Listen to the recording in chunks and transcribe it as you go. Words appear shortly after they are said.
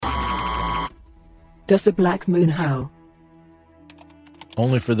Does the black moon howl?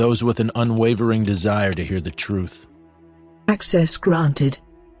 Only for those with an unwavering desire to hear the truth. Access granted.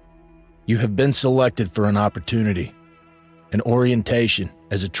 You have been selected for an opportunity, an orientation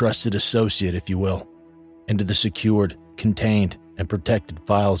as a trusted associate, if you will, into the secured, contained, and protected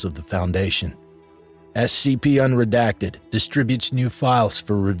files of the Foundation. SCP Unredacted distributes new files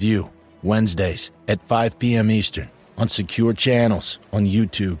for review Wednesdays at 5 p.m. Eastern on secure channels on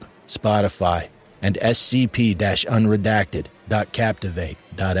YouTube, Spotify, and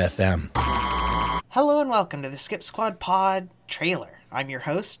scp-unredacted.captivate.fm. Hello and welcome to the Skip Squad Pod trailer. I'm your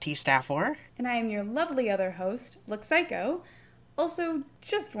host, T-Staff4. And I am your lovely other host, Look Psycho. Also,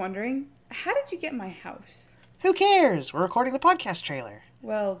 just wondering, how did you get my house? Who cares? We're recording the podcast trailer.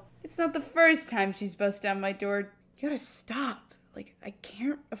 Well, it's not the first time she's busted down my door. You gotta stop. I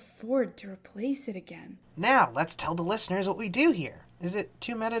can't afford to replace it again. Now, let's tell the listeners what we do here. Is it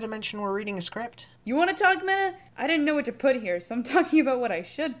too meta to mention we're reading a script? You want to talk meta? I didn't know what to put here, so I'm talking about what I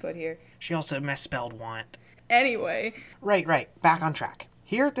should put here. She also misspelled want. Anyway. Right. Back on track.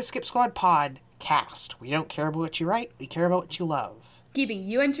 Here at the Skip Squad Podcast, we don't care about what you write, we care about what you love. Keeping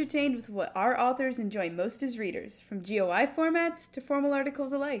you entertained with what our authors enjoy most as readers, from GOI formats to formal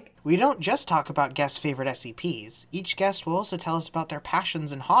articles alike. We don't just talk about guests' favorite SCPs. Each guest will also tell us about their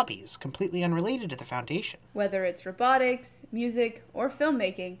passions and hobbies, completely unrelated to the Foundation. Whether it's robotics, music, or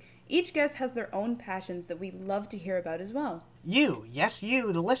filmmaking, each guest has their own passions that we love to hear about as well. You, yes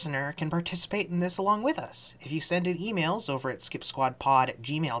you, the listener, can participate in this along with us. If you send in emails over at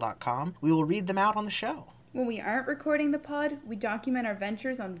skipsquadpod@gmail.com, we will read them out on the show. When we aren't recording the pod, we document our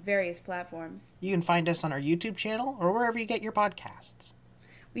ventures on various platforms. You can find us on our YouTube channel or wherever you get your podcasts.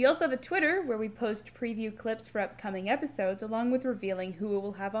 We also have a Twitter where we post preview clips for upcoming episodes along with revealing who we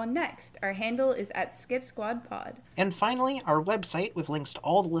will have on next. Our handle is @SkipSquadPod. And finally, our website with links to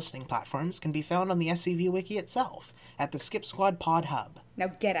all the listening platforms can be found on the SCP Wiki itself at the Skip Squad Pod Hub.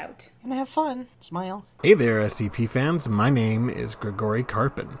 Now get out. And have fun. Smile. Hey there, SCP fans. My name is Grigori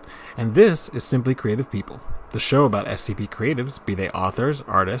Karpin, and this is Simply Creative People, the show about SCP creatives, be they authors,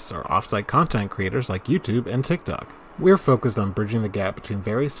 artists, or offsite content creators like YouTube and TikTok. We're focused on bridging the gap between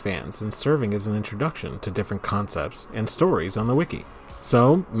various fans and serving as an introduction to different concepts and stories on the wiki.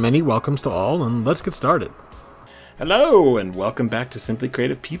 So, many welcomes to all, and let's get started. Hello, and welcome back to Simply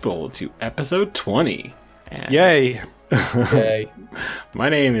Creative People, to episode 20. And Yay. Yay. My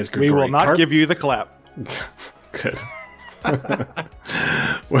name is Grigori We will not give you the clap. Good.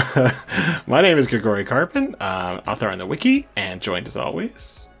 My name is Grigori Karpin, author on the wiki, and joined as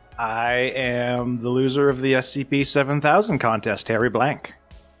always. I am the loser of the SCP 7000 contest, Harry Blank.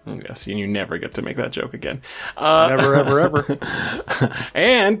 Yes, and you never get to make that joke again. Never, ever.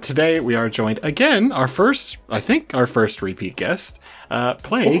 And today we are joined again, our first repeat guest,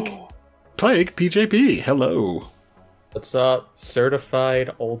 Plague PJP. Hello. What's up?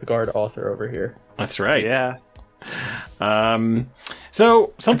 Certified old guard author over here. That's right. Yeah.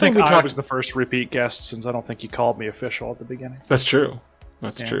 So something I was the first repeat guest since I don't think you called me official at the beginning. That's true.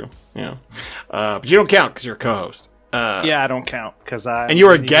 That's true. Yeah. But you don't count because you're a co-host. Yeah, I don't count because and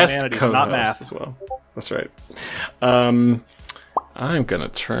you're a guest co-host not math as well. That's right. I'm gonna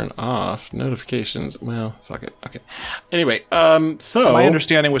turn off notifications. Well, fuck it. Okay. Anyway, so my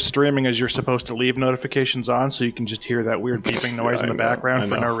understanding with streaming is you're supposed to leave notifications on so you can just hear that weird beeping noise in the background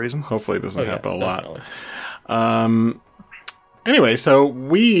for no reason. Hopefully, it doesn't happen a lot. Anyway, so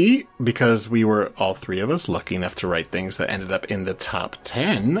because we were all three of us lucky enough to write things that ended up in the top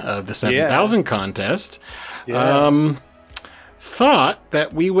 10 of the 7000 contest, thought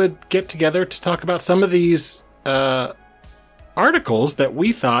that we would get together to talk about some of these articles that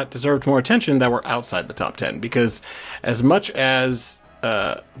we thought deserved more attention that were outside the top 10. Because as much as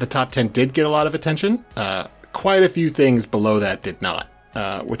the top 10 did get a lot of attention, quite a few things below that did not,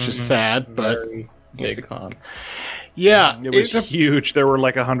 which is sad, but... Very big con. Yeah. It was huge. There were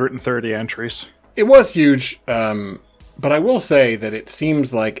like 130 entries. It was huge, but I will say that it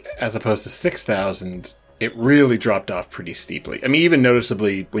seems like, as opposed to 6,000, it really dropped off pretty steeply. I mean, even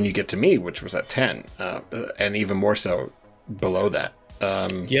noticeably when you get to me, which was at 10, and even more so below that.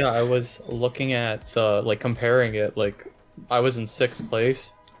 Yeah, I was looking at, comparing it, I was in 6th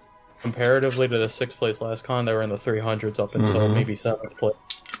place. Comparatively to the 6th place last con, they were in the 300s up until maybe 7th place.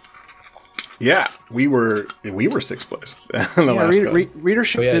 Yeah, we were 6th place in the last con.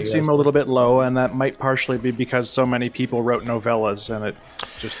 Readership did seem a little bit low, and that might partially be because so many people wrote novellas, and it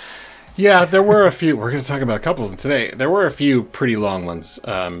just... Yeah, there were a few. We're going to talk about a couple of them today. There were a few pretty long ones,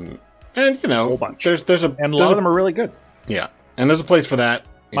 and a whole bunch. And a lot of them are really good. Yeah, and there's a place for that.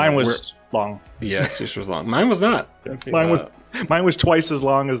 Mine was long. Yes, yours was long. Mine was not. Mine was Mine was twice as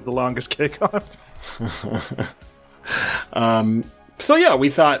long as the longest KCON. So yeah, we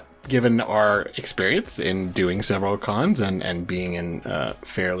thought, given our experience in doing several cons and being in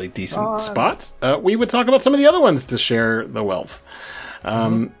fairly decent spots, we would talk about some of the other ones to share the wealth.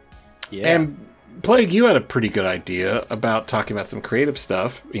 And Plague, you had a pretty good idea about talking about some creative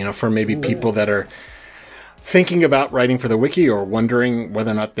stuff, for maybe people that are thinking about writing for the wiki or wondering whether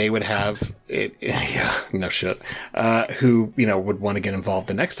or not they would have it. Yeah, no shit. Who, would want to get involved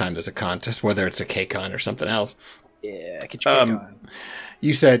the next time there's a contest, whether it's a KCon or something else. Yeah, get your KCon.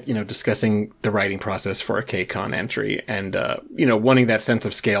 You said, discussing the writing process for a KCon entry and, wanting that sense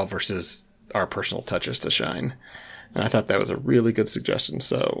of scale versus our personal touches to shine. And I thought that was a really good suggestion.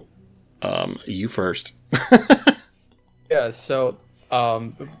 So, you first. Yeah, so,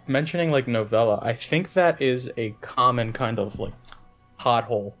 mentioning like novella, I think that is a common kind of like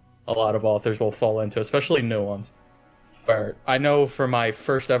pothole a lot of authors will fall into, especially new ones. Where I know for my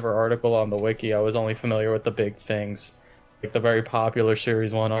first ever article on the wiki, I was only familiar with the big things. Like the very popular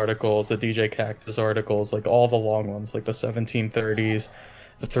Series 1 articles, the DJ Cactus articles, like all the long ones, like the 1730s,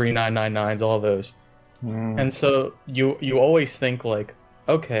 the 3999s, all those. And so you always think like,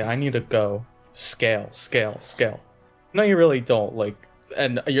 okay, I need to go scale. No, you really don't. Like,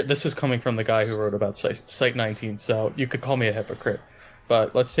 and this is coming from the guy who wrote about Site 19, so you could call me a hypocrite.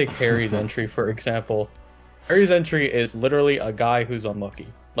 But let's take Harry's entry, for example. Harry's entry is literally a guy who's unlucky.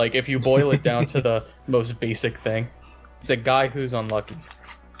 Like, if you boil it down to the most basic thing, it's a guy who's unlucky.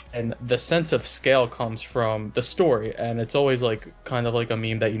 And the sense of scale comes from the story, and it's always like kind of like a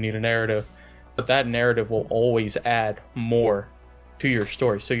meme that you need a narrative, but that narrative will always add more to your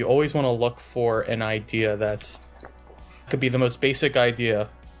story. So you always want to look for an idea that's could be the most basic idea,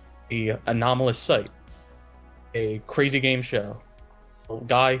 a anomalous site, a crazy game show, a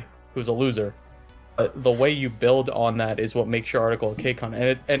guy who's a loser. But the way you build on that is what makes your article a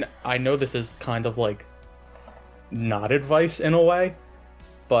KCON. And I know this is kind of like not advice in a way,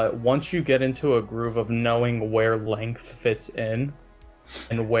 but once you get into a groove of knowing where length fits in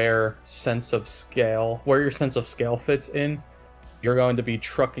and where your sense of scale fits in, you're going to be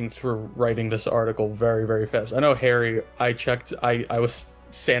trucking through writing this article very, very fast. I know Harry, I checked, I was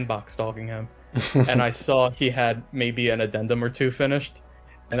sandbox stalking him, and I saw he had maybe an addendum or two finished,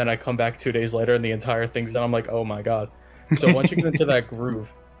 and then I come back 2 days later and the entire thing's done. I'm like, oh my god. So once you get into that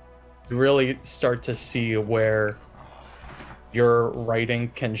groove, you really start to see where your writing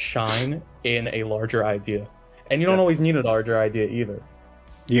can shine in a larger idea. And you don't always need a larger idea either.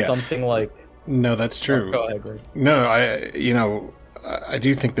 Yeah. Something like... No, that's true. Oh, go ahead, Greg. No, I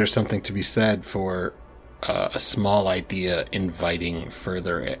do think there's something to be said for a small idea inviting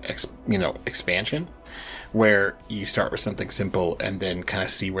further, expansion, where you start with something simple and then kind of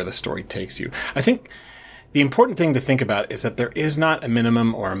see where the story takes you. I think the important thing to think about is that there is not a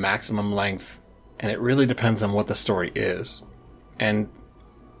minimum or a maximum length, and it really depends on what the story is. And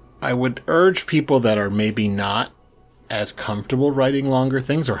I would urge people that are maybe not as comfortable writing longer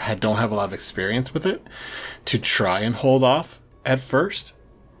things or don't have a lot of experience with it to try and hold off at first,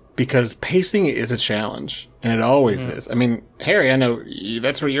 because pacing is a challenge, and it always is. I mean, Harry, I know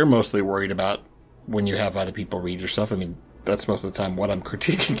that's what you're mostly worried about when you have other people read your stuff. I mean, that's most of the time what I'm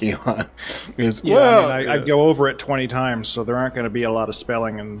critiquing you on. Is I go over it 20 times, so there aren't going to be a lot of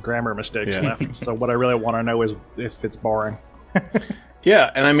spelling and grammar mistakes left. So what I really want to know is if it's boring. Yeah,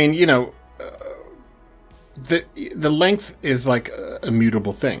 and I mean, the length is like a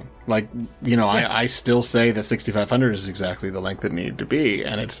immutable thing. Like, I still say that 6,500 is exactly the length it needed to be,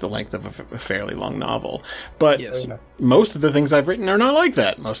 and it's the length of a fairly long novel. But most of the things I've written are not like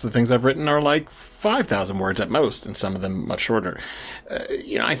that. Most of the things I've written are like 5,000 words at most, and some of them much shorter.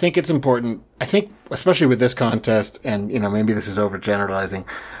 I think it's important. I think, especially with this contest, and, maybe this is overgeneralizing,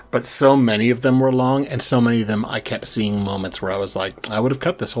 but so many of them were long, and so many of them I kept seeing moments where I was like, I would have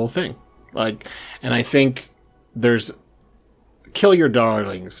cut this whole thing. And I think there's kill your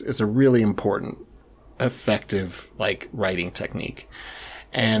darlings is a really important, effective, writing technique.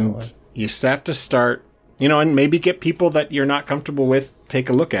 And you have to start, and maybe get people that you're not comfortable with, take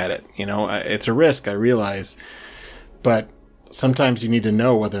a look at it. It's a risk, I realize, but sometimes you need to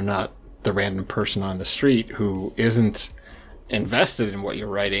know whether or not the random person on the street who isn't invested in what you're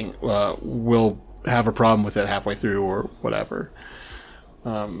writing will have a problem with it halfway through or whatever.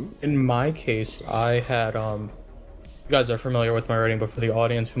 In my case, I had, you guys are familiar with my writing, but for the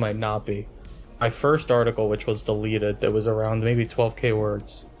audience who might not be, my first article, which was deleted, that was around maybe 12k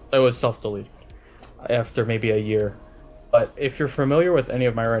words, it was self-deleted after maybe a year. But if you're familiar with any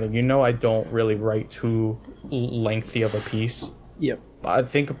of my writing, I don't really write too lengthy of a piece. Yep. I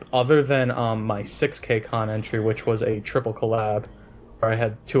think other than my 6K con entry, which was a triple collab, where I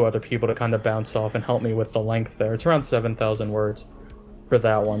had 2 other people to kind of bounce off and help me with the length there. It's around 7,000 words for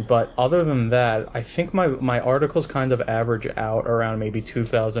that one. But other than that, I think my articles kind of average out around maybe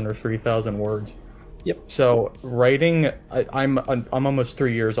 2,000 or 3,000 words. Yep. So writing, I'm almost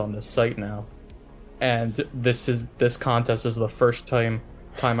 3 years on this site now, and this contest is the first time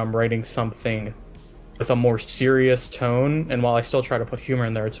I'm writing something with a more serious tone. And while I still try to put humor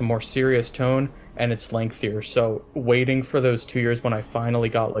in there, it's a more serious tone and it's lengthier. So waiting for those 2 years when I finally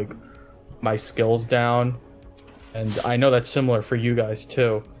got like my skills down, and I know that's similar for you guys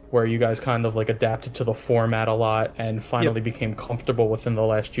too, where you guys kind of like adapted to the format a lot and finally became comfortable within the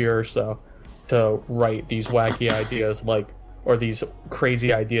last year or so to write these wacky ideas, like, or these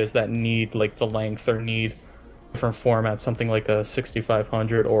crazy ideas that need like the length or need different formats, something like a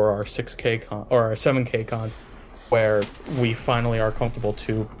 6500 or our 6K con or our 7K cons, where we finally are comfortable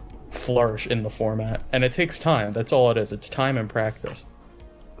to flourish in the format. And it takes time. That's all it is. It's time and practice.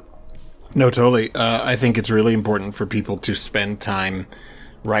 No, totally. I think it's really important for people to spend time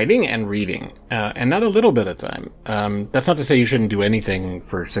writing and reading, and not a little bit of time. That's not to say you shouldn't do anything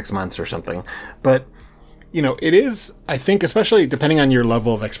for 6 months or something, but you know, it is, I think, especially depending on your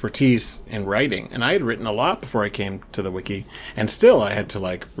level of expertise in writing. And I had written a lot before I came to the wiki, and still I had to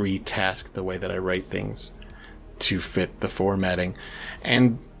like retask the way that I write things to fit the formatting.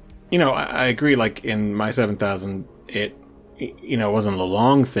 And, you know, I agree, like in my 7,000, it, you know, wasn't a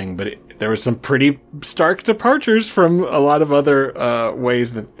long thing, but there were some pretty stark departures from a lot of other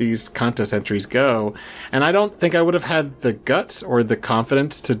ways that these contest entries go. And I don't think I would have had the guts or the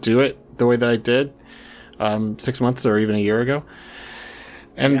confidence to do it the way that I did 6 months or even a year ago.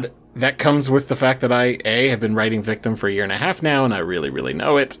 And that comes with the fact that I have been writing Victim for a year and a half now, and I really, really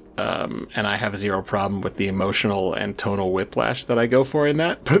know it. And I have zero problem with the emotional and tonal whiplash that I go for in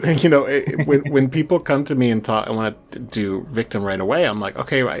that. But, you know, when people come to me and talk, I want to do Victim right away, I'm like,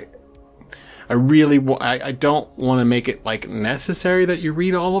 okay, I really I don't want to make it like necessary that you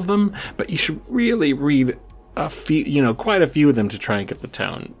read all of them, but you should really read a few, you know, quite a few of them to try and get the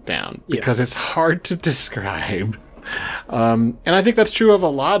tone down, because it's hard to describe. And I think that's true of a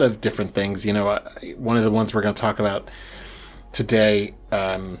lot of different things. You know, one of the ones we're going to talk about today,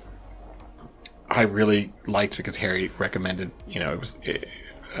 I really liked because Harry recommended, you know,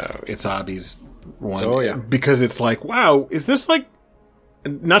 it's Abi's one. Oh, yeah. Because it's like, wow, is this like,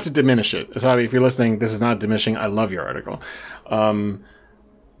 not to diminish it. Asabi, if you're listening, this is not diminishing. I love your article.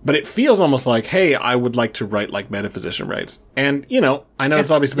 But it feels almost like, hey, I would like to write like Metaphysician writes. And, you know, I know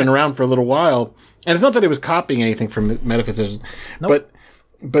it's obviously been around for a little while. And it's not that it was copying anything from Metaphysician. Nope.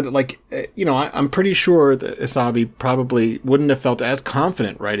 But like, you know, I'm pretty sure that Asabi probably wouldn't have felt as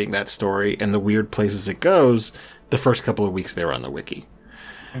confident writing that story and the weird places it goes the first couple of weeks they were on the wiki.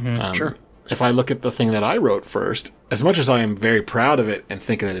 Mm-hmm. Sure. If I look at the thing that I wrote first, as much as I am very proud of it and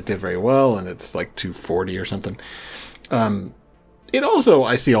think that it did very well, and it's like 240 or something, it also,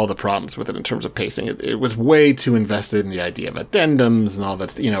 I see all the problems with it in terms of pacing. It was way too invested in the idea of addendums and all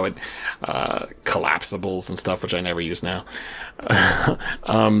that, you know, collapsibles and stuff, which I never use now.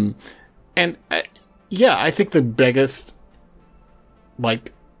 I think the biggest,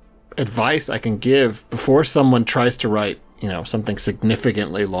 like, advice I can give before someone tries to write, you know, something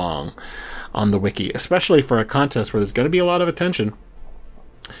significantly long on the wiki, especially for a contest where there's going to be a lot of attention,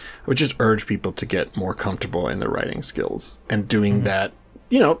 I would just urge people to get more comfortable in their writing skills and doing that.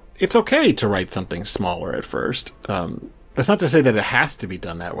 You know, it's okay to write something smaller at first. That's not to say that it has to be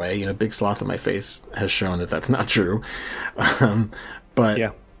done that way. You know, Big Sloth in My Face has shown that that's not true. But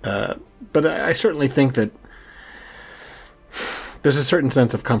I certainly think that there's a certain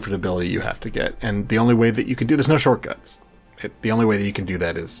sense of comfortability you have to get. And the only way that you can do, there's no shortcuts. The only way that you can do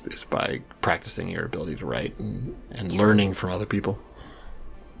that is by practicing your ability to write and learning from other people.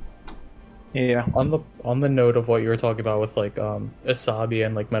 Yeah. On the note of what you were talking about with like Asabi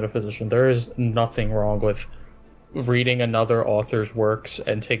and like Metaphysician, there is nothing wrong with reading another author's works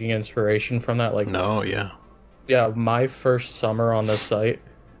and taking inspiration from that. Like, no, yeah. Yeah, my first summer on the site,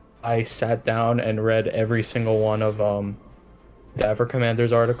 I sat down and read every single one of the Ever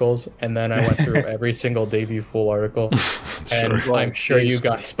Commander's articles, and then I went through every single Davey Fool article. And Sure. I'm sure you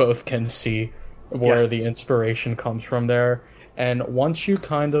guys both can see where the inspiration comes from there. And once you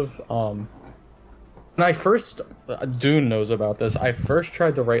kind of and I first, Dune knows about this, I first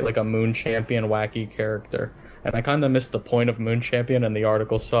tried to write like a Moon Champion wacky character, and I kind of missed the point of Moon Champion, and the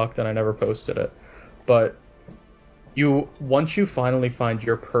article sucked, and I never posted it. But once you finally find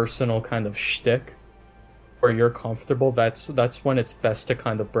your personal kind of shtick, where you're comfortable, that's when it's best to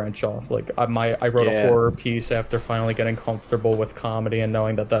kind of branch off. Like I wrote a horror piece after finally getting comfortable with comedy and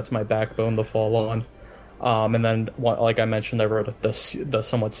knowing that that's my backbone to fall on. And then, like I mentioned, I wrote the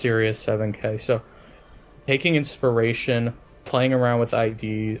somewhat serious 7K. So taking inspiration, playing around with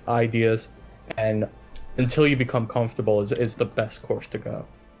ideas, and until you become comfortable is the best course to go.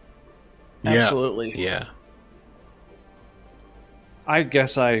 Absolutely. Yeah. I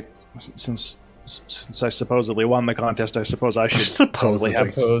guess since I supposedly won the contest, I suppose I should Supposedly.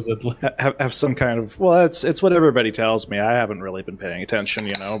 have some kind of... Well, it's what everybody tells me. I haven't really been paying attention,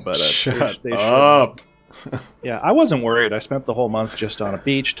 but Shut they up. Yeah, I wasn't worried. I spent the whole month just on a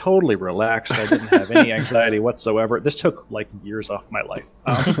beach, totally relaxed. I didn't have any anxiety whatsoever. This took like years off my life.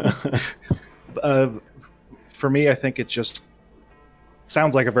 For me, I think it just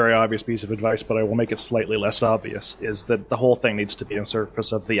sounds like a very obvious piece of advice, but I will make it slightly less obvious, is that the whole thing needs to be in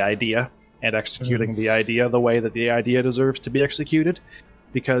service of the idea and executing the idea the way that the idea deserves to be executed.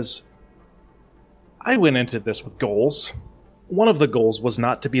 Because I went into this with goals. One of the goals was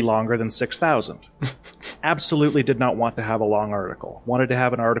not to be longer than 6,000. Absolutely did not want to have a long article. Wanted to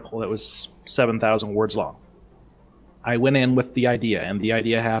have an article that was 7,000 words long. I went in with the idea, and the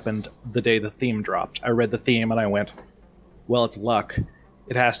idea happened the day the theme dropped. I read the theme and I went, well, it's luck.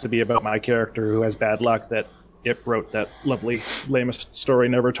 It has to be about my character who has bad luck, that it wrote that lovely, lamest story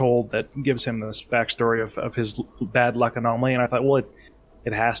never told that gives him this backstory of his bad luck anomaly. And I thought, well,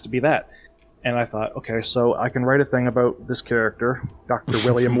 it has to be that. And I thought, okay, so I can write a thing about this character, Dr.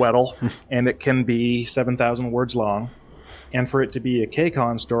 William Weddle, and it can be 7,000 words long. And for it to be a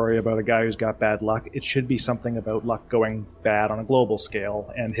KCON story about a guy who's got bad luck, it should be something about luck going bad on a global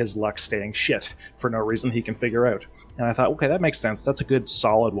scale and his luck staying shit for no reason he can figure out. And I thought, okay, that makes sense. That's a good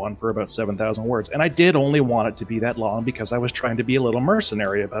solid one for about 7,000 words. And I did only want it to be that long because I was trying to be a little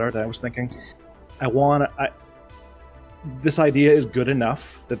mercenary about it. I was thinking, this idea is good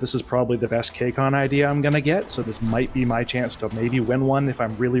enough that this is probably the best KCON idea I'm going to get, so this might be my chance to maybe win one if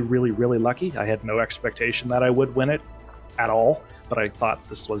I'm really, really, really lucky. I had no expectation that I would win it at all, but I thought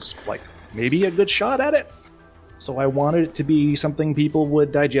this was like maybe a good shot at it. So I wanted it to be something people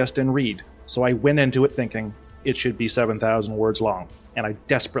would digest and read. So I went into it thinking it should be 7,000 words long, and I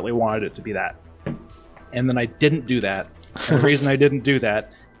desperately wanted it to be that. And then I didn't do that. And the reason I didn't do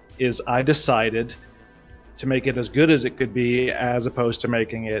that is I decided to make it as good as it could be as opposed to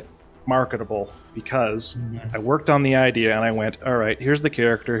making it marketable, because I worked on the idea and I went, all right, here's the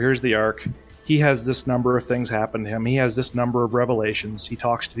character, here's the arc. He has this number of things happen to him. He has this number of revelations. He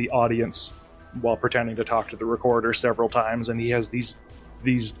talks to the audience while pretending to talk to the recorder several times, and he has these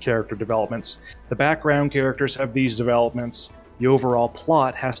character developments. The background characters have these developments. The overall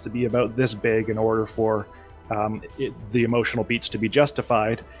plot has to be about this big in order for the emotional beats to be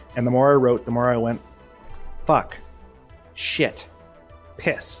justified. And the more I wrote, the more I went, fuck, shit,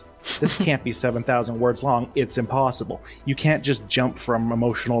 piss. This can't be 7,000 words long. It's impossible. You can't just jump from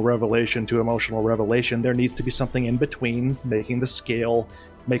emotional revelation to emotional revelation. There needs to be something in between, making the scale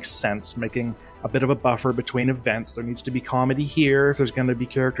make sense, making a bit of a buffer between events. There needs to be comedy here if there's going to be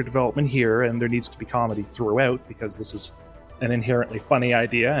character development here, and there needs to be comedy throughout, because this is an inherently funny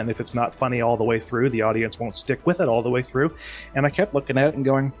idea, and if it's not funny all the way through, the audience won't stick with it all the way through. And I kept looking at it and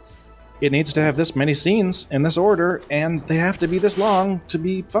going, it needs to have this many scenes in this order, and they have to be this long to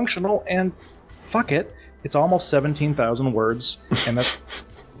be functional, and fuck it, it's almost 17,000 words, and that's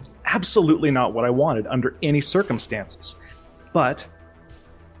absolutely not what I wanted under any circumstances. But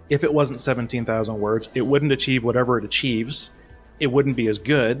if it wasn't 17,000 words, it wouldn't achieve whatever it achieves, it wouldn't be as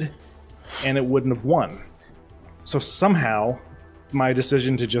good, and it wouldn't have won. So somehow, my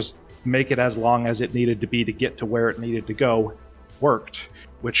decision to just make it as long as it needed to be to get to where it needed to go worked,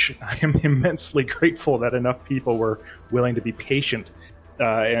 which I am immensely grateful that enough people were willing to be patient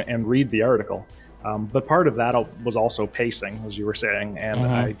and read the article. But part of that was also pacing, as you were saying, and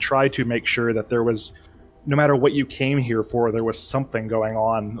I tried to make sure that there was, no matter what you came here for, there was something going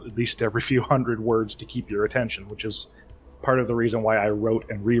on at least every few hundred words to keep your attention, which is part of the reason why I wrote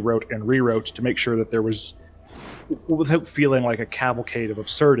and rewrote to make sure that there was, without feeling like a cavalcade of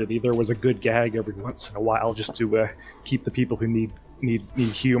absurdity, there was a good gag every once in a while just to keep the people who need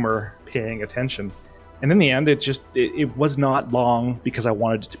humor paying attention. And in the end, it was not long because I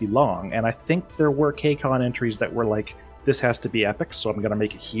wanted it to be long. And I think there were KCON entries that were like, this has to be epic, so I'm going to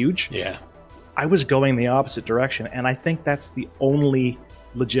make it huge. Yeah. I was going the opposite direction, and I think that's the only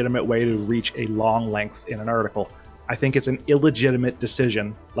legitimate way to reach a long length in an article. I think it's an illegitimate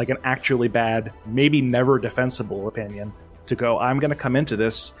decision, like an actually bad, maybe never defensible opinion, to go, I'm going to come into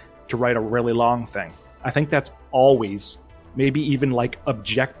this to write a really long thing. I think that's always, maybe even like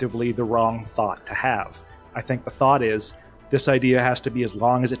objectively, the wrong thought to have. I think the thought is this idea has to be as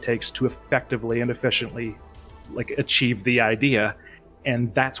long as it takes to effectively and efficiently achieve the idea,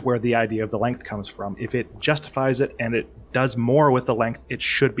 and that's where the idea of the length comes from. If it justifies it and it does more with the length, it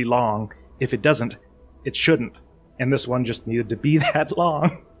should be long. If it doesn't, it shouldn't. And this one just needed to be that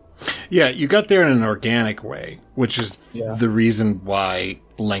long. Yeah, you got there in an organic way, which is the reason why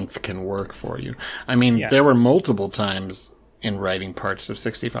length can work for you. I mean, there were multiple times in writing parts of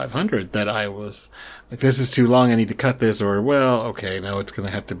 6500 that I was like, this is too long, I need to cut this, or, well, okay, no, it's going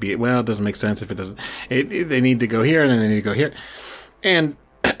to have to be, well, it doesn't make sense if it doesn't. They need to go here, and then they need to go here. And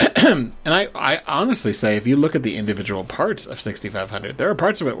and I honestly say, if you look at the individual parts of 6500, there are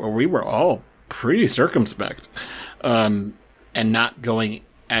parts of it where we were all pretty circumspect, and not going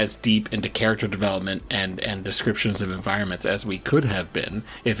as deep into character development and descriptions of environments as we could have been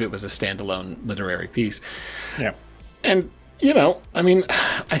if it was a standalone literary piece. Yeah. And, you know, I mean,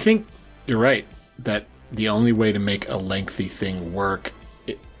 I think you're right that the only way to make a lengthy thing work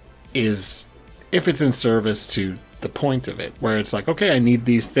is if it's in service to the point of it, where it's like, okay, I need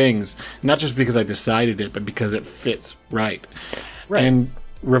these things, not just because I decided it, but because it fits right. And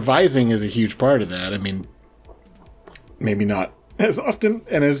revising is a huge part of that. I mean, maybe not as often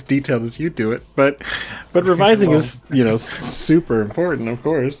and as detailed as you do it, but revising is, you know, super important, of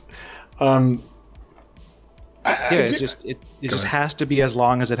course. It just has to be as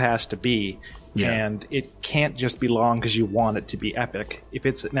long as it has to be. And it can't just be long because you want it to be epic. If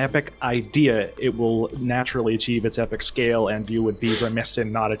it's an epic idea, it will naturally achieve its epic scale, and you would be remiss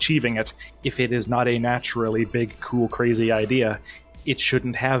in not achieving it. If it is not a naturally big, cool, crazy idea, it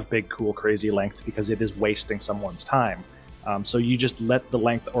shouldn't have big, cool, crazy length because it is wasting someone's time. So you just let the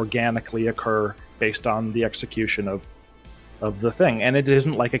length organically occur based on the execution of the thing. And it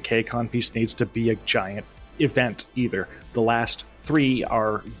isn't like a KCON piece needs to be a giant event either. The last 3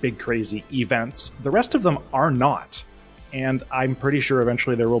 are big, crazy events. The rest of them are not. And I'm pretty sure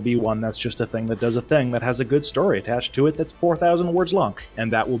eventually there will be one that's just a thing that does a thing that has a good story attached to it that's 4,000 words long.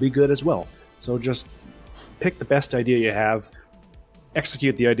 And that will be good as well. So just pick the best idea you have,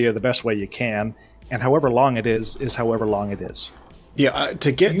 execute the idea the best way you can, and however long it is however long it is. Yeah,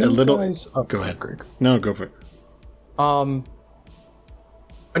 to get a little... Guys, go ahead, Greg. No, go for it.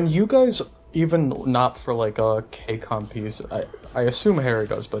 When you guys, even not for like a KCON piece, I assume Harry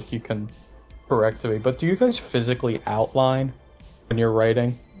does, but he can correct me, but do you guys physically outline when you're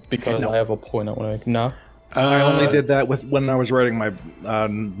writing? Because I have a point I want to make. No? I only did that when I was writing my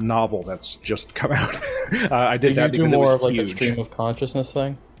novel that's just come out. I did that because it was more of like huge. a stream of consciousness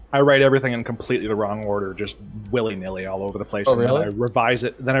thing? I write everything in completely the wrong order, just willy-nilly all over the place. Oh, and really?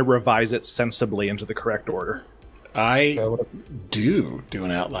 Then I revise it sensibly into the correct order. I do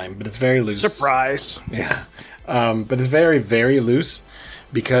an outline, but it's very loose. Surprise! Yeah. But it's very, very loose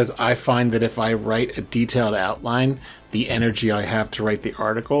because I find that if I write a detailed outline, the energy I have to write the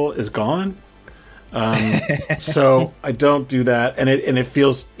article is gone. So I don't do that, and it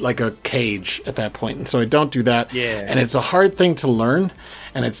feels like a cage at that point, and so I don't do that. Yeah. And it's a hard thing to learn,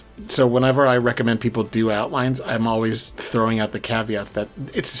 and so whenever I recommend people do outlines, I'm always throwing out the caveats that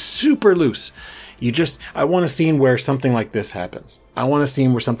it's super loose. I want a scene where something like this happens. I want a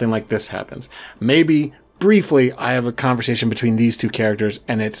scene where something like this happens. Maybe briefly I have a conversation between these two characters,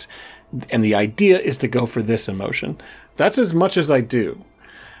 and the idea is to go for this emotion. That's as much as I do.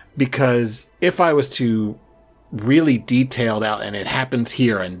 Because if I was to really detailed out and it happens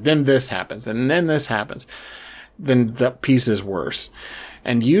here and then this happens and then this happens, then the piece is worse.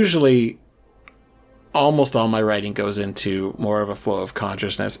 And usually almost all my writing goes into more of a flow of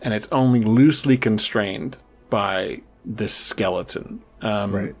consciousness, and it's only loosely constrained by this skeleton.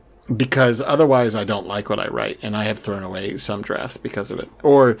 Right. Because otherwise I don't like what I write, and I have thrown away some drafts because of it.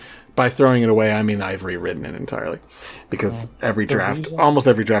 Or by throwing it away, I mean I've rewritten it entirely. Because almost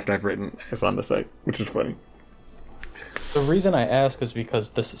every draft I've written is on the site, which is funny. The reason I ask is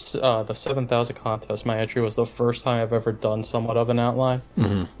because this is, the 7,000 contest, my entry was the first time I've ever done somewhat of an outline.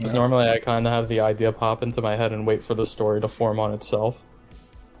 Mm-hmm. Because normally I kind of have the idea pop into my head and wait for the story to form on itself.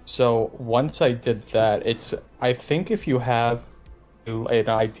 So once I did that, I think if you have an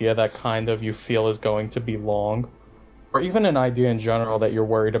idea that kind of you feel is going to be long, or even an idea in general that you're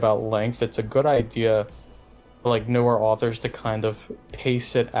worried about length, it's a good idea for like newer authors to kind of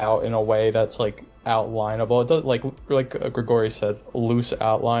pace it out in a way that's like outlineable. It does, like Grigori said, loose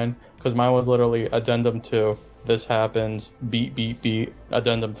outline, because mine was literally addendum 2, this happens, beat, beat, beat,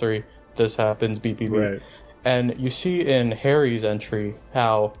 addendum 3, this happens, beat, beat, beat. Right. And you see in Harry's entry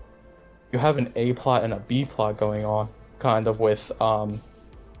how you have an A plot and a B plot going on, kind of with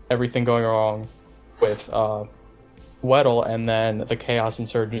everything going wrong with Weddle, and then the Chaos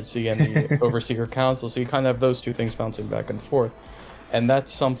Insurgency and the Overseer Council. So you kind of have those two things bouncing back and forth. And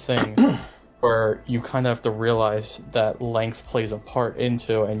that's something where you kind of have to realize that length plays a part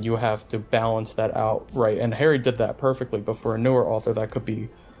into, and you have to balance that out right. And Harry did that perfectly, but for a newer author, that could be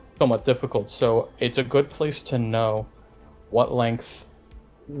somewhat difficult. So it's a good place to know what length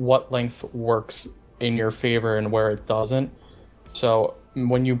works in your favor and where it doesn't. So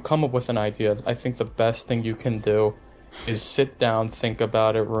when you come up with an idea, I think the best thing you can do is sit down, think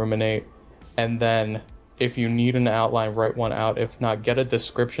about it, ruminate, and then if you need an outline, write one out. If not, get a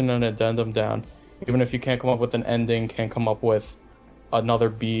description and addendum down. Even if you can't come up with an ending, can't come up with another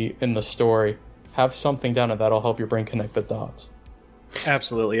beat in the story, have something down, and that'll help your brain connect the dots.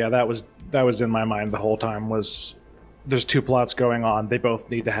 Absolutely, yeah. That was in my mind the whole time. There's two plots going on. They both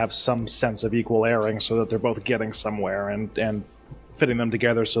need to have some sense of equal airing so that they're both getting somewhere, and fitting them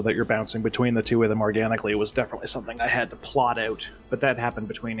together so that you're bouncing between the two of them organically was definitely something I had to plot out. But that happened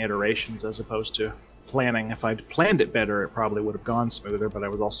between iterations as opposed to planning. If I'd planned it better, it probably would have gone smoother, but I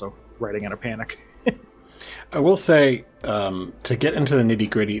was also writing in a panic. I will say, to get into the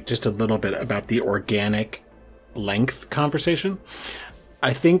nitty-gritty just a little bit about the organic length conversation,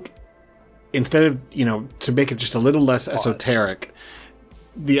 I think instead of, to make it just a little less esoteric,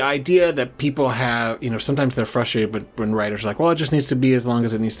 the idea that people have, sometimes they're frustrated when writers are like, well, it just needs to be as long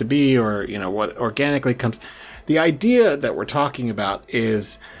as it needs to be, or, what organically comes. The idea that we're talking about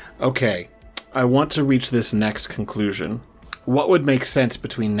is, okay, I want to reach this next conclusion. What would make sense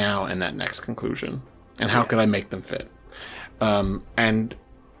between now and that next conclusion? And how could I make them fit? Harry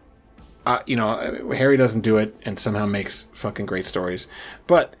doesn't do it and somehow makes fucking great stories.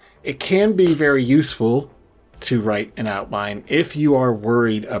 But it can be very useful to write an outline if you are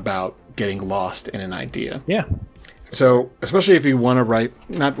worried about getting lost in an idea. Yeah. So, especially if you want to write,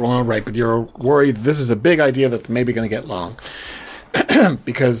 not want to write, but you're worried this is a big idea that's maybe going to get long.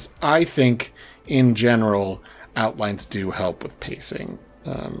 Because I think, in general, outlines do help with pacing.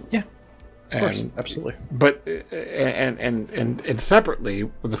 Yeah. Of course, absolutely. But, and separately,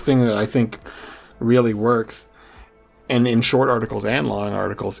 the thing that I think really works, and in short articles and long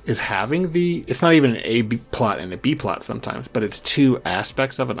articles, is having it's not even an A B plot and a B plot sometimes, but it's two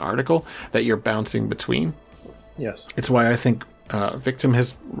aspects of an article that you're bouncing between. Yes. It's why I think Victim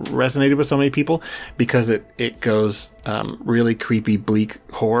has resonated with so many people, because it goes really creepy, bleak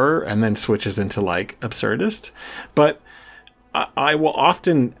horror and then switches into like absurdist. But I will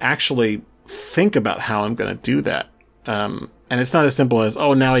often actually think about how I'm going to do that. And it's not as simple as,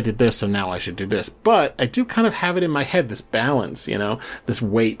 oh, now I did this, so now I should do this. But I do kind of have it in my head, this balance, this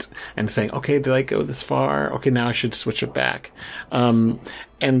weight, and saying, okay, did I go this far? Okay, now I should switch it back. And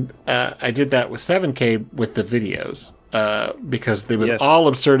I did that with 7K with the videos, because there was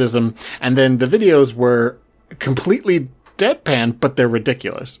all absurdism. And then the videos were completely deadpan, but they're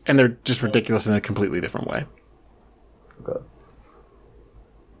ridiculous. And they're just ridiculous in a completely different way. Good.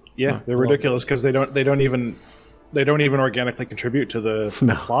 Yeah, they're ridiculous because they don't even organically contribute to the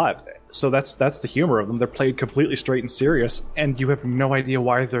plot. So that's the humor of them. They're played completely straight and serious, and you have no idea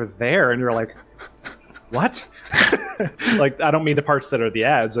why they're there, and you're like, what? Like, I don't mean the parts that are the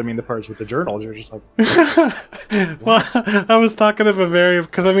ads. I mean the parts with the journals. You're just like, well, I was talking to Vivarium,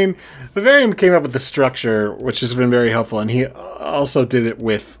 because Vivarium came up with the structure, which has been very helpful, and he also did it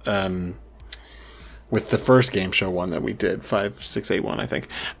with the first game show one that we did, 5681, I think,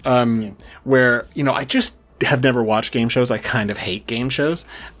 where, I just have never watched game shows. I kind of hate game shows.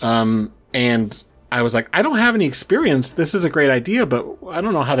 And I was like, I don't have any experience. This is a great idea, but I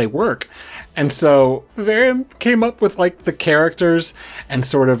don't know how they work. And so Vivarium came up with like the characters and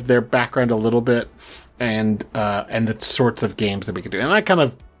sort of their background a little bit, and the sorts of games that we could do. And I kind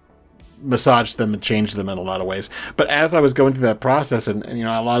of massaged them and changed them in a lot of ways. But as I was going through that process, and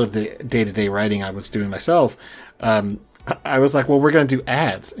a lot of the day-to-day writing I was doing myself, I was like, well, we're going to do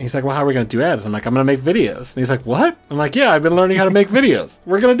ads. And he's like, well, how are we going to do ads? I'm like, I'm going to make videos. And he's like, what? I'm like, yeah, I've been learning how to make videos.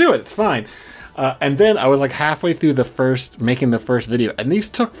 We're going to do it. It's fine. And then I was like halfway through making the first video. And these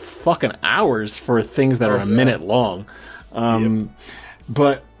took fucking hours for things that are a minute long.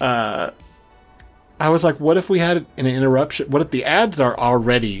 But I was like, what if we had an interruption? What if the ads are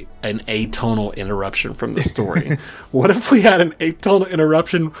already an atonal interruption from the story? What if we had an atonal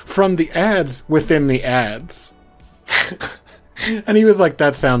interruption from the ads within the ads? And he was like,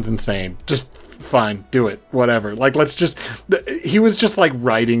 that sounds insane. Just fine, do it, whatever. Like, he was just like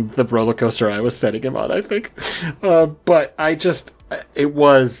riding the roller coaster I was setting him on, I think. But it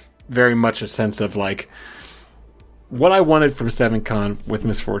was very much a sense of like, what I wanted from 7Con with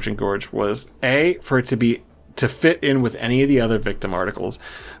Misfortune Gorge was for it to fit in with any of the other Victim articles,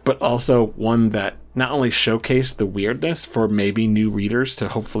 but also one that not only showcase the weirdness for maybe new readers to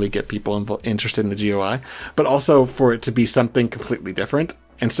hopefully get people interested in the GOI, but also for it to be something completely different.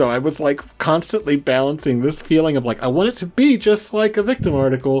 And so I was like constantly balancing this feeling of like, I want it to be just like a victim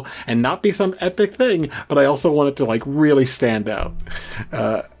article and not be some epic thing, but I also want it to like really stand out.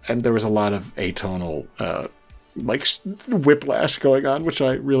 And there was a lot of atonal, whiplash going on, which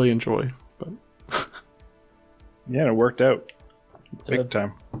I really enjoy. But yeah, it worked out big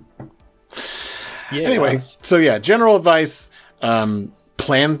time. Yeah, anyway, so yeah, general advice,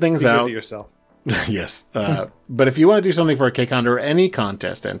 plan things Be good out. to yourself. Yes. But if you want to do something for a KCON or any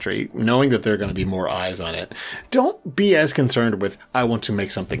contest entry, knowing that there are going to be more eyes on it, don't be as concerned with, I want to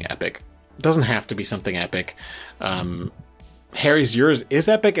make something epic. It doesn't have to be something epic. Harry's Yours is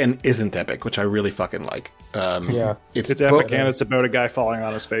epic and isn't epic, which I really fucking like. Yeah. It's epic and it's about a guy falling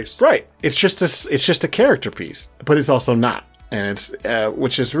on his face. Right. It's just a character piece, but it's also not. And it's,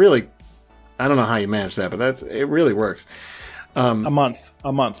 which is really, I don't know how you manage that, but it really works. A month.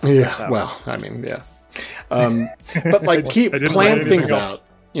 Yeah. Well, I mean, yeah. But like plan things out.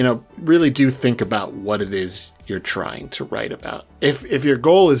 You know, really do think about what it is you're trying to write about. If your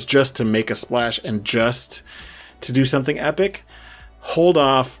goal is just to make a splash and just to do something epic, hold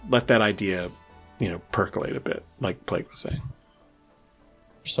off, let that idea, percolate a bit, like Plague was saying.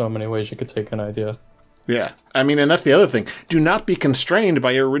 There's so many ways you could take an idea. Yeah. I mean, and that's the other thing. Do not be constrained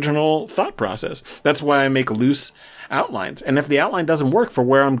by your original thought process. That's why I make loose outlines. And if the outline doesn't work for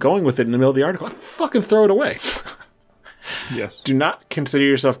where I'm going with it in the middle of the article, I fucking throw it away. Yes. Do not consider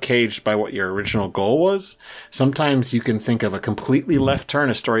yourself caged by what your original goal was. Sometimes you can think of a completely left turn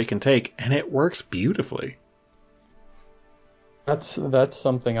a story can take, and it works beautifully. That's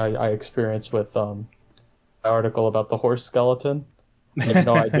something I experienced with an article about the horse skeleton. I had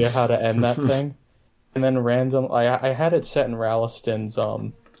no idea how to end that thing. And then I had it set in Ralston's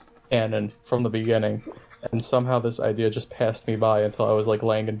canon from the beginning, and somehow this idea just passed me by until I was like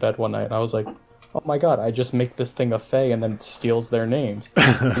laying in bed one night, and I was like, oh my god, I just make this thing a fae and then it steals their names.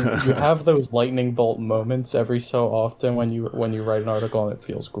 You have those lightning bolt moments every so often when you write an article, and it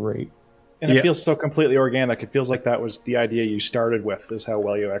feels great. And it feels so completely organic. It feels like that was the idea you started with, is how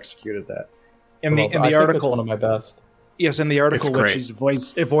well you executed that. In the I article, think it's one of my best. Yes, in the article, which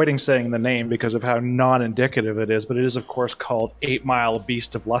he's avoiding saying the name because of how non-indicative it is, but it is, of course, called 8 Mile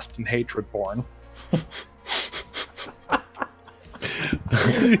Beast of Lust and Hatred Born.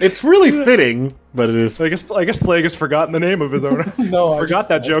 It's really fitting, but it is. I guess Plague has forgotten the name of his own. No, I forgot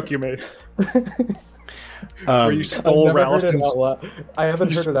that joke you made. Where you stole Ralston's. I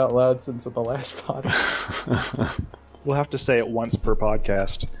haven't heard it out loud since the last podcast. We'll have to say it once per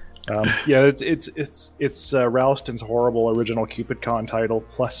podcast. It's Ralston's horrible original CupidCon title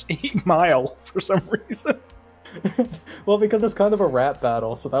plus 8 Mile for some reason. Well, because it's kind of a rap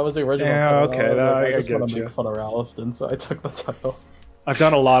battle, so that was the original title. Okay, I just want to make fun of Ralston, so I took the title. I've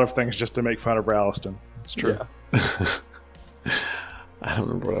done a lot of things just to make fun of Ralston. It's true. Yeah. I don't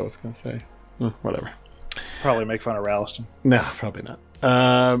remember what I was going to say. Whatever. Probably make fun of Ralston. No, probably not.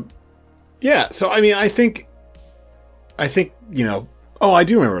 Yeah, so I mean, I think, oh, I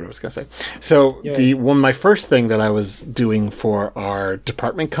do remember what I was going to say. So my first thing that I was doing for our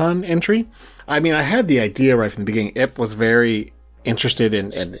Department Con entry, I mean, I had the idea right from the beginning. Ip was very interested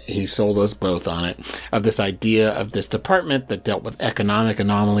in, and he sold us both on it, of this idea of this department that dealt with economic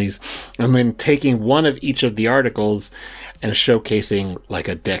anomalies, and then taking one of each of the articles and showcasing like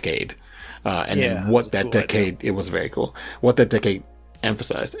a decade. Then what that decade, idea. It was very cool, what that decade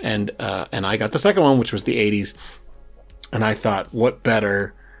emphasized. And I got the second one, which was the 80s. And I thought, what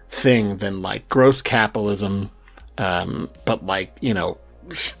better thing than like gross capitalism, but like,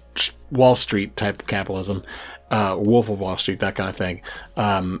 Wall Street type capitalism, Wolf of Wall Street, that kind of thing,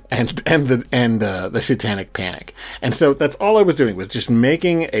 and the Satanic Panic. And so that's all I was doing, was just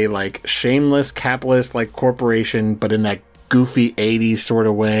making a like shameless capitalist like corporation, but in that goofy 80s sort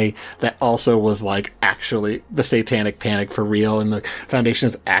of way that also was like actually the Satanic Panic for real, and the Foundation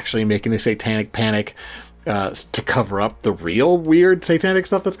is actually making the Satanic Panic to cover up the real weird satanic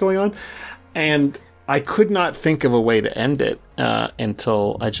stuff that's going on. And I could not think of a way to end it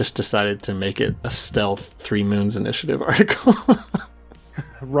until I just decided to make it a stealth 3 Moons Initiative article.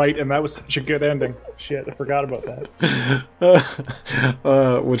 Right, and that was such a good ending. Shit, I forgot about that.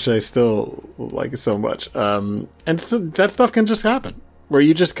 Which I still like so much. And so that stuff can just happen, where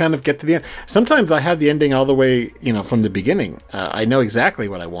you just kind of get to the end. Sometimes I have the ending all the way, from the beginning. I know exactly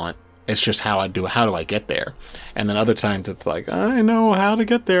what I want. It's just how do I get there? And then other times it's like, I know how to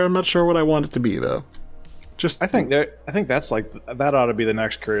get there. I'm not sure what I want it to be, though. Just I think that's like that ought to be the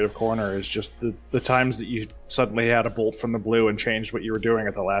next creative corner. Is just the times that you suddenly had a bolt from the blue and changed what you were doing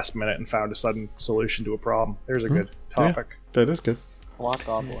at the last minute and found a sudden solution to a problem. There's a good topic. Yeah, that is good. Lock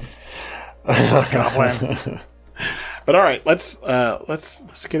Goblin. Goblin. But all right, let's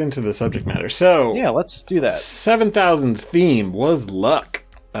get into the subject matter. So Yeah, let's do that. 7000's theme was luck.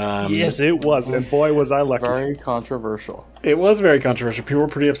 Yes, it was, and boy, was I lucky. Very controversial. It was very controversial. People were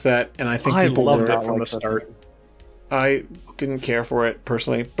pretty upset, and I think I people loved were. it from the start. I didn't care for it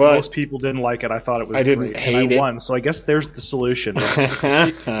personally, but Most people didn't like it. I thought it was I didn't great. hate and I it. won, so I guess there's the solution. You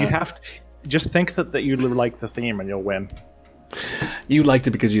have to just think that you like the theme and you'll win. you liked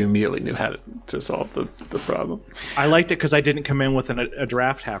it because you immediately knew how to solve the problem. I liked it because I didn't come in with a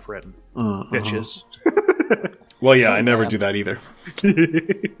draft half written. Bitches. Well, yeah, I never do that either.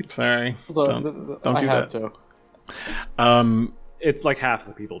 Sorry, don't do I had that. to. It's like half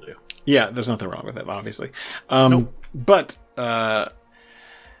the people do. Yeah, there's nothing wrong with it, obviously. But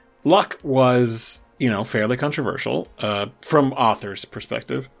luck was, fairly controversial from authors'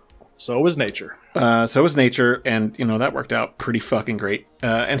 perspective. So was nature. So was nature, and, that worked out pretty fucking great.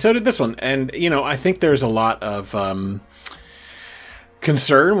 And so did this one. And, I think there's a lot of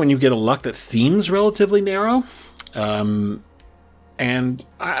concern when you get a luck that seems relatively narrow. And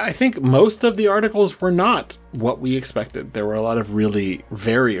I think most of the articles were not what we expected. There were a lot of really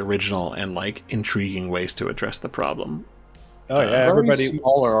very original and intriguing ways to address the problem. Oh yeah, Very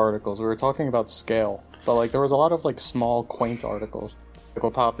smaller articles. We were talking about scale, but there was a lot of small, quaint articles.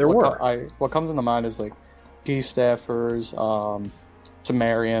 What comes into mind is peace staffers,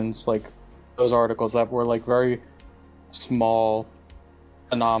 Sumerians, those articles that were very small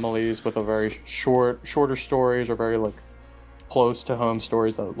anomalies with a very shorter stories or very close to home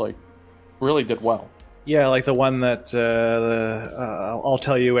stories that really did well. Yeah, like the one that I'll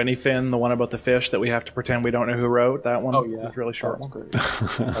tell you anything, the one about the fish that we have to pretend we don't know who wrote. That one was really short. That's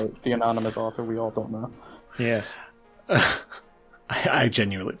great. The anonymous author we all don't know. Yes. I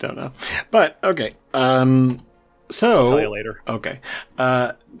genuinely don't know. But okay. So I'll tell you later. Okay.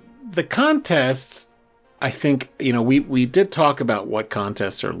 The contests, I think, we did talk about what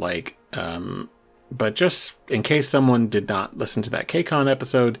contests are like. But just in case someone did not listen to that KCON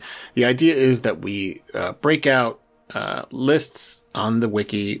episode, the idea is that we break out lists on the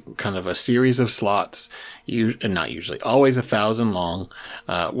wiki, kind of a series of slots, and not usually, always 1,000 long,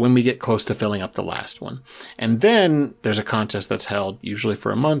 when we get close to filling up the last one. And then there's a contest that's held usually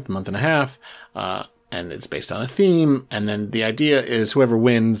for a month and a half, and it's based on a theme. And then the idea is whoever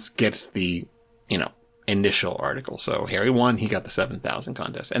wins gets the, initial article. So Harry won, he got the 7,000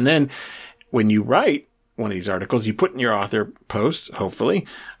 contest. And then when you write one of these articles, you put in your author post, hopefully,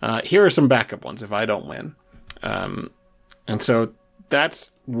 here are some backup ones if I don't win. And so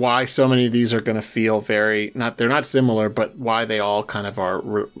that's why so many of these are going to feel they're not similar, but why they all kind of are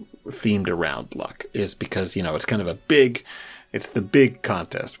themed around luck is because, it's kind of it's the big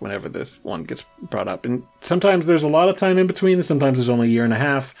contest whenever this one gets brought up. And sometimes there's a lot of time in between, and sometimes there's only a year and a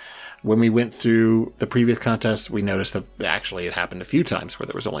half. When we went through the previous contest, we noticed that actually it happened a few times where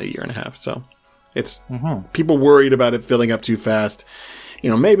there was only a year and a half. So it's people worried about it filling up too fast.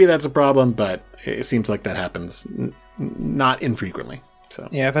 Maybe that's a problem, but it seems like that happens not infrequently. So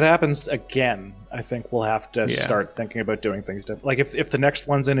yeah, if it happens again, I think we'll have to start thinking about doing things different. If the next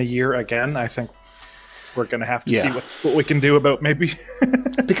one's in a year again, I think we're going to have to see what we can do about maybe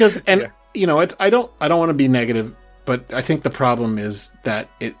because I don't want to be negative. But I think the problem is that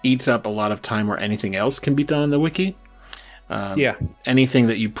it eats up a lot of time where anything else can be done on the wiki. Anything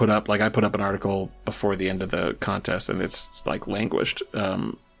that you put up, I put up an article before the end of the contest and it's languished.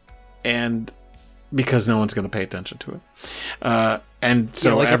 And because no one's going to pay attention to it. And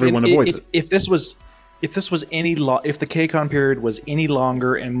so everyone avoids it. If this was if the KCON period was any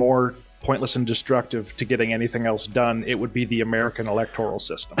longer and more pointless and destructive to getting anything else done, it would be the American electoral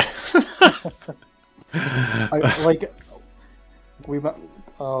system. We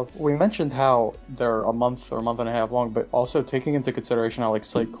mentioned how they're a month or a month and a half long, but also taking into consideration how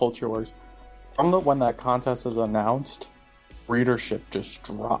site culture works. From when that contest is announced, readership just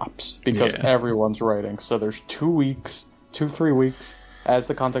drops because everyone's writing. So there's 3 weeks as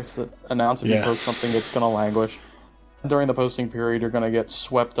the contest is announced. If you post something, it's going to languish. During the posting period, you're going to get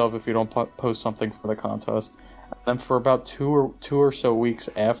swept up if you don't post something for the contest. And for about two or so weeks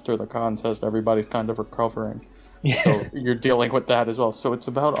after the contest, everybody's kind of recovering. Yeah. So you're dealing with that as well. So it's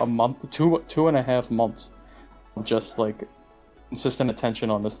about a month, 2.5 months of just consistent attention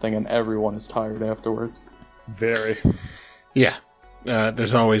on this thing, and everyone is tired afterwards. Very. Yeah.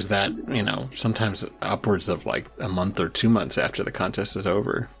 There's always that, sometimes upwards of a month or 2 months after the contest is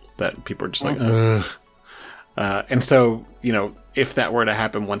over that people are just ugh. And so, if that were to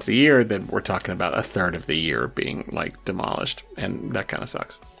happen once a year, then we're talking about a third of the year being like demolished, and that kind of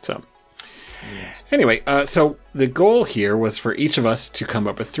sucks. So anyway, so the goal here was for each of us to come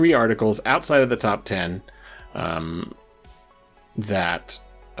up with 3 articles outside of the top 10 that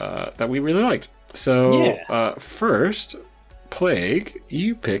we really liked. So first, Plague,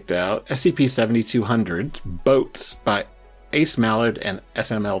 you picked out SCP-7200 Boats by Ace Mallard and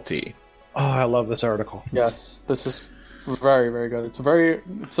SMLT. Oh, I love this article. Yes, this is very, very good.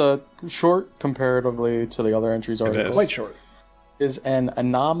 It's a short comparatively to the other entries articles. Quite short. Is an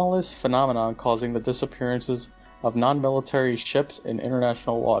anomalous phenomenon causing the disappearances of non-military ships in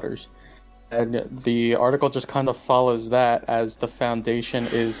international waters. And the article just kind of follows that, as the Foundation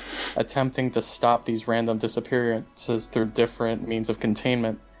is attempting to stop these random disappearances through different means of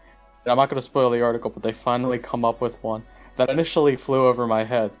containment. And I'm not going to spoil the article, but they finally come up with one that initially flew over my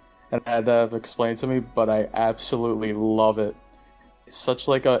head and had to have explained to me, but I absolutely love it. It's such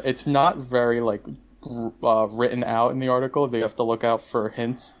like it's not very like written out in the article. They have to look out for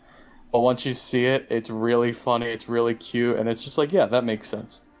hints, but once you see it, it's really funny, it's really cute, and it's just like, yeah, that makes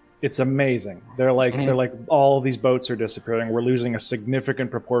sense. It's amazing. They're like all of these boats are disappearing. We're losing a significant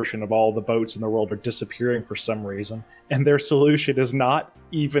proportion of all the boats in the world are disappearing for some reason. And their solution is not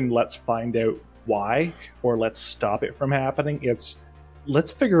even let's find out why or let's stop it from happening. It's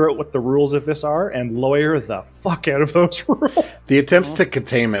let's figure out what the rules of this are and lawyer the fuck out of those rules. The attempts to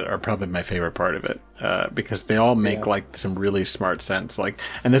contain it are probably my favorite part of it, because they all make like some really smart sense. Like,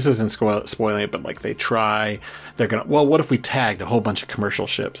 and this isn't spoiling it, but like they try. They're gonna. Well, what if we tagged a whole bunch of commercial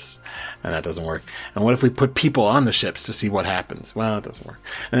ships, and that doesn't work? And what if we put people on the ships to see what happens? Well, it doesn't work.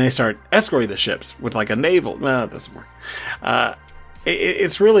 And they start escorting the ships with like a naval. Well, it doesn't work.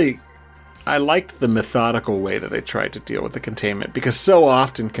 It's really. I liked the methodical way that they tried to deal with the containment, because so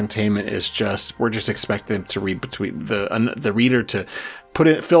often containment is just, we're just expecting to read between the reader to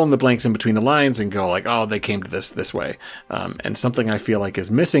fill in the blanks in between the lines and go like, oh, they came to this way. And something I feel like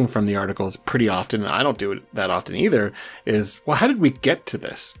is missing from the articles pretty often, and I don't do it that often either, is, well, how did we get to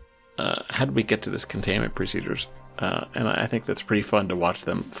this? How did we get to this containment procedures? And I think that's pretty fun to watch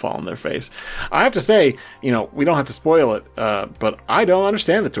them fall on their face. I have to say, we don't have to spoil it, but I don't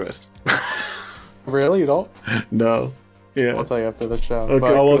understand the twist. Really? You don't? No. Yeah. I'll tell you after the show. Okay,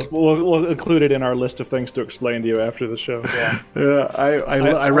 But We'll include it in our list of things to explain to you after the show. Yeah. Yeah.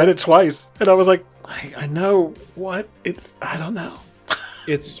 I read it twice, and I was like, I know what it's. I don't know.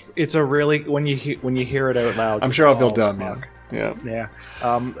 It's a really when you hear it out loud. I'm sure I'll feel dumb. Yeah. Yeah.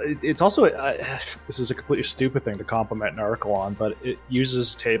 It's also this is a completely stupid thing to compliment an article on, but it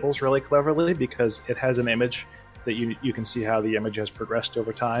uses tables really cleverly because it has an image that you can see how the image has progressed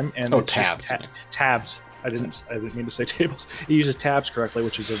over time. And tabs. Tabs. I didn't mean to say tables. It uses tabs correctly,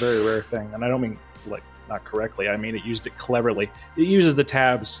 which is a very rare thing, and I don't mean like not correctly. I mean it used it cleverly. It uses the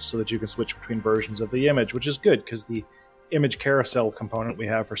tabs so that you can switch between versions of the image, which is good because the image carousel component we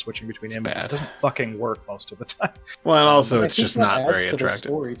have for switching between images doesn't fucking work most of the time. Well, and also it's just not very attractive.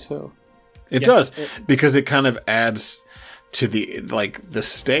 Story too. It does, because it kind of adds to the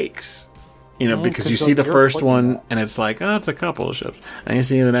stakes. Because you see the first one and it's like, oh, it's a couple of ships. And you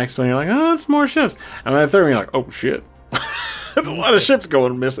see the next one, you're like, oh, it's more ships. And then the third one, you're like, oh, shit. There's a lot of ships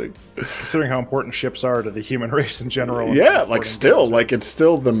going missing. Considering how important ships are to the human race in general. Yeah, it's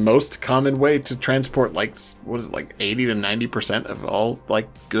still the most common way to transport, 80 to 90% of all,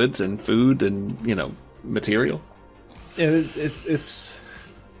 goods and food and, material. It's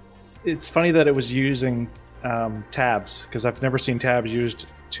funny that it was using tabs, because I've never seen tabs used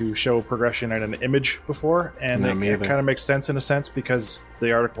to show progression in an image before, and it kind of makes sense in a sense because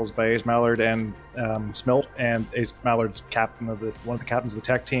the article's by Ace Mallard and Smilt, and Ace Mallard's one of the captains of the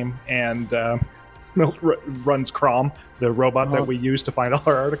tech team, and Smilt runs Crom, the robot that we use to find all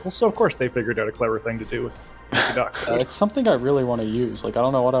our articles. So of course they figured out a clever thing to do with it's something I really want to use. I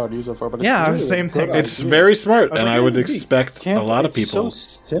don't know what I would use it for, but it's the same thing. It's very smart, and I would expect a lot of people. It's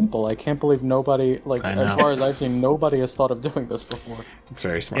so simple. I can't believe nobody, as far as I've seen, nobody has thought of doing this before. It's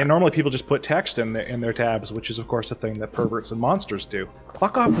very smart. And normally people just put text in their tabs, which is of course a thing that perverts and monsters do.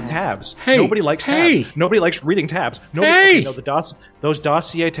 Fuck off with tabs. Hey, nobody likes tabs. Nobody likes reading tabs. Those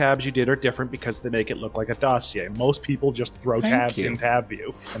dossier tabs you did are different because they make it look like a dossier. Most people just throw tabs in tab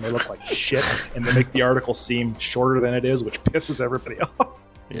view, and they look like shit, and they make the article seem shorter than it is, which pisses everybody off.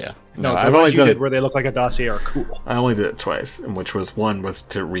 Yeah. No, I've only done it where they look like a dossier are cool. I only did it twice, and one was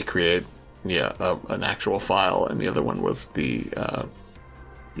to recreate an actual file, and the other one was the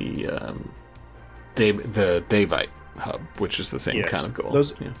Davite hub, which is the same kind of goal.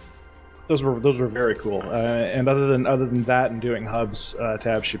 those were very cool. And other than that, and doing hubs,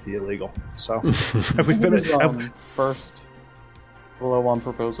 tabs should be illegal. So have we finished? First below one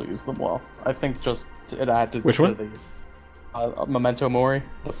proposal used them well. I think just it added Which to one? the Memento Mori,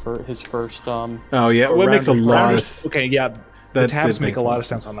 his first. Oh yeah, what makes a lot of okay, yeah. The that tabs did make a make lot of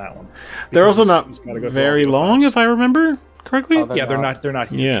sense on that one. They're Because also it's not gotta go through very all the long, files. if I remember correctly. Oh, Yeah, they're not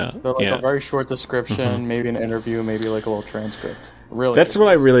huge. Yeah, They're like yeah. a very short description, maybe an interview, maybe like a little transcript. Really, That's what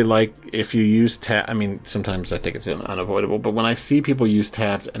I really like. If you use tab, I mean, sometimes I think it's unavoidable, but when I see people use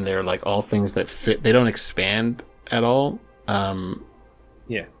tabs and they're like all things that fit, they don't expand at all.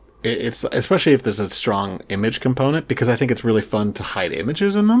 Yeah. It's especially if there's a strong image component, because I think it's really fun to hide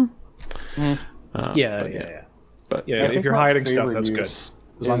images in them. Yeah. But Yeah, I if think you're my hiding stuff, favorite that's good. use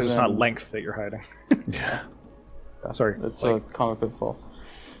As long as is it's not in- length that you're hiding. yeah. Sorry. It's a comic pitfall.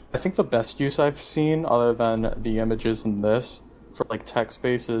 I think the best use I've seen, other than the images in this, for like text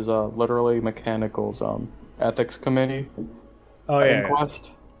space is literally Mechanical's ethics committee Oh yeah.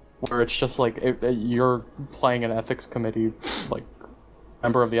 inquest, where it's just like you're playing an ethics committee, like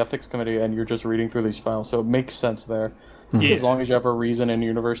member of the ethics committee, and you're just reading through these files. So it makes sense there, as long as you have a reason in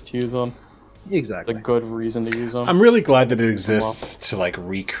universe to use them, Exactly. a good reason to use them. I'm really glad that it exists to like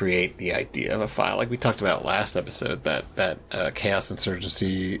recreate the idea of a file, like we talked about last episode. That Chaos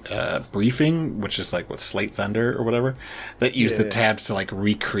Insurgency briefing, which is like with Slate Vendor or whatever, that used the tabs to like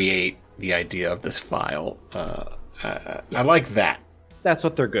recreate the idea of this file. I like that. That's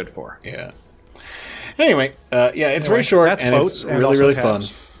what they're good for. Yeah. Anyway, it's very short that's and boats it's and really also really tabs.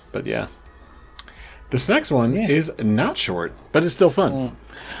 fun. But yeah, this next one is not short, but it's still fun.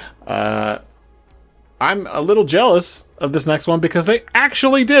 I'm a little jealous of this next one because they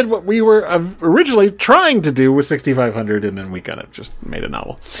actually did what we were originally trying to do with 6500, and then we kind of just made a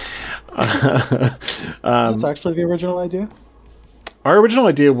novel. Is this actually the original idea? Our original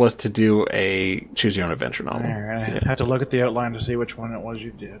idea was to do a choose your own adventure novel. I have to look at the outline to see which one it was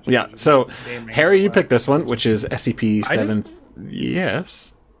you did. Yeah, so Name me Harry, you outline. picked this one, which is SCP I did? 7.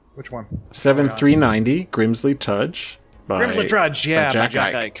 Yes. Which one? 7390 Grimsley Tudge. By, Grimsley Trudge, by by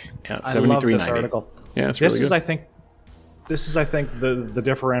Jack Ike. Yeah, I love this 7390. article. Yeah, it's This really is, good. I think, the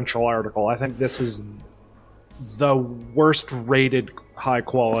differential article. I think this is the worst rated high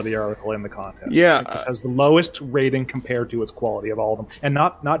quality article in the contest. Yeah, I think this has the lowest rating compared to its quality of all of them, and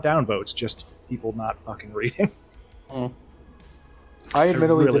not downvotes, just people not fucking reading. I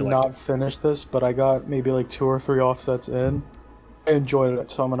admittedly really did like not finish this, but I got maybe like 2 or 3 offsets in. I enjoyed it,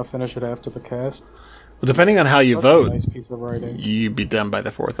 so I'm gonna finish it after the cast. Well, depending on how you That's a vote, nice piece of writing. you'd be done by the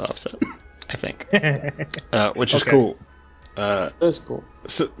 4th offset, I think. Which is Okay. cool. It is cool.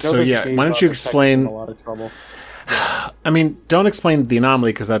 So Notice yeah, Gabe why don't got you the text in explain... a lot of trouble. I mean, don't explain the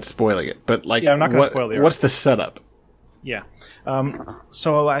anomaly because that's spoiling it. But like, Yeah, I'm not gonna spoil the what's the setup? Yeah.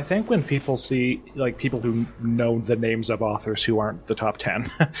 So I think when people see, like, people who know the names of authors who aren't the top 10,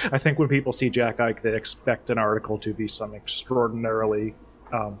 I think when people see Jack Ike, they expect an article to be some extraordinarily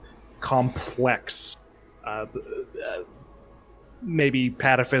complex, maybe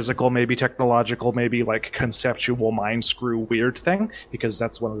pataphysical, maybe technological, maybe like conceptual mind screw weird thing, because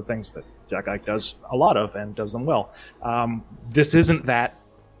that's one of the things that Jack Ike does a lot of and does them well. This isn't that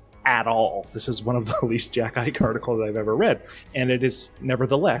at all. This is one of the least Jack Ike articles I've ever read, and it is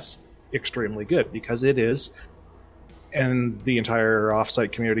nevertheless extremely good because it is, and the entire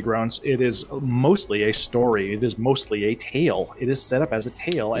offsite community groans, it is mostly a story. It is mostly a tale. It is set up as a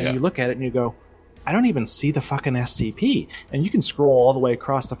tale, and Yeah. you look at it and you go, I don't even see the fucking SCP. And you can scroll all the way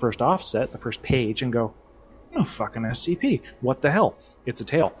across the first offset, the first page, and go, no fucking SCP. What the hell? It's a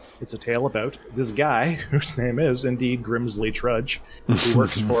tale. It's a tale about this guy, whose name is indeed Grimsley Trudge, who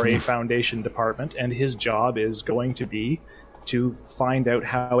works for a Foundation department, and his job is going to be to find out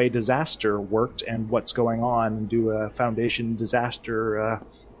how a disaster worked and what's going on, and do a Foundation disaster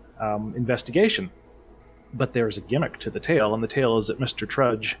investigation. But there's a gimmick to the tale, and the tale is that Mr.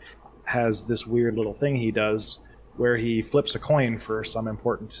 Trudge has this weird little thing he does where he flips a coin for some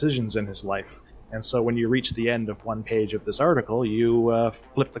important decisions in his life. And so when you reach the end of one page of this article, you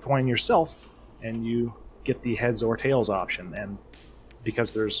flip the coin yourself and you get the heads or tails option. And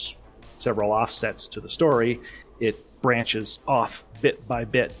because there's several offsets to the story, it branches off bit by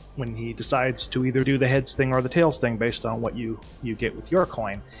bit when he decides to either do the heads thing or the tails thing based on what you get with your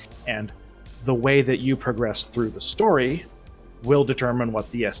coin. And the way that you progress through the story will determine what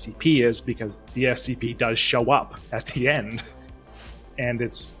the SCP is, because the SCP does show up at the end. And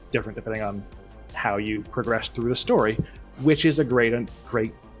it's different depending on how you progress through the story, which is a great,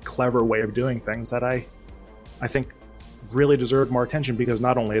 clever way of doing things that I think really deserved more attention, because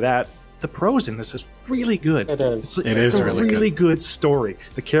not only that, the prose in this is really good. It is. It's a really really good story.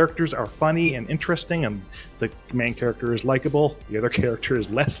 The characters are funny and interesting, and the main character is likable. The other character is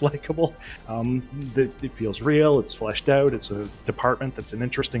less likable. It feels real. It's fleshed out. It's a department that's an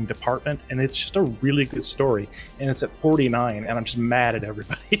interesting department, and it's just a really good story. And it's at 49, and I'm just mad at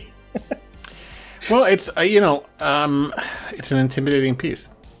everybody. Well, it's it's an intimidating piece.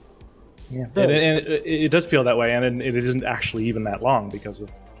 Yeah, and it does feel that way, and it isn't actually even that long because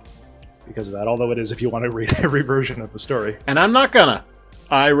of that. Although it is if you want to read every version of the story. And I'm not gonna.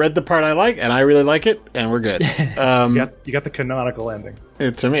 I read the part I like, and I really like it, and we're good. You got the canonical ending.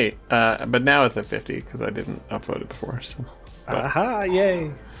 To me, but now it's at 50 because I didn't upload it before. So, aha, yay!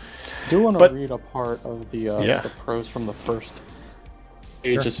 I do want to read a part of the prose from the first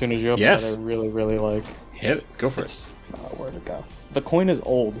page as soon as you open it. I really, really like. Hit it. Go for it. Where to go? The coin is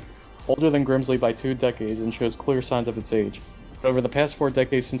older than Grimsley by 2 decades, and shows clear signs of its age. But over the past 4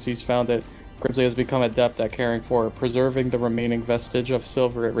 decades since he's found it, Grimsley has become adept at caring for it, preserving the remaining vestige of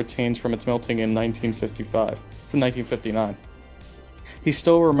silver it retains from its melting in 1959. He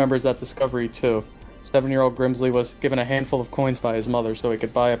still remembers that discovery too. 7-year-old Grimsley was given a handful of coins by his mother so he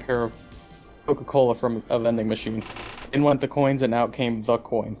could buy a pair of Coca-Cola from a vending machine. In went the coins, and out came the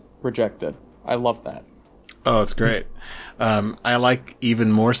coin. Rejected. I love that. Oh, it's great. I like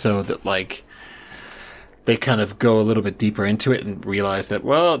even more so that, like, they kind of go a little bit deeper into it and realize that,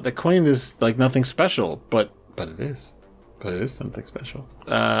 well, the coin is like nothing special, but it is. But it is something special.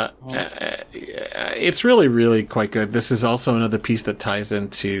 It's really, really quite good. This is also another piece that ties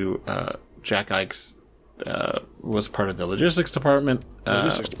into Jack Ike's was part of the logistics department.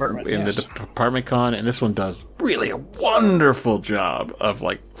 The department con, and this one does really a wonderful job of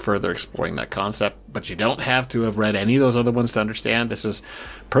like further exploring that concept. But you don't have to have read any of those other ones to understand. This is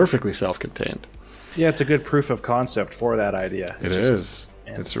perfectly self-contained. Yeah, it's a good proof of concept for that idea. It's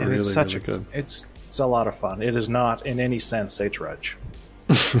really, really good. It's a lot of fun. It is not in any sense a trudge.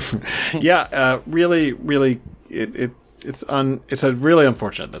 Really, really, it's a really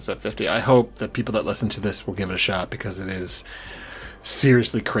unfortunate that's at 50. I hope that people that listen to this will give it a shot because it is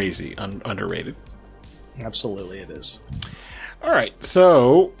seriously crazy, underrated. Absolutely, it is. All right,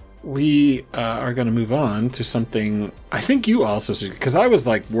 so we are going to move on to something I think you also see, because I was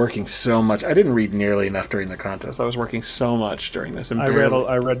like working so much. I didn't read nearly enough during the contest. I was working so much during this. And I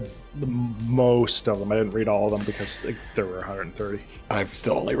read most of them. I didn't read all of them because there were 130. I've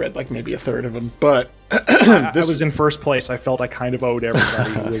still only read like maybe a third of them, but I was in first place. I felt I kind of owed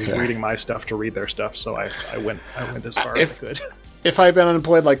everybody who was reading my stuff to read their stuff, so I went as far as I could. If I had been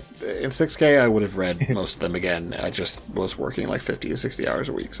unemployed like in 6K, I would have read most of them again. I just was working like 50 to 60 hours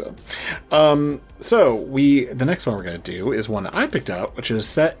a week. So, the next one we're going to do is one that I picked up, which is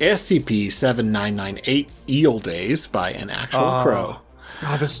SCP-7998 Eel Days by an actual crow.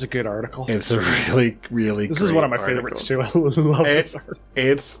 Oh, this is a good article. It's a really, really This is one of my favorites, too. I love this article.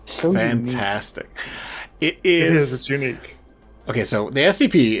 It's so fantastic. It is. It's unique. Okay, so the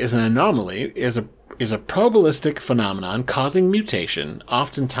SCP is an anomaly, is a probabilistic phenomenon causing mutation,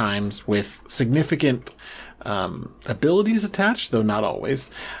 oftentimes with significant abilities attached, though not always.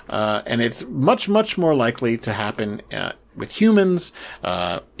 And it's much, much more likely to happen with humans.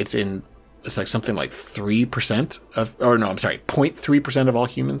 It's like something like 3% of, or no, I'm sorry, 0.3% of all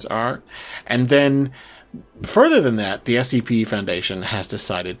humans are. And then further than that, the SCP Foundation has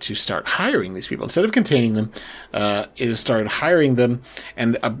decided to start hiring these people. Instead of containing them, it has started hiring them,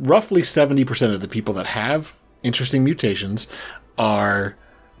 and roughly 70% of the people that have interesting mutations are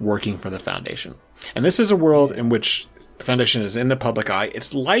working for the Foundation. And this is a world in which the Foundation is in the public eye.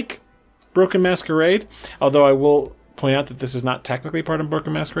 It's like Broken Masquerade, although I will point out that this is not technically part of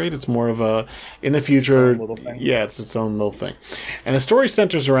Broken Masquerade. It's more of a, in the future, it's its own little thing. And the story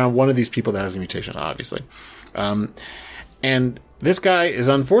centers around one of these people that has a mutation, obviously. And this guy is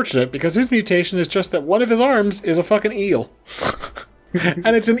unfortunate because his mutation is just that one of his arms is a fucking eel.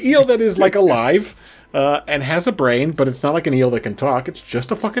 And it's an eel that is like alive and has a brain, but it's not like an eel that can talk. It's just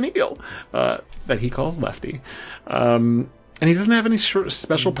a fucking eel that he calls Lefty. And he doesn't have any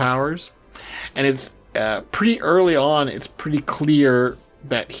special powers. And it's pretty early on, it's pretty clear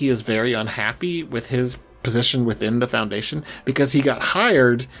that he is very unhappy with his position within the Foundation because he got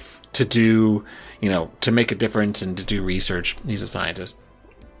hired to do, to make a difference and to do research. He's a scientist.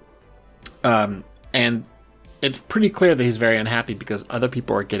 And it's pretty clear that he's very unhappy because other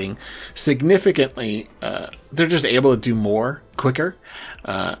people are getting significantly they're just able to do more quicker,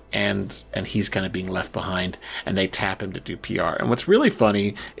 and he's kind of being left behind, and they tap him to do PR. And what's really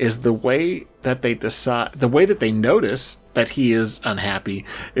funny is the way that they notice that he is unhappy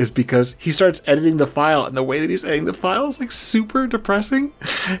is because he starts editing the file, and the way that he's editing the file is like super depressing.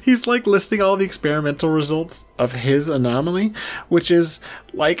 He's like listing all the experimental results of his anomaly, which is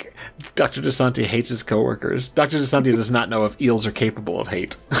like Dr. DeSanti hates his coworkers. Dr. DeSanti does not know if eels are capable of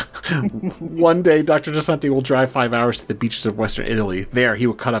hate. One day, Dr. DeSanti will drive 5 hours to the beaches of Western Italy. There, he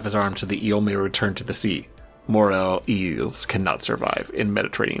will cut off his arm so the eel may return to the sea. Morel eels cannot survive in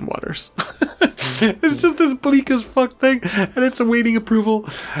Mediterranean waters. It's just this bleak as fuck thing, and it's awaiting approval.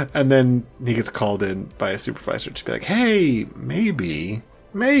 And then he gets called in by a supervisor to be like, hey, maybe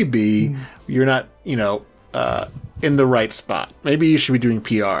you're not, in the right spot. Maybe you should be doing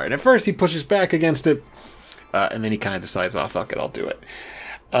PR. And at first he pushes back against it, and then he kind of decides, oh, fuck it, I'll do it.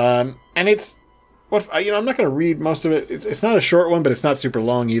 And it's, I'm not going to read most of it. It's not a short one, but it's not super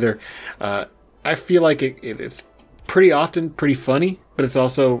long either. I feel like it's pretty often pretty funny, but it's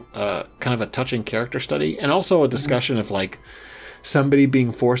also kind of a touching character study, and also a discussion of like somebody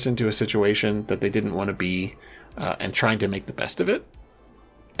being forced into a situation that they didn't want to be, and trying to make the best of it.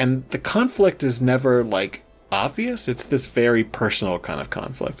 And the conflict is never like obvious. It's this very personal kind of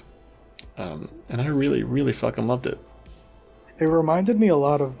conflict. And I really, really fucking loved it. It reminded me a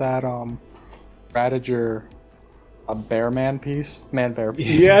lot of that Radiger Bear-Man piece. Man-Bear piece.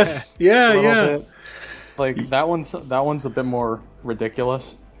 Yes. Yeah. Bit. Like that one's a bit more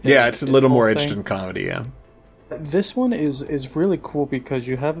ridiculous. Yeah, it's a little more edged in comedy, yeah. This one is really cool because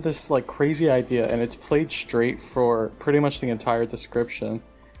you have this like crazy idea, and it's played straight for pretty much the entire description.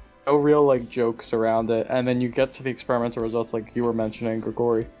 No real like jokes around it, and then you get to the experimental results like you were mentioning,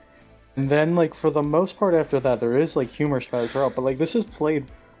 Grigori. And then like for the most part after that, there is like humor spread throughout, but like this is played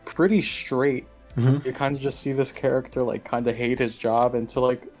pretty straight. Mm-hmm. You kind of just see this character like kind of hate his job into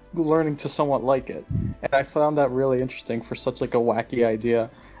like learning to somewhat like it, and I found that really interesting for such like a wacky idea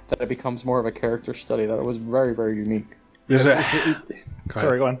that it becomes more of a character study. That it was very, very unique.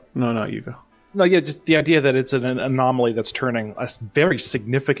 Sorry, go on. No, you go. No, yeah, just the idea that it's an anomaly that's turning a very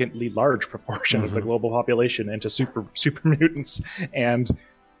significantly large proportion of the global population into super mutants, and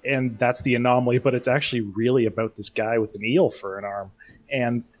that's the anomaly. But it's actually really about this guy with an eel for an arm,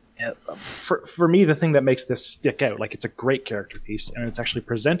 and for me, the thing that makes this stick out, like it's a great character piece, and it's actually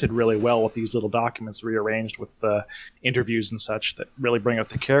presented really well with these little documents rearranged with interviews and such that really bring out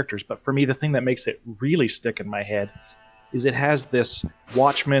the characters. But for me, the thing that makes it really stick in my head is it has this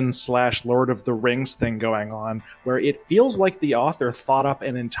Watchmen / Lord of the Rings thing going on, where it feels like the author thought up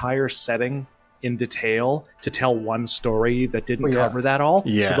an entire setting in detail to tell one story that didn't cover that all.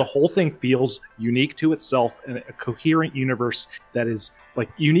 Yeah. So the whole thing feels unique to itself and a coherent universe that is like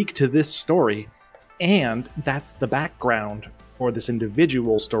unique to this story, and that's the background for this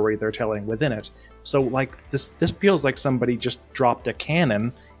individual story they're telling within it. So like this feels like somebody just dropped a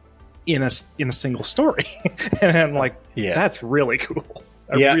canon in a single story. And I'm like, that's really cool.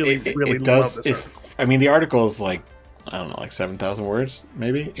 I really love this. The article is like, I don't know, like 7,000 words,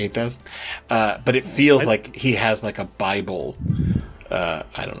 maybe 8,000. But it feels like he has like a Bible. I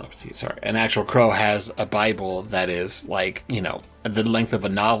don't know. An actual crow has a Bible that is like, the length of a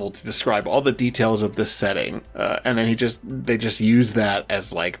novel to describe all the details of this setting. And then they just use that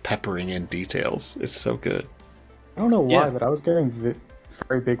as like peppering in details. It's so good. I don't know why, but I was getting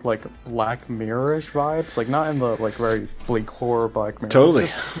very big like Black Mirror-ish vibes. Like not in the like very bleak horror Black Mirror. Totally.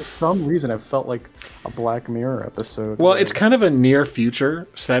 For some reason, it felt like a Black Mirror episode. Well, it's kind of a near future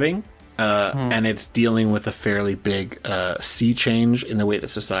setting. And it's dealing with a fairly big sea change in the way that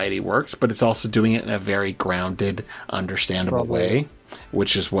society works, but it's also doing it in a very grounded, understandable way,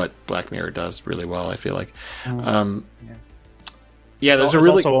 which is what Black Mirror does really well, I feel like. There's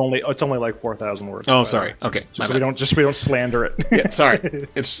it's only like 4,000 words. Oh, sorry. Okay, just so we don't slander it. Yeah, sorry.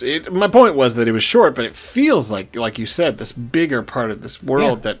 My point was that it was short, but it feels like you said, this bigger part of this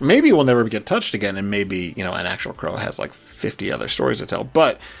world that maybe will never get touched again, and maybe an actual crow has like 50 other stories to tell,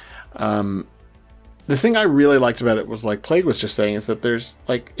 but. The thing I really liked about it was, like Plague was just saying, is that there's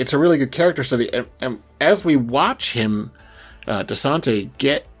like it's a really good character study, and as we watch him, DeSanti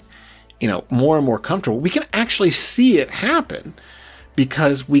get more and more comfortable, we can actually see it happen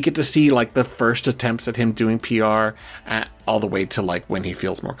because we get to see like the first attempts at him doing PR all the way to like when he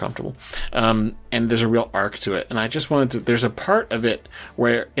feels more comfortable, and there's a real arc to it. And I just wanted to. There's a part of it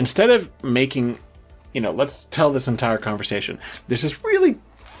where instead of making, let's tell this entire conversation, there's this really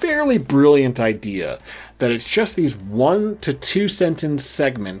fairly brilliant idea that it's just these 1 to 2 sentence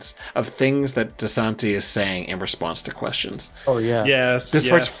segments of things that DeSanti is saying in response to questions. Oh, yeah. Yes. This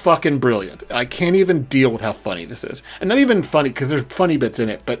part's fucking brilliant. I can't even deal with how funny this is. And not even funny, because there's funny bits in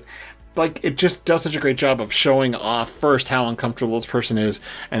it, but like it just does such a great job of showing off first how uncomfortable this person is,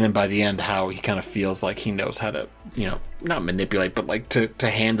 and then by the end how he kind of feels like he knows how to, not manipulate, but like to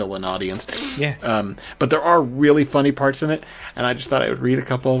handle an audience. Yeah. But there are really funny parts in it, and I just thought I would read a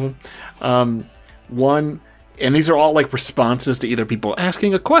couple of them. One, and these are all like responses to either people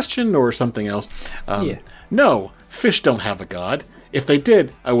asking a question or something else. No, fish don't have a god. If they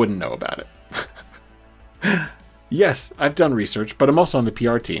did, I wouldn't know about it. Yes, I've done research, but I'm also on the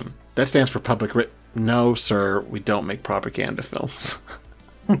PR team. That stands for public No, sir, we don't make propaganda films.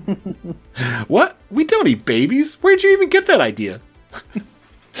 What? We don't eat babies? Where'd you even get that idea?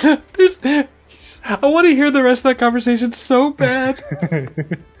 I want to hear the rest of that conversation so bad.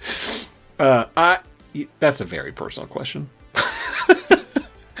 That's a very personal question.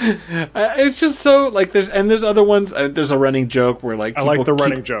 It's just so like there's other ones. There's a running joke where like I like the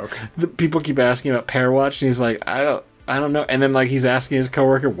running joke. People keep asking about Pairwatch, and he's like, I don't know. And then like he's asking his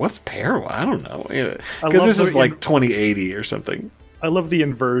coworker, "What's Pairwatch?" I don't know, because this is like 2080 or something. I love the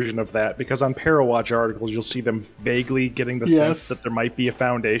inversion of that, because on Parawatch articles, you'll see them vaguely getting the sense that there might be a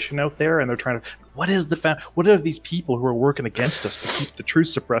foundation out there, and they're trying to, what are these people who are working against us to keep the truth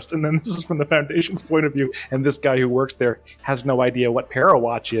suppressed? And then this is from the Foundation's point of view, and this guy who works there has no idea what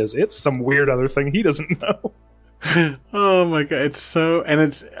Parawatch is. It's some weird other thing he doesn't know. Oh my god, it's so, and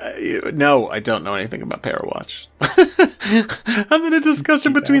it's, no, I don't know anything about Parawatch. I'm in a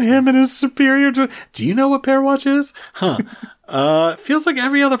discussion between him and his superior. Do you know what Parawatch is? Huh. Feels like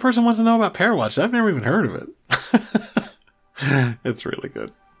every other person wants to know about Parawatch. I've never even heard of it. It's really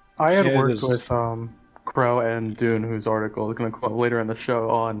good. I had worked with Crow and Dune, whose article is going to come up later in the show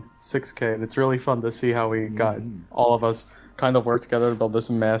on 6K, and it's really fun to see how we guys, all of us, kind of worked together to build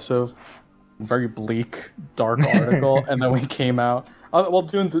this massive, very bleak, dark article, and then we came out. Well,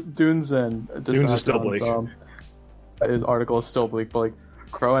 Dune's and Dune's is still bleak. His article is still bleak, but like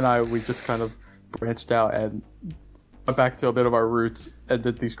Crow and we just kind of branched out and went back to a bit of our roots and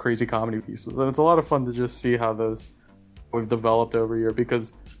did these crazy comedy pieces, and it's a lot of fun to just see how those we've developed over here,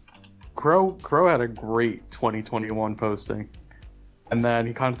 because Crow had a great 2021 posting, and then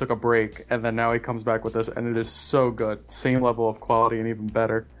he kind of took a break, and then now he comes back with this, and it is so good, same level of quality and even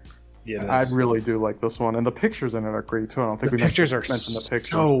better. Yeah, I really do like this one, and the pictures in it are great too. I don't think the pictures are mentioned the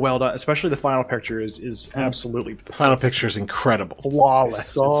picture. So well done, especially the final picture is absolutely. The final picture is incredible,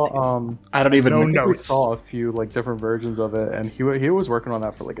 flawless. I don't even know. We saw a few like different versions of it, and he was working on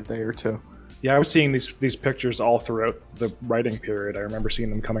that for like a day or two. Yeah, I was seeing these pictures all throughout the writing period. I remember seeing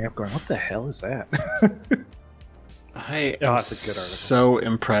them coming up, going, "What the hell is that?" I am so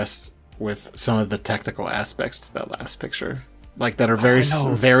impressed with some of the technical aspects to that last picture. Like that are very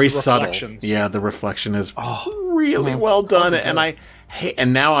subtle. Yeah, the reflection is really well done, and I hate.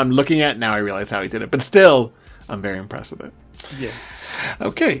 And now I'm looking at it, now I realize how he did it. But still, I'm very impressed with it. Yes.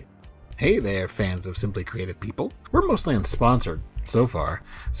 Okay. Hey there, fans of Simply Creative People. We're mostly unsponsored so far,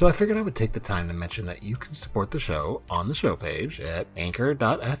 so I figured I would take the time to mention that you can support the show on the show page at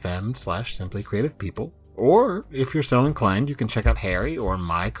anchor.fm/simplycreativepeople. Or, if you're so inclined, you can check out Harry or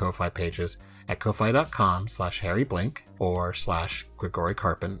my Ko-Fi pages at ko-fi.com/harryblink or /Grigory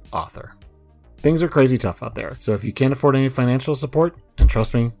Carpin author. Things are crazy tough out there, so if you can't afford any financial support, and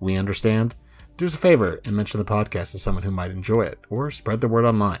trust me, we understand, do us a favor and mention the podcast to someone who might enjoy it, or spread the word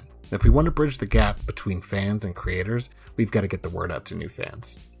online. If we want to bridge the gap between fans and creators, we've got to get the word out to new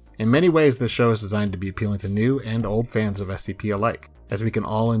fans. In many ways, this show is designed to be appealing to new and old fans of SCP alike, as we can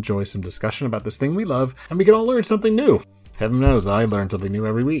all enjoy some discussion about this thing we love, and we can all learn something new. Heaven knows I learn something new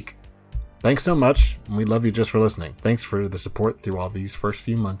every week. Thanks so much, and we love you just for listening. Thanks for the support through all these first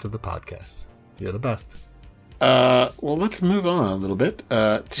few months of the podcast. You're the best. Well, let's move on a little bit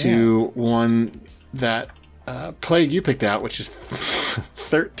to one that Plague you picked out, which is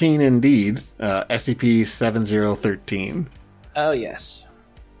 13 indeed, SCP-7013. Oh, yes.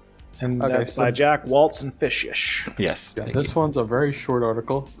 And that's by Jack Waltz and Fishish. Yes. Yeah, this one's a very short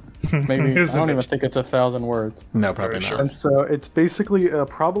article. Maybe I don't even think it's 1,000 words. No, probably not. And so it's basically a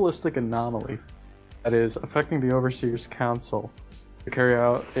probabilistic anomaly that is affecting the Overseer's Council to carry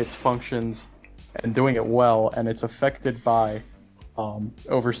out its functions and doing it well, and it's affected by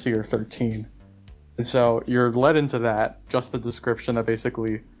Overseer 13. And so you're led into that, just the description that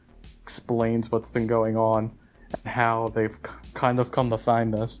basically explains what's been going on and how they've kind of come to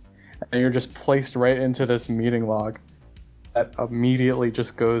find this. And you're just placed right into this meeting log that immediately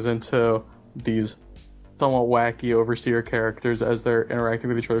just goes into these somewhat wacky overseer characters as they're interacting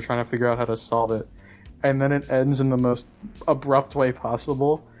with each other, trying to figure out how to solve it. And then it ends in the most abrupt way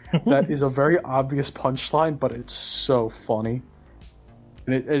possible. That is a very obvious punchline, but it's so funny.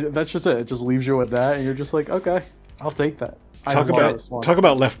 And that's just it. It just leaves you with that, and you're just like, okay, I'll take that. Talk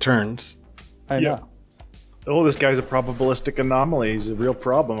about left turns. I know. Oh, this guy's a probabilistic anomaly. He's a real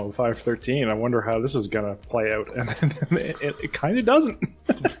problem of 513. I wonder how this is going to play out. And it kind of doesn't.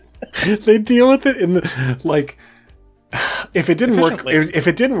 They deal with it in the, like, if it didn't work, if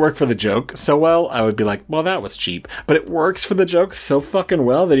it didn't work for the joke so well, I would be like, well, that was cheap. But it works for the joke so fucking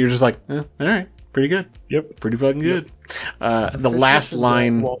well that you're just like, all right, pretty good. Yep. Pretty fucking good. The last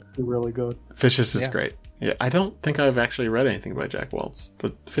line, really good. Fishes is great. Yeah, I don't think I've actually read anything by Jack Waltz,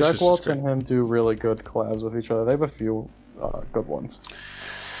 but Jack Waltz and him do really good collabs with each other. They have a few good ones.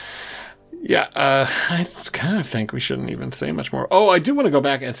 Yeah, I kind of think we shouldn't even say much more. Oh, I do want to go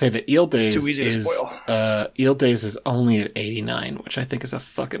back and say that Eel Days Eel Days is only at 89, which I think is a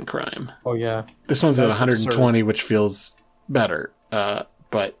fucking crime. Oh yeah, this one's at 120, absurd. Which feels better.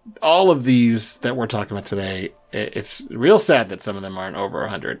 But all of these that we're talking about today, it's real sad that some of them aren't over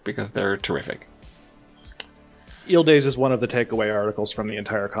 100 because they're terrific. Eel Days is one of the takeaway articles from the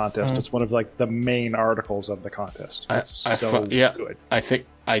entire contest. It's one of like the main articles of the contest. It's good. I think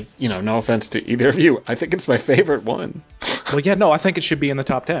no offense to either of you, I think it's my favorite one. Well, yeah, no, I think it should be in the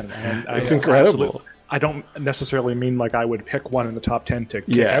top 10. And it's incredible. I don't necessarily mean like I would pick one in the top 10 to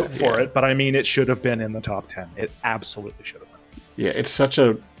kick out for it, but I mean it should have been in the top 10. It absolutely should have been. Yeah, it's such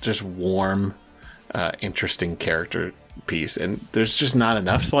a just warm, interesting character piece, and there's just not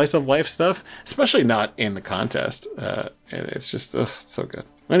enough slice of life stuff, especially not in the contest. And it's just so good.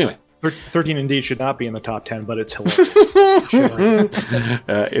 Anyway, 13 indeed should not be in the top 10, but it's hilarious.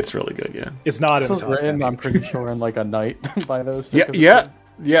 It's really good. Yeah, it's not in the top written, 10. I'm pretty sure in like a night by those.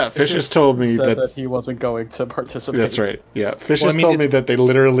 Yeah. Fishes told me that he wasn't going to participate. That's right. Yeah, Fishes told me that they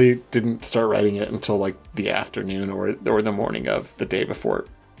literally didn't start writing it until like the afternoon or the morning of the day before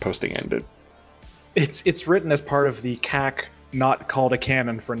posting ended. It's written as part of the CAC, not called a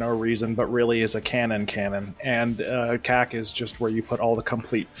canon for no reason, but really is a canon. And CAC is just where you put all the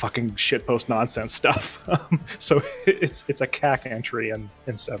complete fucking shitpost nonsense stuff. So it's a CAC entry in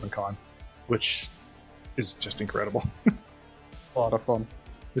 7Con, which is just incredible. A lot of fun.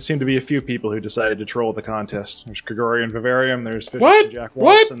 There seem to be a few people who decided to troll the contest. There's Gregorian Vivarium, there's Fishes and Jack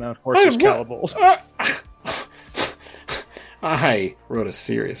Waltz, and then of course there's Calibold. I wrote a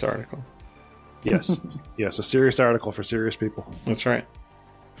serious article. Yes, a serious article for serious people. That's right.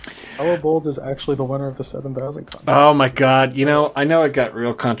 Calibold is actually the winner of the 7,000 contest. Oh my god! I know it got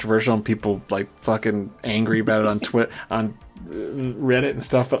real controversial and people like fucking angry about it on Twitter, on Reddit and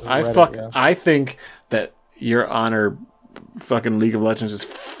stuff. But I think that Your Honor, fucking League of Legends is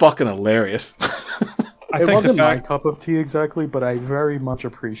fucking hilarious. It wasn't my cup of tea exactly, but I very much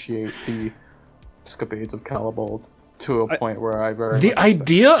appreciate the escapades of Calibold. To a point where the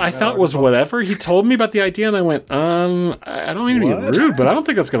idea I thought was whatever. He told me about the idea and I went, I don't mean to be rude, but I don't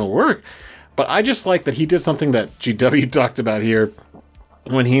think that's going to work. But I just like that he did something that GW talked about here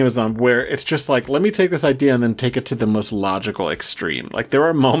when he was on, where it's just like, let me take this idea and then take it to the most logical extreme. Like there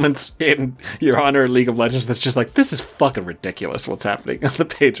are moments in Your Honor League of Legends that's just like, this is fucking ridiculous what's happening on the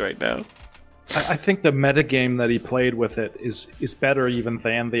page right now. I think the metagame that he played with it is better even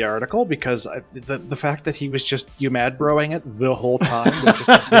than the article, because the fact that he was just mad broing it the whole time with just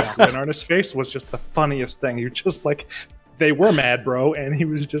a big grin on his face was just the funniest thing. You're just like, they were mad bro, and he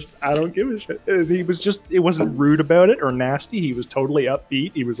was just, I don't give a shit. He was just, it wasn't rude about it or nasty. He was totally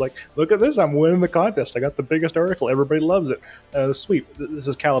upbeat. He was like, look at this, I'm winning the contest. I got the biggest article. Everybody loves it. Sweet. This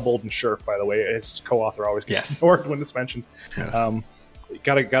is Calibold and Scherf, by the way. His co-author always gets ignored when it's mentioned. Yes.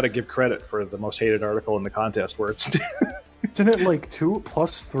 Gotta give credit for the most hated article in the contest, where it's isn't it like 2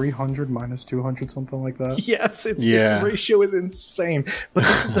 plus 300 minus 200, something like that? Yes, its ratio is insane. But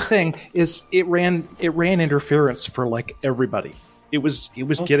this is the thing: is it ran interference for like everybody. It was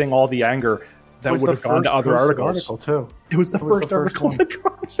getting all the anger that would have gone to other articles. It was the first article that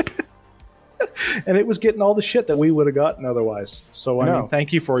dropped. And it was getting all the shit that we would have gotten otherwise. So I mean,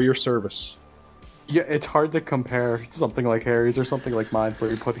 thank you for your service. Yeah, it's hard to compare something like Harry's or something like mine's,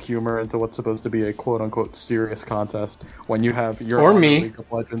 where you put humor into what's supposed to be a quote-unquote serious contest, when you have your or me League of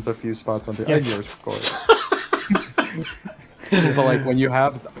Legends a few spots under yours, of course. But like when you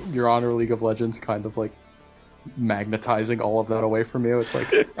have Your Honor League of Legends kind of like magnetizing all of that away from you, it's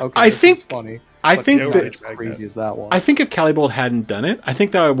like, okay, I think it's funny. I think that as crazy as that one. I think if Calibold hadn't done it, I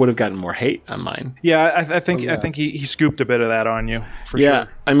think that I would have gotten more hate on mine. Yeah, I think he scooped a bit of that on you. For sure.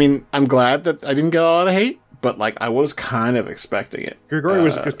 I mean, I'm glad that I didn't get a lot of hate, but like I was kind of expecting it. Grigori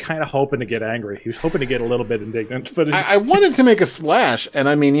was kind of hoping to get angry. He was hoping to get a little bit indignant, but I wanted to make a splash, and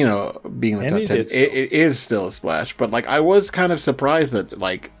I mean, being in the And top he 10, did it is still a splash. But like, I was kind of surprised that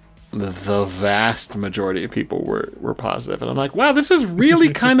like the vast majority of people were positive, and I'm like, wow, this is really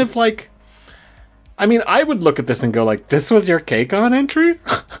kind of like. I mean, I would look at this and go like, this was your KCON entry?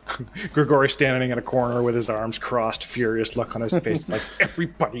 Grigori standing in a corner with his arms crossed, furious look on his face, like,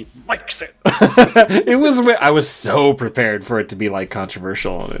 everybody likes it. It was. I was so prepared for it to be like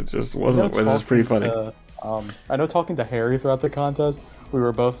controversial, and it just wasn't. It was pretty funny. I know talking to Harry throughout the contest, we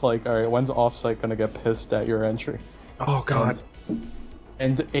were both like, all right, when's Offsite gonna get pissed at your entry? Oh, God.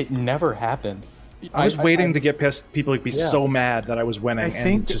 And it never happened. I was waiting to get pissed. People would be so mad that I was winning. I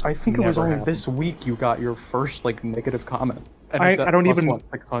think it was only this week you got your first like negative comment. And I don't even. What,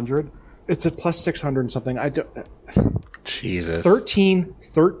 600? It's a plus 600 and something. I don't. Jesus.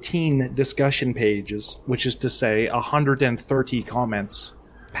 13 discussion pages, which is to say 130 comments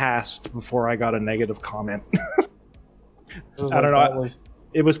passed before I got a negative comment. I don't know.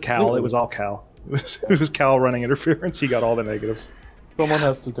 It was Cal. It was all Cal. It was Cal running interference. He got all the negatives. Someone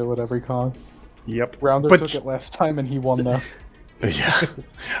has to do it every con. Yep. Rounder took it last time and he won though. Yeah.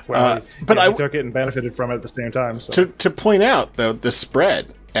 Well, but I took it and benefited from it at the same time. So. To point out though the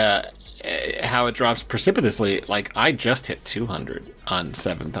spread, how it drops precipitously. Like I just hit 200 on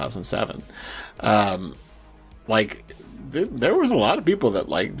 7007. Like there was a lot of people that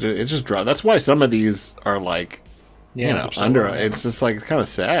like it just dropped. That's why some of these are like. Under it's just like kind of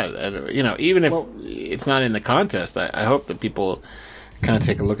sad, and even if it's not in the contest, I hope that people kind of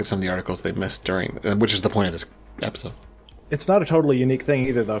take a look at some of the articles they missed during, which is the point of this episode. It's not a totally unique thing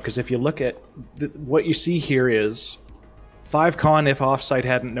either, though, because if you look at what you see here is 5Con if Offsite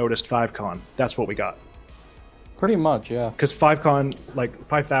hadn't noticed 5Con. That's what we got. Pretty much, yeah. Because 5Con, like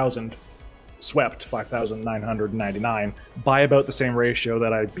 5,000, swept 5,999 by about the same ratio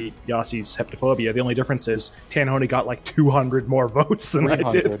that I beat Yassi's Heptophobia. The only difference is Tanhoney got like 200 more votes than I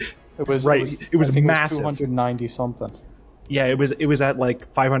did. It was massive. It was 290 something. Yeah, it was at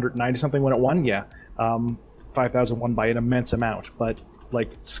like 590 something when it won. Yeah, 5,000 won by an immense amount, but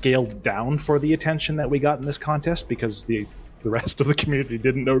like scaled down for the attention that we got in this contest because the rest of the community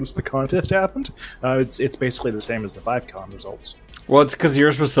didn't notice the contest happened. It's basically the same as the 5Con results. Well, it's because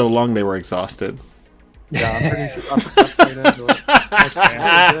yours was so long they were exhausted. Yeah, I'm pretty sure. I'm into it. Thanks,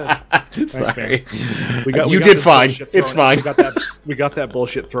 man. Sorry. We got did fine. It's fine. We got that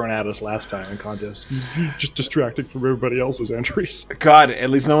bullshit thrown at us last time in contest. Just distracting from everybody else's entries. God, at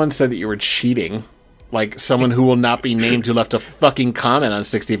least no one said that you were cheating. Like someone who will not be named who left a fucking comment on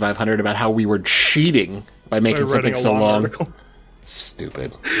 6500 about how we were cheating by making something so long. Article.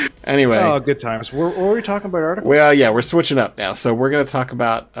 Stupid. Anyway. Oh, good times. Were we talking about articles? Well, yeah, we're switching up now. So we're going to talk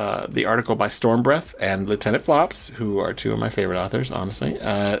about the article by Stormbreath and Lieutenant Flops, who are two of my favorite authors, honestly.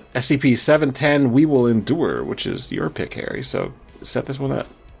 SCP 710, We Will Endure, which is your pick, Harry. So set this one up.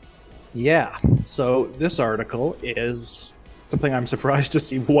 Yeah. So this article is something I'm surprised to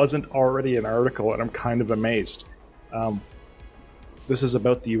see wasn't already an article, and I'm kind of amazed. This is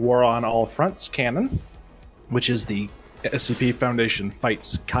about the War on All Fronts canon, which is the SCP Foundation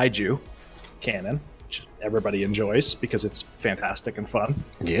Fights Kaiju canon, which everybody enjoys because it's fantastic and fun.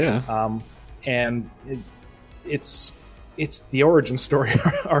 Yeah. And it's the origin story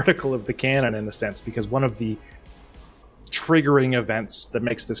article of the canon in a sense, because one of the triggering events that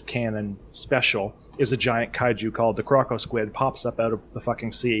makes this canon special is a giant kaiju called the Croco Squid pops up out of the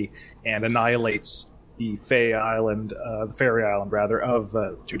fucking sea and annihilates the Fairy Island of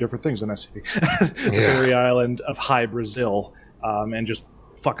two different things in SCP. The Fairy Island of High Brazil, and just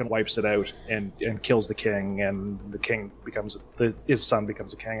fucking wipes it out and kills the king, and the king his son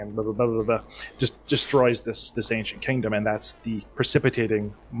becomes a king, and blah blah blah blah blah. Just destroys this ancient kingdom, and that's the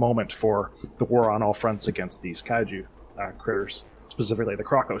precipitating moment for the war on all fronts against these kaiju critters, specifically the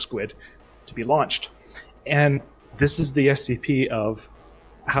Croco Squid, to be launched. And this is the SCP of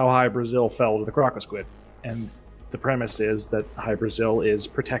how High Brazil fell to the Croco Squid. And the premise is that High Brazil is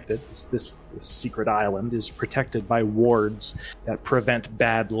protected. This secret island is protected by wards that prevent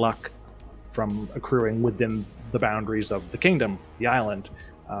bad luck from accruing within the boundaries of the kingdom, the island.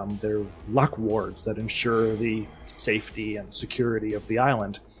 They're luck wards that ensure the safety and security of the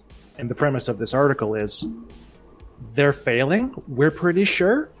island. And the premise of this article is they're failing, we're pretty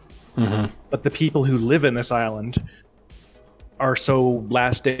sure, but the people who live in this island are so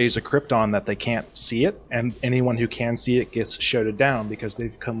last days of Krypton that they can't see it, and anyone who can see it gets shouted down because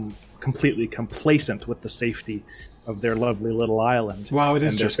they've come completely complacent with the safety of their lovely little island. Wow, it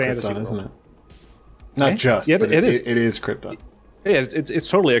is just Krypton, isn't it? Not just, but it is Krypton. Yeah, it's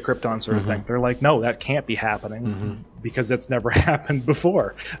totally a Krypton sort of thing. They're like, no, that can't be happening because it's never happened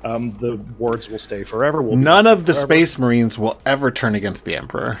before. The wards will stay forever. None of the Space Marines will ever turn against the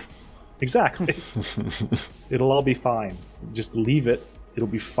Emperor. Exactly. It'll all be fine. Just leave it. It'll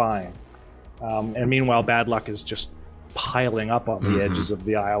be fine. And meanwhile, bad luck is just piling up on the edges of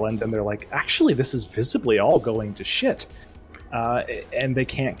the island, and they're like, actually, this is visibly all going to shit. And they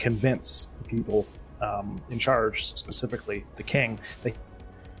can't convince the people in charge, specifically the king. They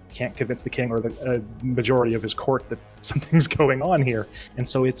can't convince the king or the majority of his court that something's going on here. And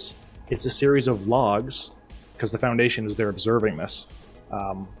so it's a series of logs, because the Foundation is there observing this,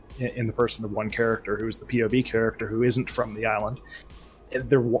 in the person of one character who's the POV character who isn't from the island.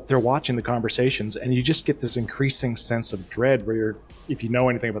 They're watching the conversations, and you just get this increasing sense of dread where if you know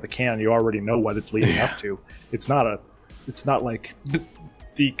anything about the canon, you already know what it's leading up to. It's not like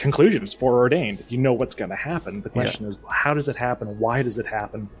the conclusion is foreordained. You know what's going to happen. The question is, how does it happen? Why does it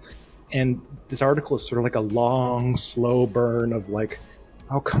happen? And this article is sort of like a long, slow burn of like,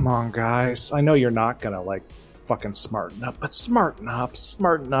 oh, come on, guys. I know you're not going to like fucking smarten up, but smarten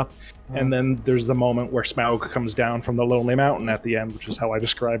up. And then there's the moment where Smaug comes down from the Lonely Mountain at the end, which is how I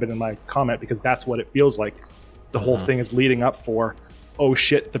describe it in my comment, because that's what it feels like. The whole thing is leading up for, oh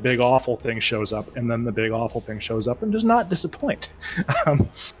shit, the big awful thing shows up, and then the big awful thing shows up and does not disappoint.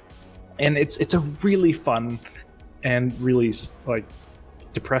 And it's a really fun and really like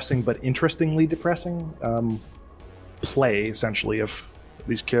depressing, but interestingly depressing play, essentially, of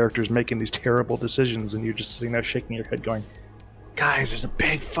these characters making these terrible decisions, and you're just sitting there shaking your head going, guys, there's a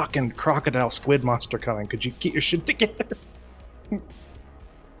big fucking crocodile squid monster coming. Could you get your shit together?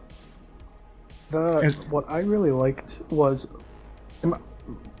 What I really liked was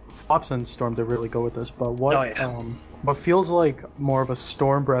Flops and Storm did really go with this, but what feels like more of a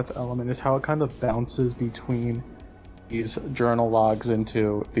Storm Breath element is how it kind of bounces between these journal logs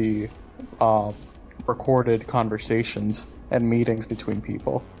into the recorded conversations and meetings between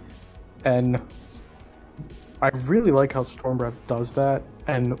people. And I really like how Storm Breath does that,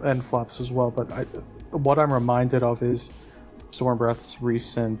 and Flops as well, but what I'm reminded of is Storm Breath's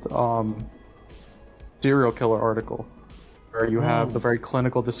recent serial killer article, where you have the very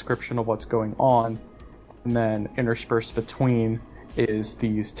clinical description of what's going on, and then interspersed between is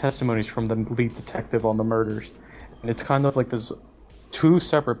these testimonies from the lead detective on the murders. And it's kind of like this two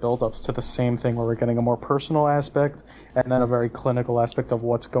separate build-ups to the same thing, where we're getting a more personal aspect and then a very clinical aspect of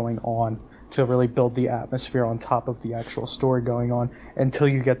what's going on to really build the atmosphere on top of the actual story going on, until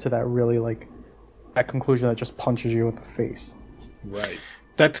you get to that really like that conclusion that just punches you in the face. Right.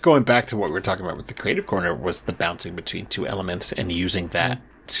 That's going back to what we were talking about with the Creative Corner, was the bouncing between two elements and using that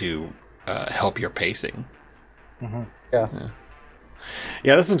to help your pacing. Yeah,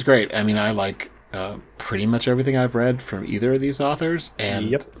 this one's great. I mean, I like pretty much everything I've read from either of these authors,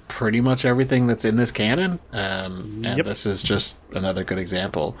 and pretty much everything that's in this canon. And this is just another good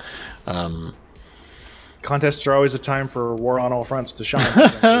example. Contests are always a time for War on All Fronts to shine.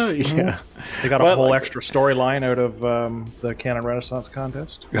 They got a whole extra storyline out of the Canon Renaissance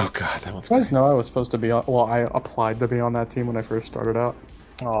contest. Oh god, that one's you guys know I was supposed to be on. Well, I applied to be on that team when I first started out.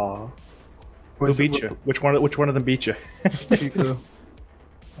 Aw. Who beat you? Which one of them beat you? Shifu.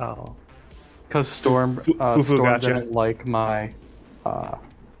 Oh. Because Storm didn't like my the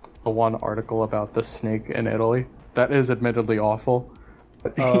one article about the snake in Italy. That is admittedly awful.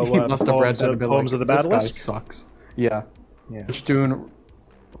 But he must have read that and been Poems like, of the this guy Basilisk? sucks. Yeah. Which Dune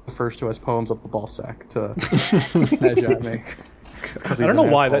refers to as Poems of the Ballsack to edge at me. I don't know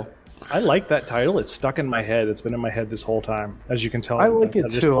why I like that title. It's stuck in my head. It's been in my head this whole time. As you can tell. I like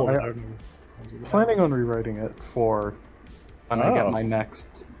it too. I'm planning on rewriting it for when I get my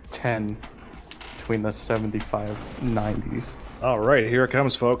next 10 between the 75 90s. All right, here it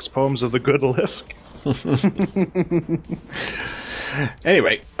comes, folks. Poems of the Good Lisk.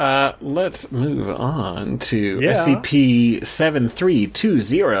 Anyway, let's move on to SCP-7320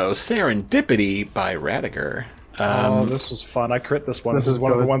 Serendipity by Radiger. This was fun. I crit this one. This is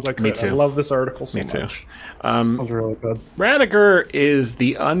one of the ones I crit. Me too. I love this article so much. Me too. That was really good. Radiger is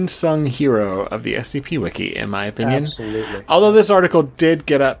the unsung hero of the SCP Wiki, in my opinion. Absolutely. Although this article did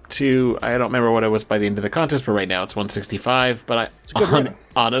get up to, I don't remember what it was by the end of the contest, but right now it's 165. But I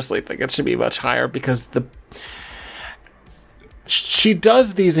honestly think it should be much higher, because she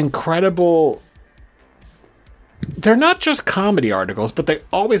does these incredible... They're not just comedy articles, but they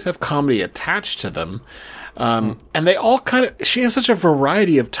always have comedy attached to them. And they all kind of... She has such a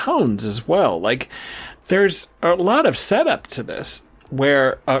variety of tones as well. Like, there's a lot of setup to this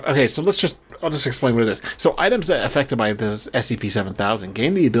where... okay, so let's just... I'll just explain what it is. So items that affected by this SCP-7000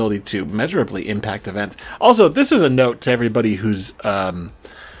 gain the ability to measurably impact events. Also, this is a note to everybody who's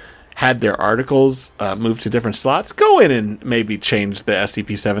had their articles moved to different slots. Go in and maybe change the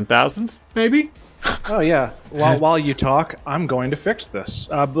SCP-7000s, maybe. Oh yeah. While you talk, I'm going to fix this.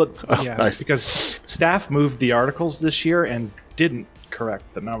 But yeah, nice. It's because staff moved the articles this year and didn't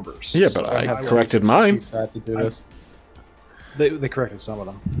correct the numbers. Yeah, but I corrected mine. Sad to do this. They corrected some of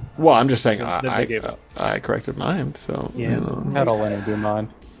them. Well, I'm just saying They gave up. I corrected mine. So Yeah. Had all Lenny do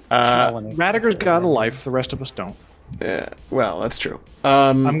mine. Radiger's got a life. The rest of us don't. yeah, well, that's true.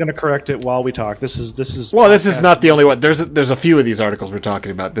 I'm going to correct it while we talk. This is. Well, this is not the only one. There's a few of these articles we're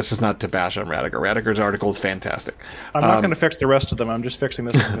talking about. This is not to bash on Radiger. Radiger's article is fantastic. I'm not going to fix the rest of them. I'm just fixing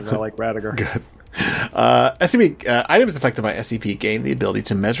this one because I like Radiger. Good. SCP items affected by SCP gain the ability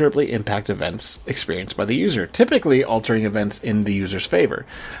to measurably impact events experienced by the user, typically altering events in the user's favor.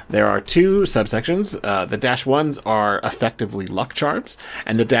 There are two subsections. The -1s are effectively luck charms,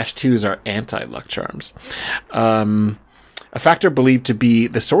 and the -2s are anti-luck charms. A factor believed to be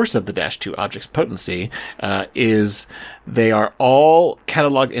the source of the -2 object's potency is they are all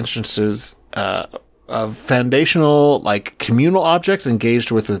catalog instances of foundational, like, communal objects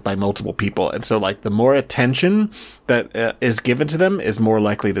engaged with by multiple people. And so, like, the more attention that is given to them is more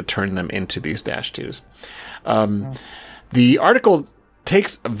likely to turn them into these -2s. The article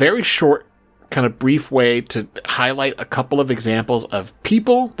takes a very short, kind of brief way to highlight a couple of examples of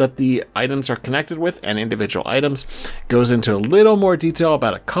people that the items are connected with and individual items, goes into a little more detail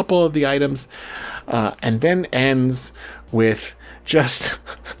about a couple of the items, and then ends with just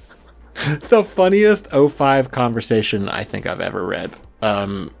the funniest O5 conversation I think I've ever read.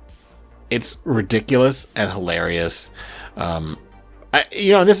 It's ridiculous and hilarious.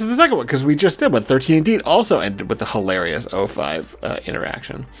 This is the second one because we just did one. 13 Indeed also ended with the hilarious O5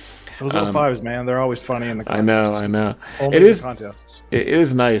 interaction. Those O5s, man, they're always funny in the contests. I know. Only It in is. contests. It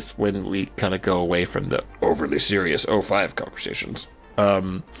is nice when we kind of go away from the overly serious O5 conversations.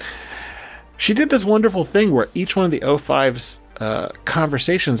 She did this wonderful thing where each one of the O5's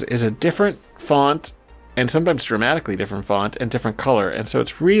conversations is a different font, and sometimes dramatically different font and different color, and so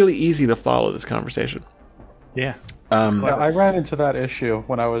it's really easy to follow this conversation. Yeah. I ran into that issue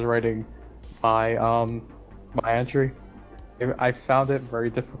when I was writing my my entry. I found it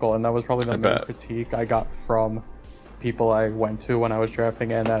very difficult, and that was probably the main critique I got from people I went to when I was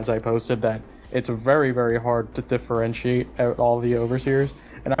drafting, and as I posted that it's very, very hard to differentiate out all the overseers.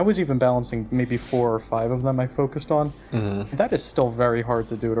 And I was even balancing maybe 4 or 5 of them I focused on. Mm-hmm. That is still very hard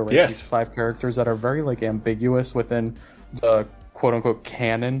to do, to write these 5 characters that are very, like, ambiguous within the quote-unquote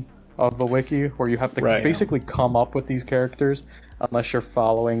canon of the wiki, where you have to basically come up with these characters unless you're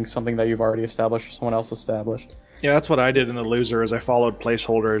following something that you've already established or someone else established. Yeah, that's what I did in the loser, is I followed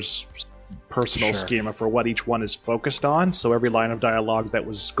placeholders' personal schema for what each one is focused on. So every line of dialogue that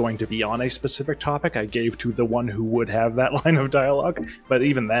was going to be on a specific topic, I gave to the one who would have that line of dialogue. But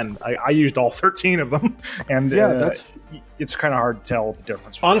even then, I used all 13 of them. And it's kind of hard to tell the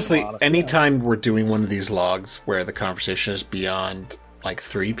difference. Honestly, anytime we're doing one of these logs where the conversation is beyond, like,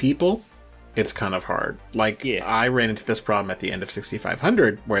 3 people, it's kind of hard. Like, I ran into this problem at the end of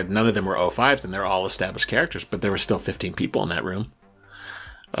 6500, where none of them were O5s, and they're all established characters, but there were still 15 people in that room.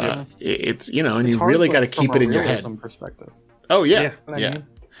 It's, and it's you really got to keep it in your head. Perspective. Oh, yeah.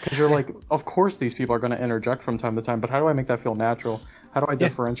 Because you're like, of course these people are going to interject from time to time, but how do I make that feel natural? How do I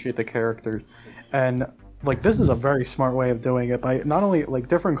differentiate the characters? And, like, this is a very smart way of doing it by not only, like,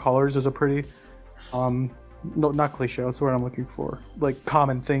 different colors is a pretty, not cliche, that's what I'm looking for, like,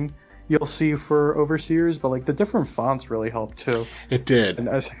 common thing you'll see for overseers, but, like, the different fonts really help too. It did. And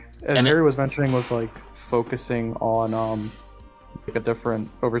as Harry was mentioning with, like, focusing on like a different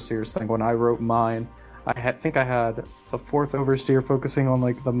overseers thing, when I wrote mine, I think I had the 4th overseer focusing on,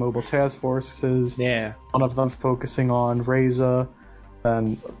 like, the mobile task forces, one of them focusing on Reza,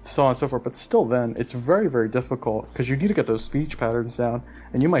 and so on and so forth. But still, then it's very, very difficult because you need to get those speech patterns down,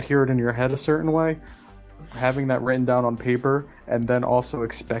 and you might hear it in your head a certain way. Having that written down on paper, and then also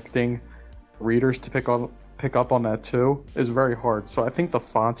expecting readers to pick up on that too, is very hard. So I think the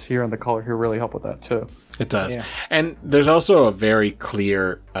fonts here and the color here really help with that too. It does. And there's also a very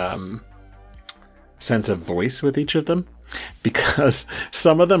clear sense of voice with each of them, because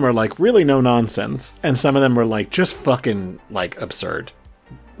some of them are, like, really no nonsense, and some of them are, like, just fucking, like, absurd.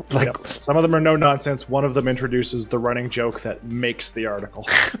 Like, some of them are no nonsense. One of them introduces the running joke that makes the article.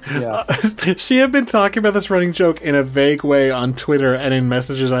 She had been talking about this running joke in a vague way on Twitter and in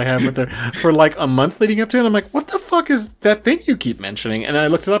messages I have with her for, like, a month leading up to it. And I'm like, what the fuck is that thing you keep mentioning? And then I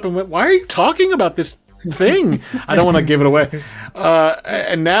looked it up and went, why are you talking about this thing? I don't want to give it away.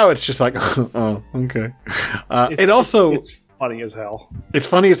 And now it's just like, oh, okay. It's funny as hell. It's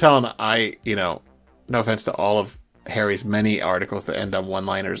funny as hell, and I, no offense to all of Harry's many articles that end on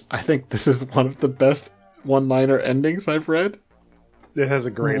one-liners, I think this is one of the best one-liner endings I've read. It has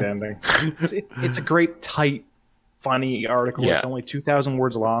a great ending. It's a great, tight, funny article. Yeah. It's only 2,000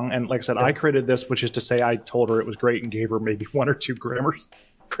 words long, and like I said, I created this, which is to say I told her it was great and gave her maybe 1 or 2 grammar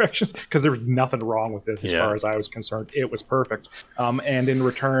corrections, because there was nothing wrong with this as far as I was concerned. It was perfect. And in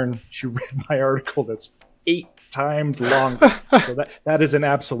return, she read my article that's 8 times longer. So that is an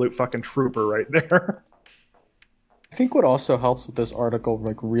absolute fucking trooper right there. I think what also helps with this article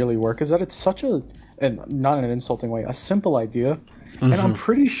really work is that it's such and not in an insulting way, a simple idea. And I'm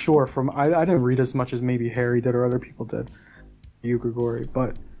pretty sure I didn't read as much as maybe Harry did or other people did, you, Grigori,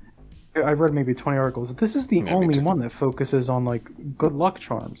 but I've read maybe 20 articles. This is the only one that focuses on good luck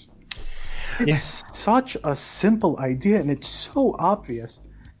charms. It's such a simple idea, and it's so obvious.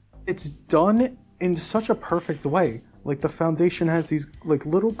 It's done in such a perfect way. Like, the Foundation has these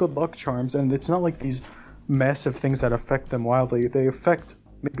little good luck charms, and it's not like these massive things that affect them wildly. They affect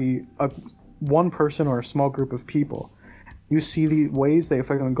maybe one person or a small group of people. You see the ways they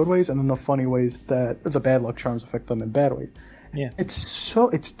affect them in good ways, and then the funny ways that the bad luck charms affect them in bad ways. Yeah,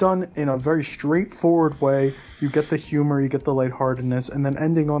 it's done in a very straightforward way. You get the humor, you get the lightheartedness, and then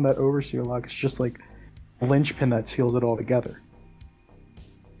ending on that overseer lock is just like a linchpin that seals it all together.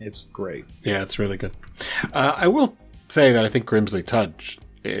 It's great. Yeah, it's really good. I will say that I think Grimsley Tudge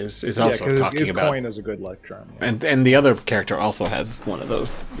is also talking his about coin is a good luck charm. Yeah. And the other character also has one of those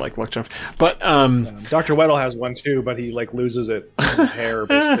luck charms. But Dr. Weddle has one too, but he loses it in his hair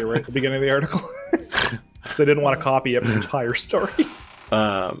basically right at the beginning of the article. So I didn't want to copy Ep's entire story.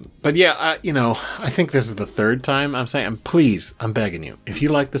 But yeah, I think this is the 3rd time I'm saying, I'm begging you, if you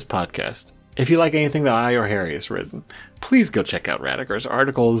like this podcast, if you like anything that I or Harry has written, please go check out Radiger's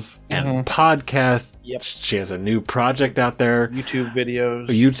articles and podcast. Yep. She has a new project out there. YouTube videos.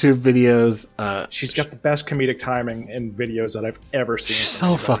 She's got the best comedic timing in videos that I've ever seen. She's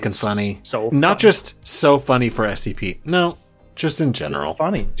so fucking funny. So not just so funny for SCP. No, just in general. Just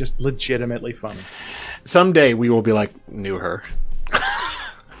funny. Just legitimately funny. Someday we will be like, knew her.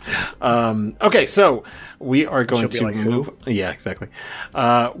 Okay, so we are going to move. Yeah, exactly.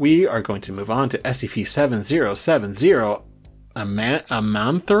 We are going to move on to SCP-7070,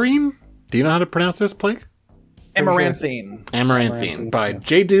 Amantharine. Do you know how to pronounce this, Plague? Amaranthine by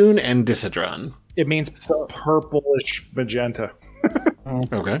Jaydun and Disidron. It means purplish magenta.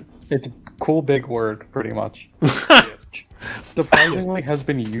 Okay. It's a cool big word, pretty much. Surprisingly has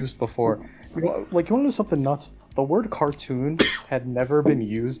been used before. You want to know something nuts? The word cartoon had never been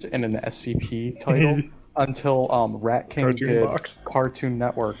used in an SCP title until Rat King did Cartoon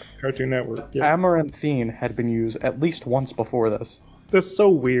Network. Cartoon Network, yeah. Amaranthine had been used at least once before this. That's so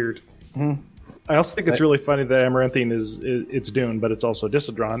weird. Mm-hmm. I also think it's really funny that Amaranthine it's Dune, but it's also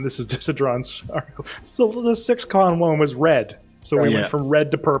Disidron. This is Disidron's article. So the 6-con one was red, so we went from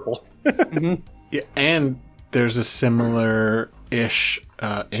red to purple. Mm-hmm. Yeah, and there's a similar-ish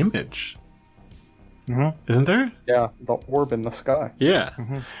image. Mm-hmm. Isn't there? Yeah, the orb in the sky. Yeah.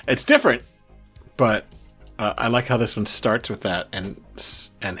 Mm-hmm. It's different, but I like how this one starts with that, and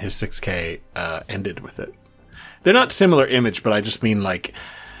his 6K ended with it. They're not similar image, but I just mean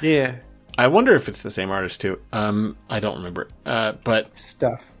yeah. I wonder if it's the same artist too. I don't remember. But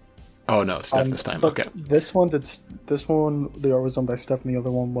Steph. Oh no, it's Steph this time. Okay. This one, the art was done by Steph, and the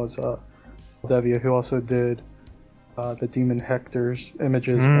other one was Devia, who also did the Demon Hector's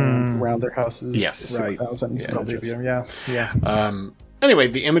images and Around Their Houses. Yes, right. Yeah. Anyway,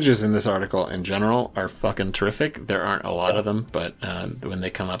 the images in this article in general are fucking terrific. There aren't a lot of them, but when they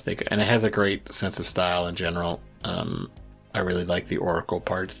come up, and it has a great sense of style in general. I really like the Oracle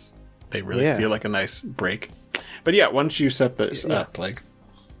parts. They really feel like a nice break. But yeah, why don't you set this up, Plague?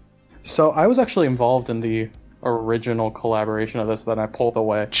 So I was actually involved in the original collaboration of this, then I pulled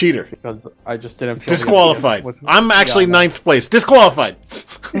away. Cheater. Because I just didn't feel... Disqualified. I'm actually 9th place. Disqualified!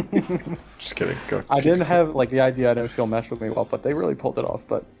 Just kidding. Go. I didn't have, the idea I didn't feel meshed with me well, but they really pulled it off.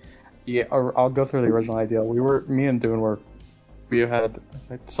 But yeah, I'll go through the original idea. Me and Dune we had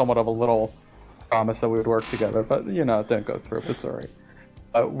somewhat of a little promise that we would work together, but, it didn't go through. It's alright.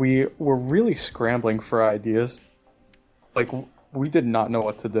 We were really scrambling for ideas. We did not know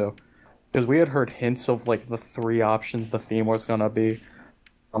what to do. Because we had heard hints of, the 3 options the theme was gonna be.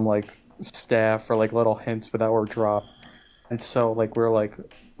 From, staff or, little hints, but that were dropped. And so, we were like,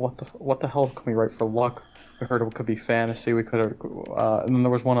 what the hell can we write for luck? We heard it could be fantasy, we could have... and then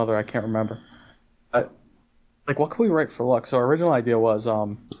there was one other, I can't remember. What could we write for luck? So our original idea was,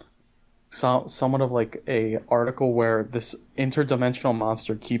 somewhat of like a article where this interdimensional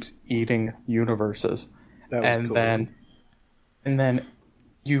monster keeps eating universes, That was and cool. then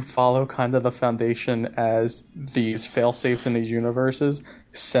you follow kind of the Foundation as these fail-safes in these universes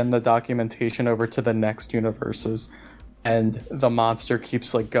send the documentation over to the next universes, and the monster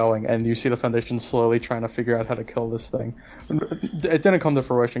keeps like going, and you see the Foundation slowly trying to figure out how to kill this thing. It didn't come to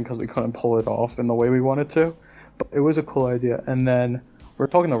fruition because we couldn't pull it off in the way we wanted to, but it was a cool idea. And then we're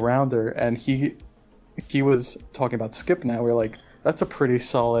talking to Rounder, and he was talking about Skip now. We're like, that's a pretty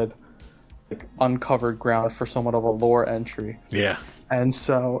solid like uncovered ground for somewhat of a lore entry. Yeah. And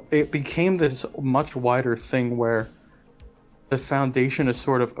so it became this much wider thing where the Foundation is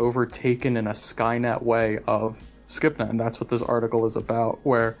sort of overtaken in a Skynet way of SkipNet, and that's what this article is about,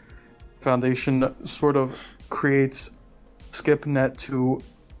 where Foundation sort of creates SkipNet to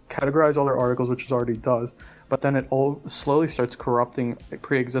categorize all their articles, which it already does, but then it all slowly starts corrupting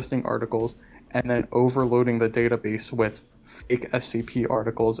pre-existing articles and then overloading the database with fake SCP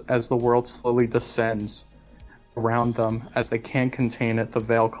articles as the world slowly descends around them. As they can't contain it, the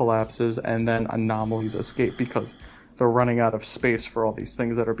veil collapses, and then anomalies escape because they're running out of space for all these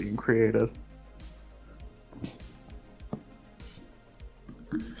things that are being created.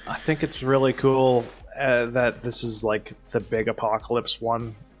 I think it's really cool that this is like the big apocalypse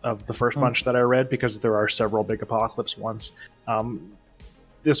one of the first bunch that I read, because there are several big apocalypse ones.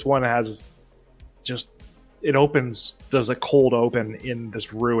 This one has just, it does a cold open in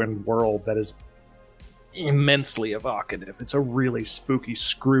this ruined world that is immensely evocative. It's a really spooky,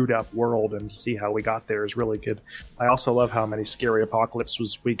 screwed up world, and to see how we got there is really good. I also love how many scary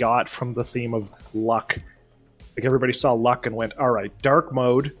apocalypses we got from the theme of luck. Like, everybody saw luck and went, all right, dark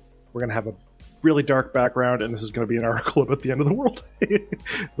mode, we're going to have a really dark background, and this is going to be an article about the end of the world.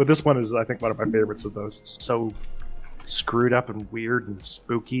 But this one is, I think, one of my favorites of those. It's so screwed up and weird and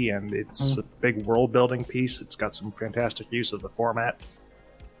spooky, and it's a big world building piece. It's got some fantastic use of the format.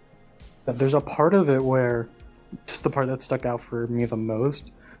 There's a part of it where, just the part that stuck out for me the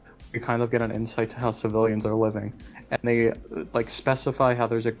most, we kind of get an insight to how civilians are living, and they like specify how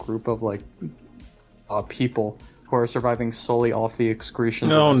there's a group of like people who are surviving solely off the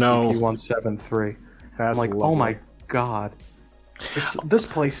excretions of SCP-173. I'm like, lovely. oh my god, this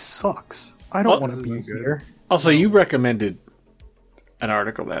place sucks. I don't want to be here. Also, you recommended an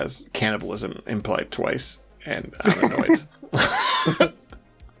article that has cannibalism implied twice, and I'm annoyed.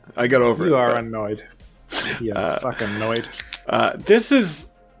 I got over it. You are annoyed. Yeah, fucking annoyed. This is...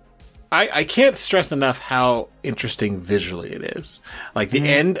 I can't stress enough how interesting visually it is. Like, the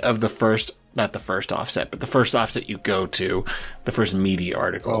end of the first... Not the first offset, but the first offset you go to, the first meaty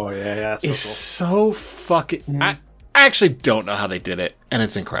article. Oh, yeah, is so fucking... I actually don't know how they did it, and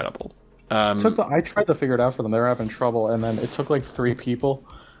it's incredible. I tried to figure it out for them. They were having trouble, and then it took like 3 people.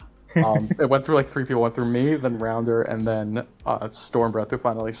 It went through like 3 people. It went through me, then Rounder, and then Stormbreath, who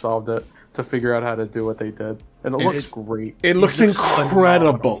finally solved it to figure out how to do what they did. And it looks great. It looks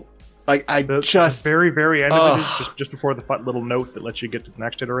incredible. Like, the very, very end of it is just before the fun little note that lets you get to the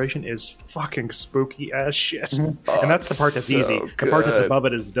next iteration is fucking spooky as shit. And that's the part that's easy. The part that's above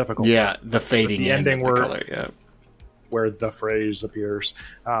it is the difficult. Yeah, the fading the ending where, color, yeah. Where the phrase appears.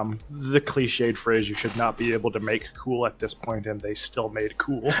 The cliched phrase you should not be able to make cool at this point, and they still made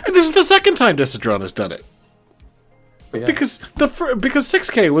cool. And this is the second time Dissidron has done it. Yeah. Because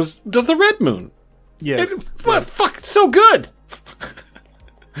 6K does the Red Moon. Yes. Fuck, so good!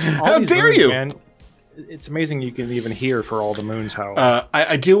 How dare you? Man, it's amazing you can even hear for all the moons how...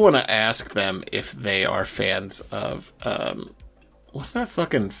 I do want to ask them if they are fans of... what's that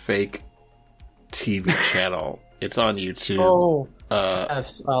fucking fake TV channel? It's on YouTube.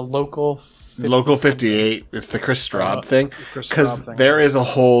 Yes, Local 58. Local 58. It's the Chris Straub thing. Because there is a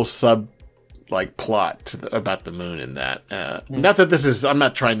whole plot about the moon in that. Not that this is... I'm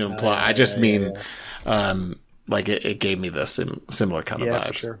not trying to imply. I just mean... it gave me the similar kind of vibes.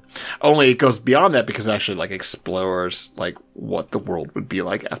 For sure. Only it goes beyond that because it actually explores what the world would be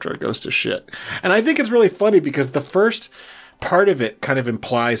like after it goes to shit. And I think it's really funny because the first part of it kind of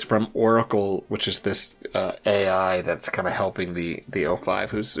implies from Oracle, which is this AI that's kind of helping the O5,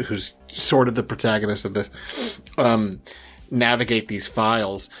 who's sort of the protagonist of this, navigate these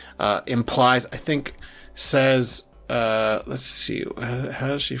files. Implies, I think, says, let's see, how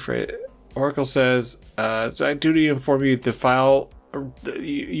does she phrase it? Oracle says, I duty inform you the file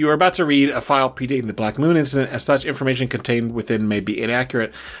you are about to read a file predating the Black Moon incident. As such, information contained within may be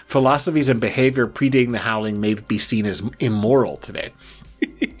inaccurate. Philosophies and behavior predating the Howling may be seen as immoral today.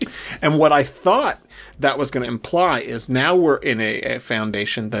 And what I thought that was going to imply is now we're in a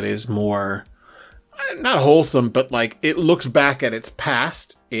foundation that is more, not wholesome, but it looks back at its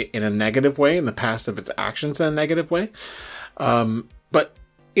past in a negative way, in the past of its actions in a negative way. But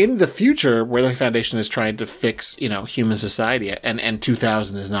in the future, where the Foundation is trying to fix, human society, and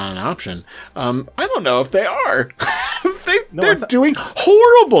 2000 is not an option, I don't know if they are. They're doing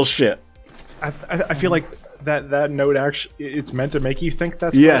horrible shit. I feel like that note actually, it's meant to make you think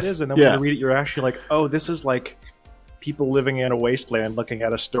that's Yes, what it is, and then when you read it, you're actually like, oh, this is like people living in a wasteland looking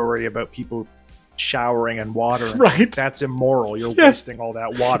at a story about people showering and watering. Right. That's immoral. You're wasting all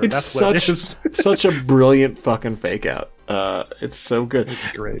that water. That's what it is. Such a brilliant fucking fake out. It's so good.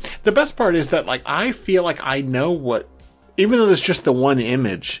 It's great. The best part is that, like, I feel like I know what, even though there's just the one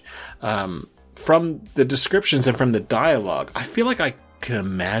image, from the descriptions and from the dialogue, I feel like I can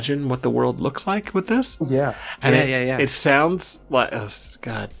imagine what the world looks like with this. Yeah. And yeah. It sounds like, oh,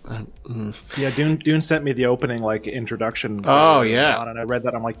 God. Yeah, Dune sent me the opening, like, introduction. Oh, yeah. And I read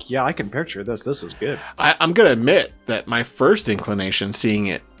that. I'm like, yeah, I can picture this. This is good. I'm going to admit that my first inclination seeing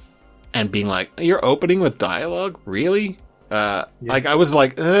it and being like, you're opening with dialogue? Really? Like, I was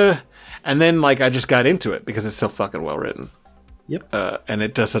like, and then, like, I just got into it because it's so fucking well written. Yep. And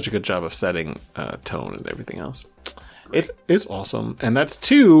it does such a good job of setting tone and everything else. It's awesome. And that's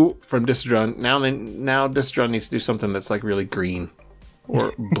 2 from Distrodron. Now Distrodron needs to do something that's, like, really green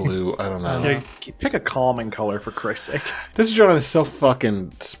or blue. I don't know. Yeah, pick a calming color, for Christ's sake. Distrodron is so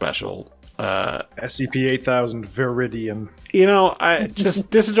fucking special. SCP-8000 Viridian.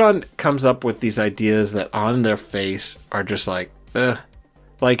 Distrodron comes up with these ideas that on their face are just like,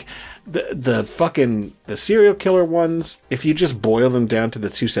 like the fucking the serial killer ones. If you just boil them down to the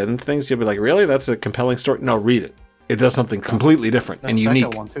 2-sentence things, you'll be like, really? That's a compelling story? No, read it. It does something completely different and unique.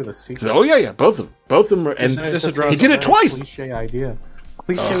 The second one too, the sequel. Oh yeah, both of them. And he did it twice. Cliche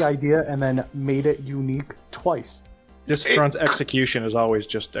idea, and then made it unique twice. Distrodron's execution is always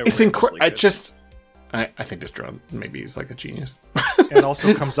just. It's incredible. I think Distrodron maybe is like a genius. And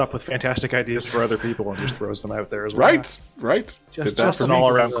also comes up with fantastic ideas for other people and just throws them out there as well. Right. Just an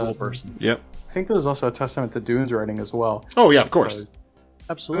all-around cool person. Yep. I think there's also a testament to Dune's writing as well. Oh yeah, of course.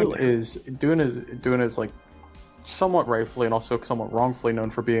 Absolutely. Dune is like somewhat rightfully and also somewhat wrongfully known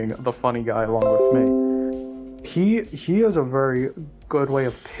for being the funny guy along with me. He has a very good way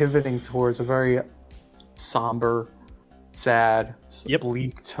of pivoting towards a very somber, sad,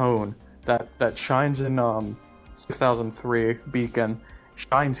 bleak tone that shines in 6003 Beacon,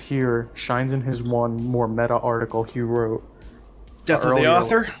 shines here, shines in his one more meta article he wrote. Death of the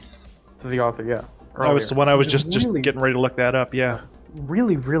Author? The author, yeah. That was the one I was just really, getting ready to look that up, yeah.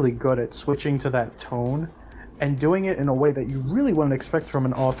 Really, really good at switching to that tone and doing it in a way that you really wouldn't expect from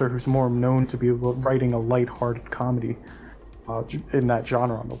an author who's more known to be writing a light-hearted comedy in that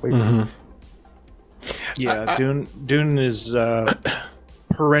genre on the way. Mm-hmm. Yeah, Dune is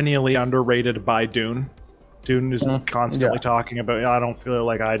perennially underrated by Dune. Dune is constantly talking about, I don't feel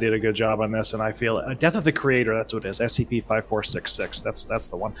like I did a good job on this, and I feel Death of the Creator, that's what it is, SCP-5466, that's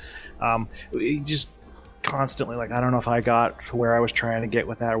the one. He just constantly, like, I don't know if I got to where I was trying to get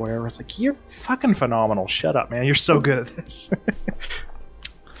with that or whatever. It's like, you're fucking phenomenal. Shut up, man. You're so good at this.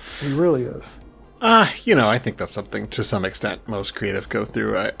 He really is. I think that's something to some extent most creative go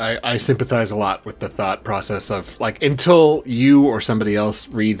through. I sympathize a lot with the thought process of, like, until you or somebody else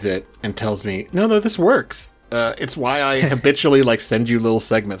reads it and tells me, no, this works. It's why I habitually, like, send you little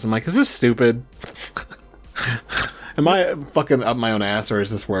segments. I'm like, is this stupid? Am I fucking up my own ass, or does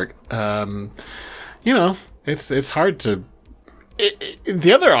this work? It's hard to...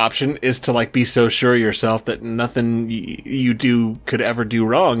 the other option is to, like, be so sure of yourself that nothing you do could ever do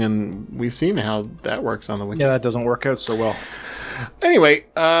wrong, and we've seen how that works on the wiki. Yeah, that doesn't work out so well. Anyway,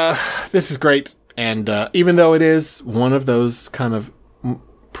 this is great, and even though it is one of those kind of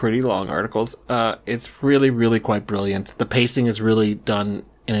pretty long articles, it's really, really quite brilliant. The pacing is really done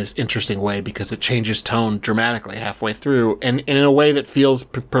in an interesting way because it changes tone dramatically halfway through, and in a way that feels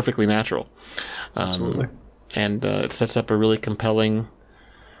perfectly natural. Absolutely. And it sets up a really compelling,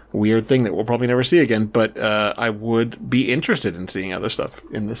 weird thing that we'll probably never see again, but I would be interested in seeing other stuff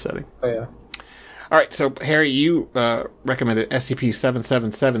in this setting. Oh, yeah. All right, so Harry, you recommended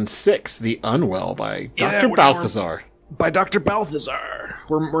SCP-7776, The Unwell by Dr. Balthazar. By Dr. Balthazar.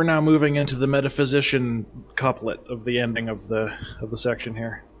 We're now moving into the metaphysician couplet of the ending of the section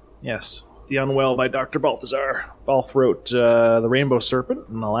here. Yes. The Unwell by Dr. Balthazar. Balth wrote The Rainbow Serpent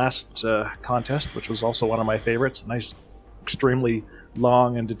in the last contest, which was also one of my favorites. A nice, extremely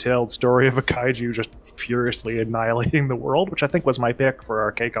long and detailed story of a kaiju just furiously annihilating the world, which I think was my pick for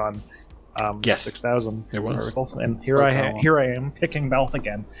our KCON 6000 articles. And here I am picking Balth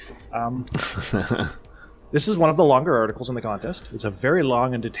again. This is one of the longer articles in the contest. It's a very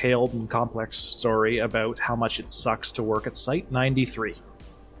long and detailed and complex story about how much it sucks to work at Site 93.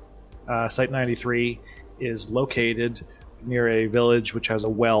 Site 93 is located near a village which has a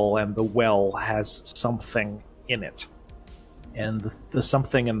well, and the well has something in it. And the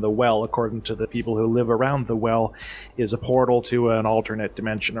something in the well, according to the people who live around the well, is a portal to an alternate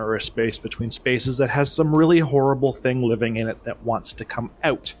dimension or a space between spaces that has some really horrible thing living in it that wants to come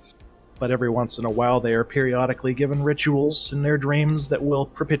out. But every once in a while they are periodically given rituals in their dreams that will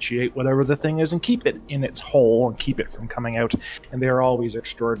propitiate whatever the thing is and keep it in its hole and keep it from coming out. And they are always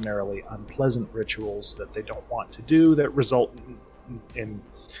extraordinarily unpleasant rituals that they don't want to do that result in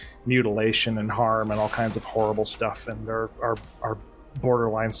mutilation and harm and all kinds of horrible stuff, and are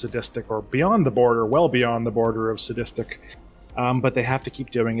borderline sadistic, or beyond the border, well beyond the border of sadistic. But they have to keep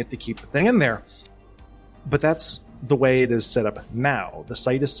doing it to keep the thing in there. But that's the way it is set up now. The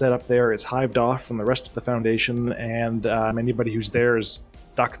site is set up there, it's hived off from the rest of the Foundation, and anybody who's there is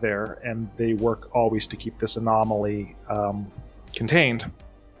stuck there, and they work always to keep this anomaly contained.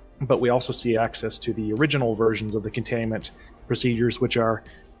 But we also see access to the original versions of the containment procedures, which are,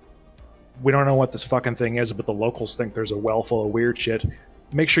 we don't know what this fucking thing is, but the locals think there's a well full of weird shit.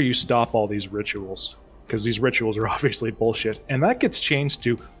 Make sure you stop all these rituals, because these rituals are obviously bullshit. And that gets changed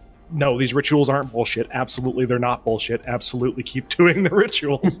to, no, these rituals aren't bullshit. Absolutely, they're not bullshit. Absolutely, keep doing the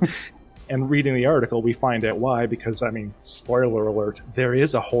rituals. And reading the article, we find out why, because, I mean, spoiler alert, there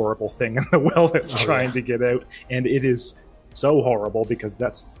is a horrible thing in the well that's trying to get out, and it is so horrible, because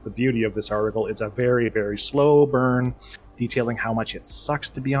that's the beauty of this article. It's a very, very slow burn, detailing how much it sucks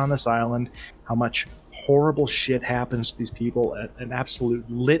to be on this island, how much horrible shit happens to these people, an absolute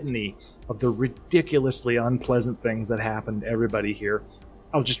litany of the ridiculously unpleasant things that happen to everybody here.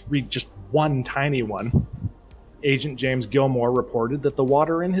 I'll just read just one tiny one. Agent James Gilmore reported that the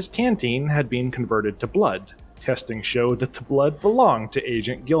water in his canteen had been converted to blood. Testing showed that the blood belonged to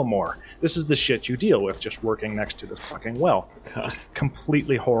Agent Gilmore. This is the shit you deal with just working next to this fucking well. God.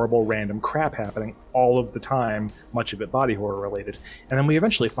 Completely horrible random crap happening all of the time, much of it body horror related. And then we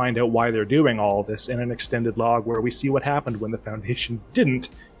eventually find out why they're doing all of this in an extended log where we see what happened when the Foundation didn't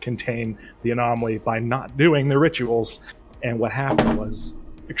contain the anomaly by not doing the rituals. And what happened was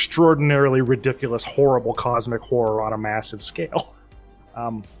extraordinarily ridiculous, horrible cosmic horror on a massive scale.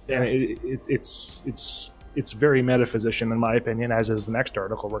 And it's very metaphysician in my opinion, as is the next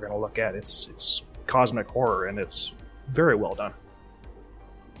article we're going to look at. It's cosmic horror, and it's very well done.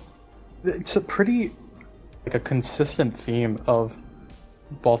 It's a pretty, like, a consistent theme of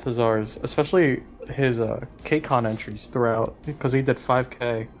Balthazar's, especially his KCON entries throughout, because he did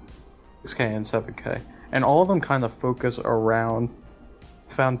 5K, 6K, and 7K, and all of them kind of focus around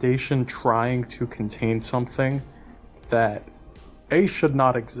Foundation trying to contain something that A, should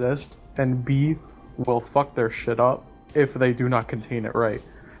not exist, and B, will fuck their shit up if they do not contain it right.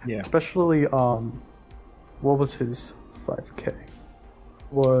 Yeah. Especially, what was his 5K?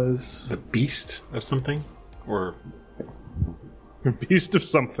 Was The beast of something? Or Beast of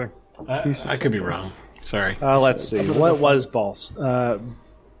something. I could be wrong. Sorry. Let's see. What was Balls?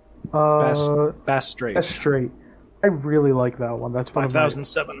 Bass Strait. That's straight. I really like that one. That's one of my,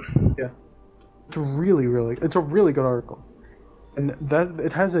 5007. yeah. It's a really good article. And that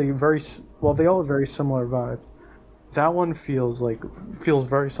it has a very, well, they all have very similar vibes. That one feels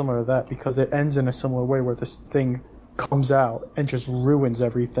very similar to that, because it ends in a similar way where this thing comes out and just ruins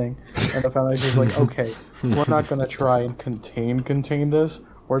everything. And the Foundation's like, okay, we're not going to try and contain this.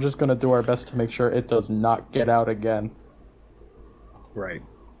 We're just going to do our best to make sure it does not get out again. Right.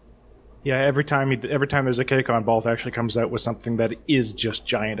 Yeah, every time there's a KCON, Balth actually comes out with something that is just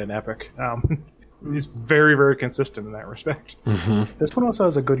giant and epic. He's very, very consistent in that respect. Mm-hmm. This one also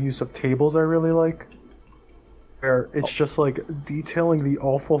has a good use of tables I really like, where it's just like detailing the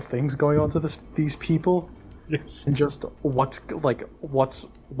awful things going on to these people. Yes. And just what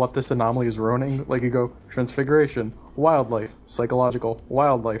this anomaly is ruining. Like, you go transfiguration, wildlife, psychological,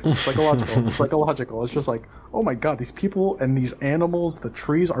 psychological. It's just like, oh my god, these people and these animals, the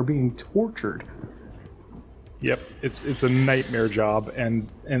trees are being tortured. Yep, it's a nightmare job, and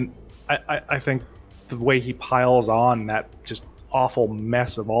I think the way he piles on that just awful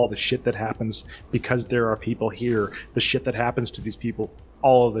mess of all the shit that happens because there are people here, the shit that happens to these people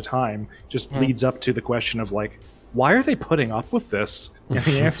all of the time, just leads up to the question of, like, why are they putting up with this? And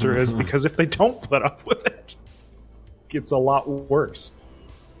the answer is because if they don't put up with it, it's a lot worse,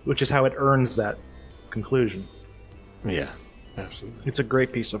 which is how it earns that conclusion. Yeah, absolutely. It's a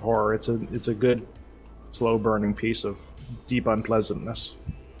great piece of horror. It's a good, slow burning piece of deep unpleasantness.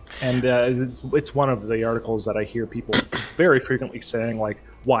 And it's one of the articles that I hear people very frequently saying, like,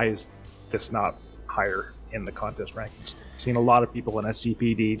 why is this not higher in the contest rankings? I've seen a lot of people in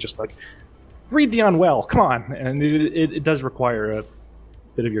SCPD just like, read the Unwell, come on. And it does require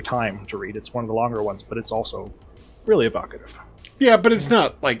bit of your time to read. It's one of the longer ones, but it's also really evocative. Yeah, but it's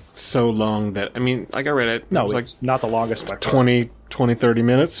not like so long that, I mean, like I read it. No, it was it's not the longest by far. 20, 30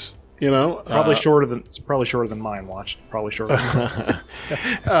 minutes, you know? Probably shorter than mine watched. Probably shorter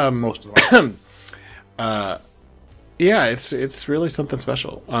than most of them. Yeah, it's really something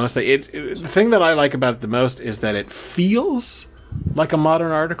special. Honestly, the thing that I like about it the most is that it feels like a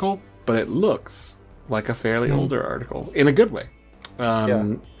modern article, but it looks like a fairly older article in a good way.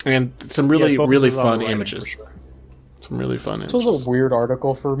 And some really fun images. Sure. Some really fun images. This was a weird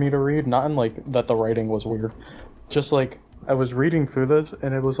article for me to read, not in like that the writing was weird. Just like I was reading through this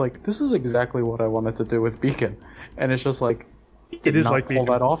and it was like, this is exactly what I wanted to do with Beacon. And it's just like it is not like pull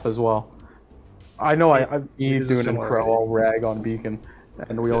Beacon. that off as well. I know I doing in Crow, I'll rag on Beacon,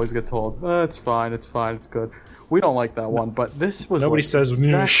 and we always get told, it's fine, it's good. We don't like that one, but this was nobody says.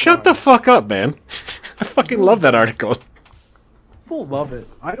 Shut the fuck up, man! I fucking love that article. People love it.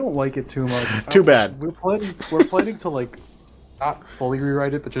 I don't like it too much. Too bad. We're planning to like not fully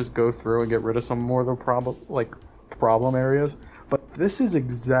rewrite it, but just go through and get rid of some more of the problem areas. But this is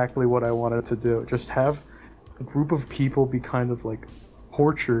exactly what I wanted to do. Just have a group of people be kind of like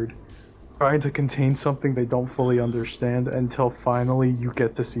tortured, trying to contain something they don't fully understand until finally you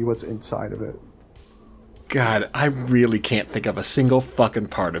get to see what's inside of it. God, I really can't think of a single fucking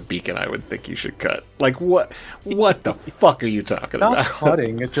part of Beacon I would think you should cut. Like, what the fuck are you talking Not about?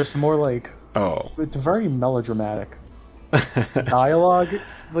 cutting, it's just more like... Oh. It's very melodramatic. Dialogue,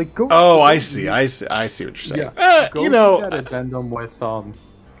 like, go... Oh, I see what you're saying. Yeah, You know... that addendum with,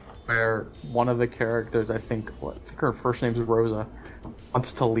 where one of the characters, I think her first name's Rosa,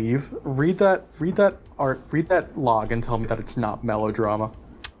 wants to leave. Read that log and tell me that it's not melodrama.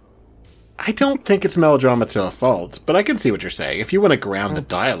 I don't think it's melodrama to a fault, but I can see what you're saying. If you want to ground the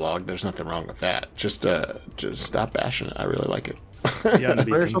dialogue, there's nothing wrong with that. Just stop bashing it. I really like it. Yeah,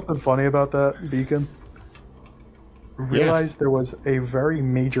 There's something funny about that, Beacon. Realized there was a very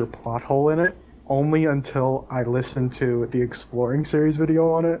major plot hole in it only until I listened to the Exploring series video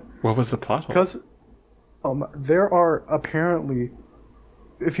on it. What was the plot hole? Because there are apparently,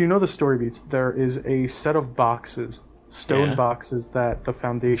 if you know the story beats, there is a set of boxes, stone boxes that the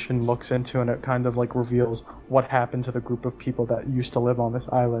Foundation looks into, and it kind of like reveals what happened to the group of people that used to live on this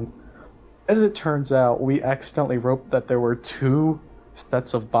island. As it turns out, we accidentally wrote that there were 2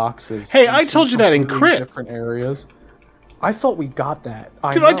 sets of boxes. Hey, I told you that in Crit. Different areas. I thought we got that.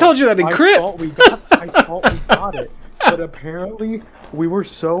 Dude, I told you that in Crit. I thought we got it. But apparently, we were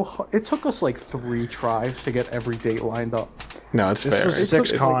so... It took us like 3 tries to get every date lined up. No, it's fair. This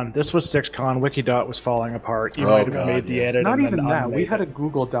was 6Con. This was 6Con. Wikidot was falling apart. You might have made the edit. Not even that. We had a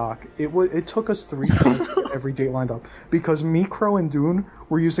Google Doc. It took us 3 tries to get every date lined up. Because me, Crow, and Dune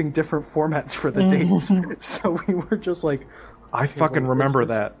were using different formats for the dates. So we were just like... I fucking remember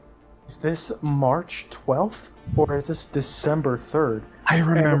that. Is this March 12th? Or is this December 3rd? I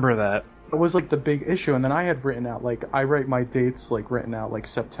remember that. It was like the big issue, and then I had written out, like, I write my dates, like, written out, like,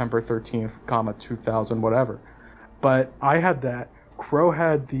 September 13th, 2000, whatever. But I had that. Crow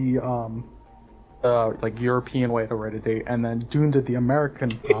had the, like, European way to write a date, and then Dune did the American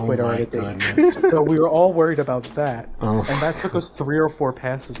way to write a date. So we were all worried about that. And that took us 3 or 4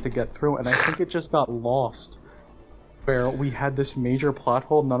 passes to get through, and I think it just got lost. Where we had this major plot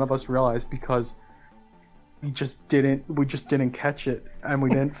hole none of us realized because we just didn't catch it, and we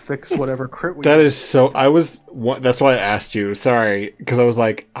didn't fix whatever crit we That did. is so... That's why I asked you. Sorry, because I was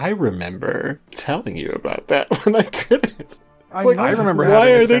like, I remember telling you about that when I couldn't. I remember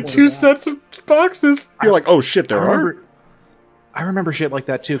Why are there 2 sets of boxes? You're like, oh shit, there are? I remember shit like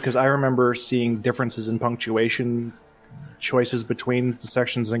that too, because I remember seeing differences in punctuation choices between the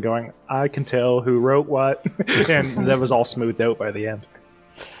sections and going, I can tell who wrote what. And that was all smoothed out by the end.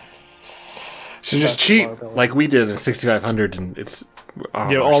 So just cheat like we did in 6500, and it's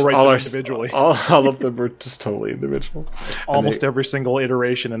all right individually. All of them were just totally individual. Almost every single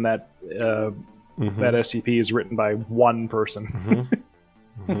iteration in that that SCP is written by one person.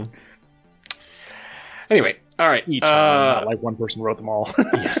 Anyway, all right. Each, not like one person wrote them all.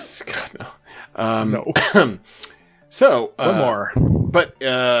 Yes, God no. No. So one more. But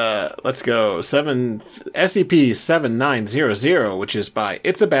let's go. SCP-7900, which is by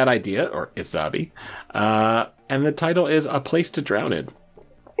It's a Bad Idea, or Itzabi. And the title is A Place to Drown In.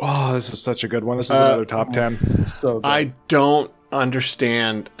 Oh, this is such a good one. This is another top 10. So good. I don't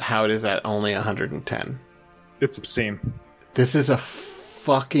understand how it is at only 110. It's obscene. This is a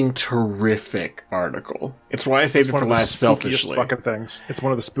fucking terrific article. It's why I saved it for last selfishly. Fucking things. It's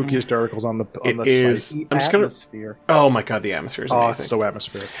one of the spookiest articles on the is, site. I'm just gonna. Oh my god, the atmosphere is amazing. It's so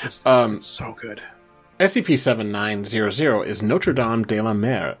atmospheric. It's so good. SCP-7900 is Notre Dame de la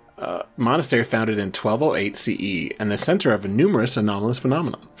Mer, a monastery founded in 1208 CE and the center of a numerous anomalous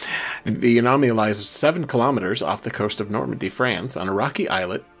phenomena. The anomaly lies 7 kilometers off the coast of Normandy, France, on a rocky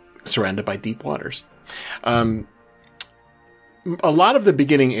islet surrounded by deep waters. A lot of the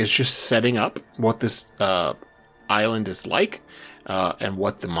beginning is just setting up what this island is like, and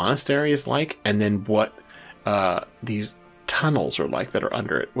what the monastery is like, and then what these tunnels are like that are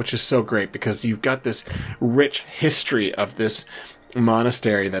under it, which is so great because you've got this rich history of this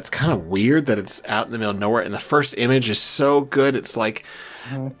monastery that's kind of weird that it's out in the middle of nowhere, and the first image is so good. It's like,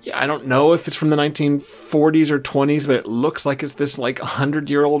 I don't know if it's from the 1940s or 20s, but it looks like it's this like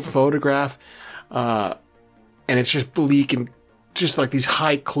 100-year-old photograph, and it's just bleak and just like these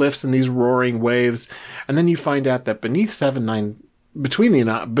high cliffs and these roaring waves. And then you find out that beneath the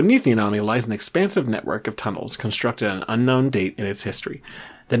anomaly lies an expansive network of tunnels constructed at an unknown date in its history.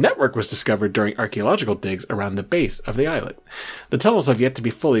 The network was discovered during archaeological digs around the base of the islet. The tunnels have yet to be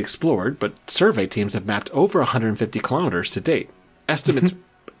fully explored, but survey teams have mapped over 150 kilometers to date.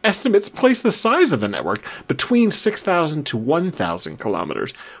 Estimates place the size of the network between 6,000 to 1,000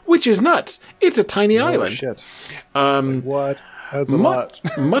 kilometers, which is nuts. It's a tiny island. Shit. What? That's a lot.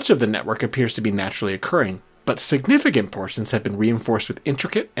 Much of the network appears to be naturally occurring, but significant portions have been reinforced with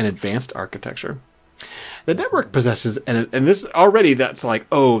intricate and advanced architecture. The network possesses, and this already, that's like,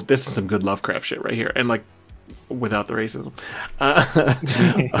 oh, this is some good Lovecraft shit right here, and like, without the racism.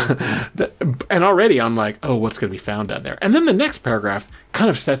 And already I'm like, oh, what's going to be found down there? And then the next paragraph kind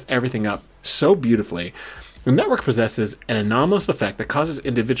of sets everything up so beautifully. The network possesses an anomalous effect that causes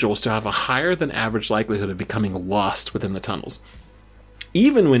individuals to have a higher than average likelihood of becoming lost within the tunnels,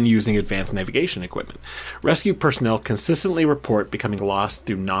 even when using advanced navigation equipment. Rescue personnel consistently report becoming lost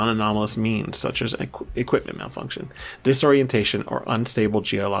through non-anomalous means, such as equipment malfunction, disorientation, or unstable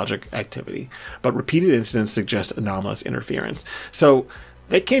geologic activity, but repeated incidents suggest anomalous interference. So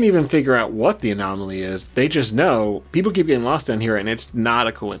they can't even figure out what the anomaly is. They just know people keep getting lost down here, and it's not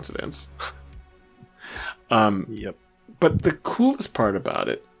a coincidence. Yep. But the coolest part about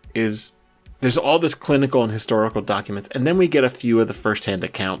it is there's all this clinical and historical documents, and then we get a few of the first-hand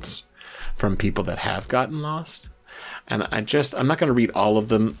accounts from people that have gotten lost. And I'm not going to read all of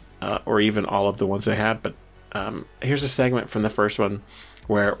them, or even all of the ones I had, but here's a segment from the first one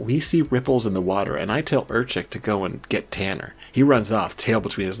where we see ripples in the water, and I tell Urchik to go and get Tanner. He runs off, tail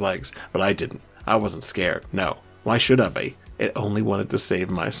between his legs, but I didn't. I wasn't scared. No. Why should I be? It only wanted to save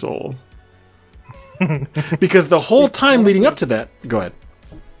my soul. Because the whole time leading up to that... Go ahead.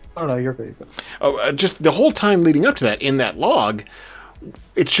 Oh, no, you're very good. Oh, just the whole time leading up to that, in that log,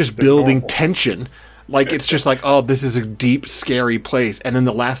 it's just building tension. Like, it's just like, oh, this is a deep, scary place. And then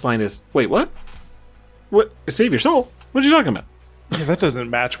the last line is, wait, what? What? Save your soul? What are you talking about? Yeah, that doesn't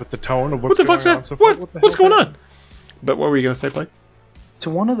match with the tone of what's what the going fuck's on. that? So What's going on? But what were you going to say, Blake? It's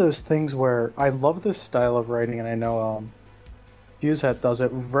one of those things where I love this style of writing, and I know Fusehead does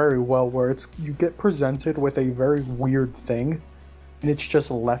it very well, where it's you get presented with a very weird thing, and it's just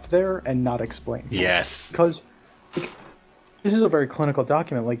left there and not explained. Yes. Because this is a very clinical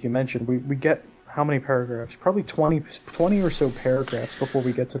document, like you mentioned. We get how many paragraphs? Probably 20 or so paragraphs before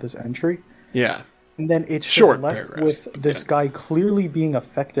we get to this entry. Yeah. And then it's Short just left paragraphs. with this guy clearly being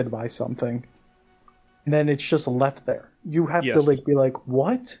affected by something. And then it's just left there. You have to be like,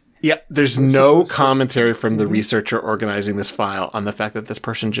 what? Yeah, there's no commentary from the researcher organizing this file on the fact that this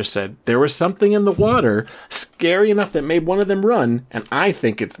person just said, there was something in the water scary enough that made one of them run, and I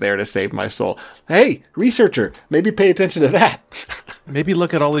think it's there to save my soul. Hey, researcher, maybe pay attention to that. Maybe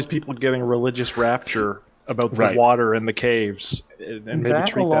look at all these people getting religious rapture about the water in the caves, and maybe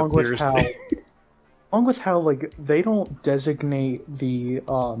treat that seriously. Along with how, like, they don't designate the,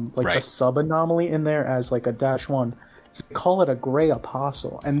 the sub-anomaly in there as, like, a -1. They call it a gray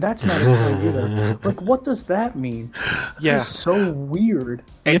apostle, and that's not explained either. Like, what does that mean? Yeah. It's so weird.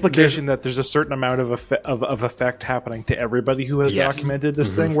 The implication that there's a certain amount of effect happening to everybody who has documented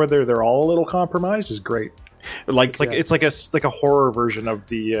this thing, whether they're all a little compromised, is great. Like it's like a horror version of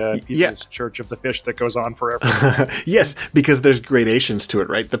the People's Church of the Fish that goes on forever. Yes, because there's gradations to it,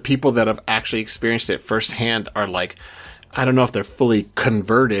 right? The people that have actually experienced it firsthand are like, I don't know if they're fully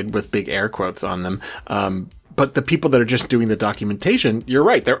converted with big air quotes on them, but the people that are just doing the documentation, you're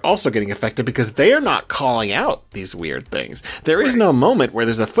right, they're also getting affected because they are not calling out these weird things. There is no moment where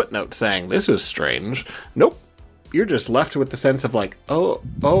there's a footnote saying, this is strange. Nope. You're just left with the sense of like, oh,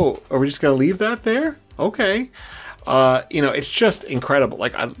 are we just going to leave that there? Okay. It's just incredible.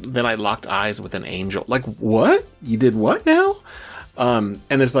 Like, then I locked eyes with an angel. Like, what? You did what now? And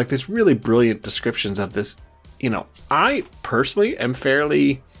there's like this really brilliant descriptions of this. I personally am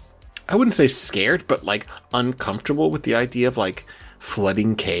fairly I wouldn't say scared, but like uncomfortable with the idea of like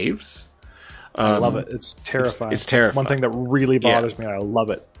flooding caves. I love it. It's terrifying. It's terrifying. One thing that really bothers me. I love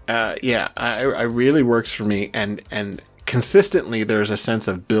it. I really works for me, and consistently there's a sense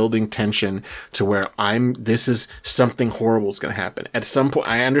of building tension to where this is something horrible is going to happen. At some point,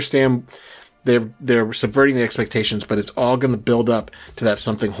 I understand they're subverting the expectations, but it's all going to build up to that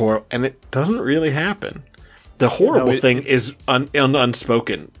something horrible, and it doesn't really happen. The horrible thing is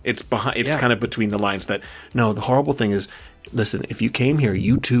unspoken. It's behind. It's kind of between the lines that, no, the horrible thing is, listen, if you came here,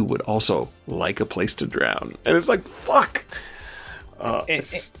 you too would also like a place to drown. And it's like, fuck.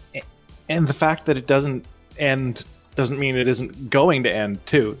 And the fact that it doesn't end doesn't mean it isn't going to end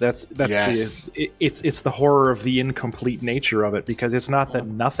too. That's it's the horror of the incomplete nature of it, because it's not that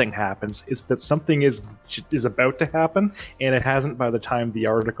nothing happens, it's that something is about to happen and it hasn't by the time the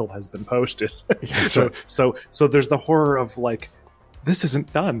article has been posted. So there's the horror of like, this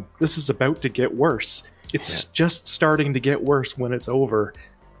isn't done. This is about to get worse. It's just starting to get worse when it's over.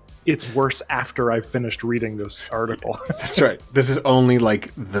 It's worse after I've finished reading this article. That's right. This is only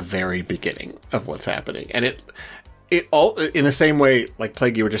like the very beginning of what's happening. And it all, in the same way, like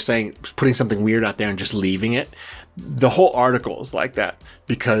Plague, you were just saying, putting something weird out there and just leaving it. The whole article is like that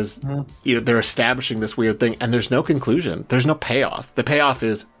because they're establishing this weird thing and there's no conclusion. There's no payoff. The payoff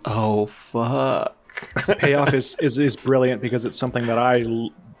is, oh, fuck. The payoff is brilliant because it's something that I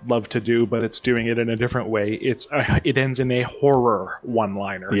love to do, but it's doing it in a different way. It ends in a horror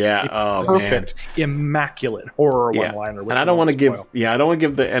one-liner. Yeah, perfect, immaculate horror one-liner. And I don't want to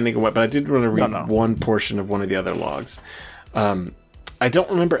give the ending away, but I did want to read one portion of one of the other logs. I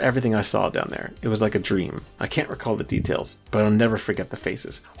don't remember everything I saw down there. It was like a dream. I can't recall the details, but I'll never forget the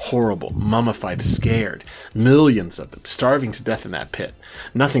faces. Horrible, mummified, scared. Millions of them, starving to death in that pit.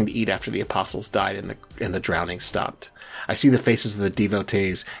 Nothing to eat after the apostles died and the drowning stopped. I see the faces of the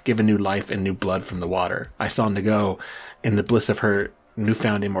devotees given new life and new blood from the water. I saw Nago in the bliss of her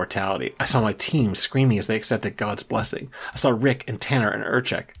newfound immortality. I saw my team screaming as they accepted God's blessing. I saw Rick and Tanner and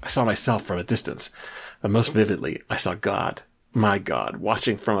Urchek. I saw myself from a distance. But most vividly, I saw God. My God,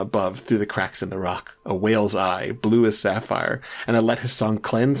 watching from above through the cracks in the rock, a whale's eye, blue as sapphire, and I let his song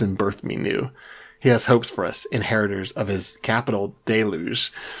cleanse and birth me new. He has hopes for us, inheritors of his capital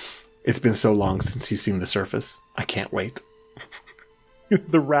deluge. It's been so long since he's seen the surface. I can't wait.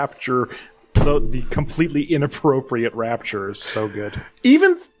 The rapture, the completely inappropriate rapture is so good.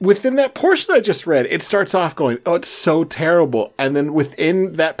 Even within that portion I just read, it starts off going, oh, it's so terrible. And then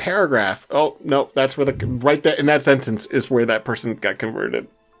within that paragraph, oh, no, that's where right there in that sentence is where that person got converted.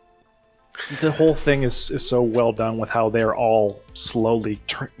 The whole thing is so well done with how they're all slowly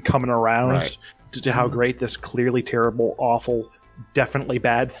coming around to how great this clearly terrible, awful, definitely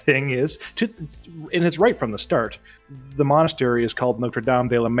bad thing is. And it's right from the start. The monastery is called Notre Dame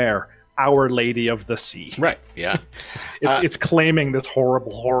de la Mer, Our Lady of the Sea. Right, yeah. It's claiming this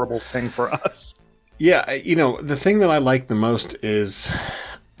horrible, horrible thing for us. Yeah, the thing that I like the most is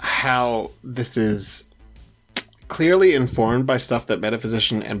how this is clearly informed by stuff that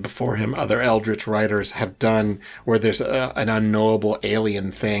Metaphysician and before him other Eldritch writers have done, where there's an unknowable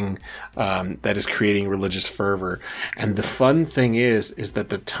alien thing that is creating religious fervor. And the fun thing is that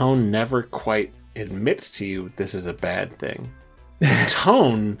the tone never quite admits to you this is a bad thing. The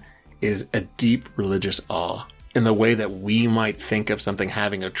tone is a deep religious awe in the way that we might think of something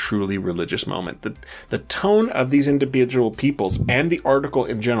having a truly religious moment. The tone of these individual peoples and the article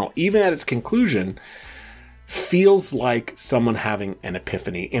in general, even at its conclusion, feels like someone having an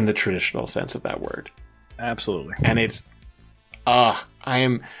epiphany in the traditional sense of that word. Absolutely. And it's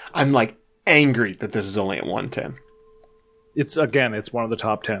I'm like angry that this is only at 110. It's one of the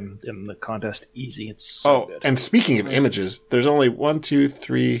top 10 in the contest. Easy. It's so good. And speaking of images, there's only 1, 2,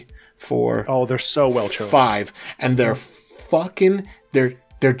 3, 4. Oh, they're so well chosen. 5, and they're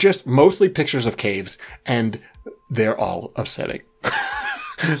just mostly pictures of caves, and they're all upsetting.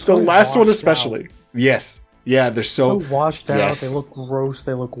 The last one especially. Out. Yes. Yeah, they're so washed out. They look gross.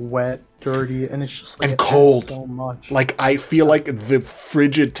 They look wet, dirty, and it's just like and cold. So much. Like I feel like the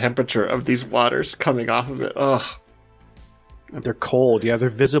frigid temperature of these waters coming off of it. Ugh. They're cold. Yeah, they're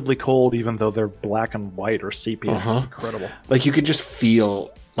visibly cold, even though they're black and white or sepia. It's incredible. Like you could just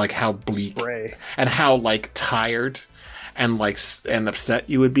feel like how bleak and how like tired and upset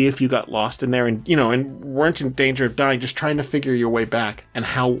you would be if you got lost in there and weren't in danger of dying, just trying to figure your way back, and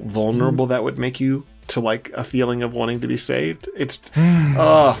how vulnerable that would make you to like a feeling of wanting to be saved. It's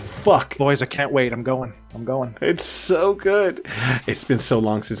fuck. Boys, I can't wait. I'm going. It's so good. It's been so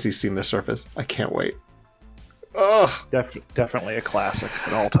long since he's seen the surface. I can't wait. Definitely a classic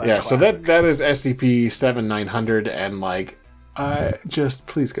at all time. Yeah, classic. So that is SCP-7900, and like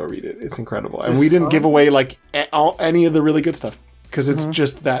Please go read it. It's incredible. And we didn't give away like any of the really good stuff because it's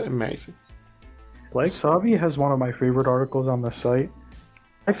just that amazing. Sabi has one of my favorite articles on the site.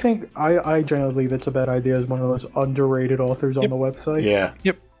 I think I generally believe it's a bad idea as one of those underrated authors on the website. Yeah.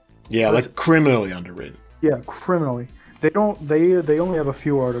 Yep. Yeah, like criminally underrated. Yeah, criminally. They only have a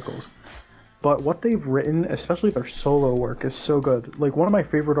few articles. But what they've written, especially their solo work, is so good. Like one of my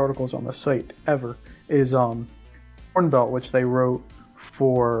favorite articles on the site ever is Hornbelt, which they wrote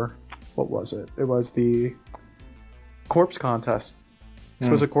for what was it? It was the corpse contest. This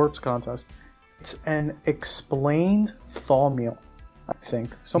was a corpse contest. It's an explained thaw meal, I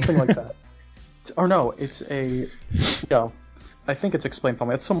think. Something like that. Or no, it's a I think it's explained thaw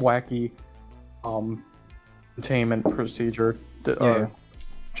meal. It's some wacky containment procedure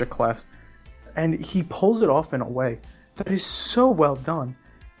class. And he pulls it off in a way that is so well done.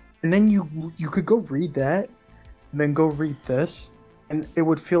 And then you could go read that, and then go read this, and it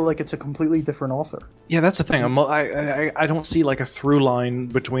would feel like it's a completely different author. Yeah, that's the thing. I don't see like a through line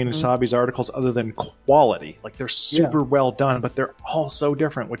between Asabi's articles other than quality. Like they're super well done, but they're all so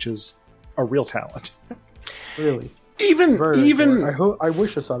different, which is a real talent. Really, even I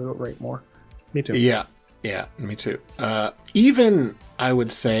wish Asabi would write more. Me too. Yeah, me too. Even I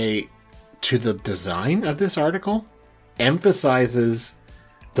would say to the design of this article emphasizes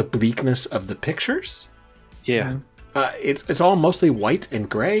the bleakness of the pictures. Yeah. It's all mostly white and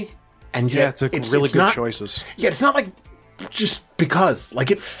gray, and yet it's really good choices. Yeah, it's not like just because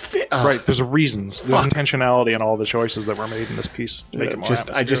like it fit. Right, there's reasons. There's intentionality in all the choices that were made in this piece. To make it more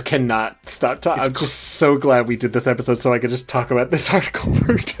I just cannot stop talking. I'm just so glad we did this episode so I could just talk about this article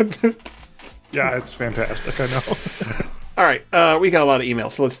for 10 minutes. Yeah, it's fantastic. I know. All right, we got a lot of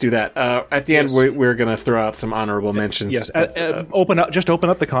emails, so let's do that. At the end, we're going to throw out some honorable mentions. Yes, open up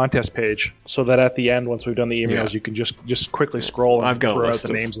the contest page so that at the end, once we've done the emails, you can just quickly scroll and throw out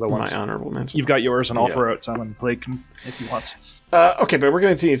the names of the ones. My honorable mentions. You've got yours, and I'll throw out some, and Blake can if he wants. Okay, but we're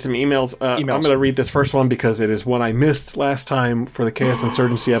going to see some emails. I'm going to read this first one because it is one I missed last time for the Chaos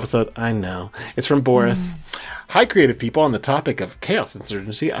Insurgency episode. I know. It's from Boris. Hi, creative people. On the topic of Chaos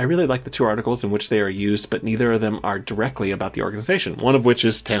Insurgency, I really like the two articles in which they are used, but neither of them are directly about the organization. One of which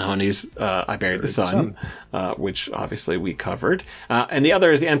is Tanhani's I Buried the Sun, which obviously we covered. And the other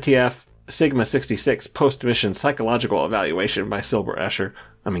is the MTF Sigma 66 Post-Mission Psychological Evaluation by Silver Escher.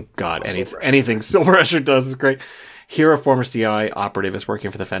 I mean, God, anything Silver Escher does is great. Here, a former CIA operative is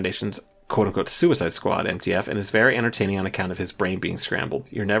working for the Foundation's quote-unquote Suicide Squad, MTF, and is very entertaining on account of his brain being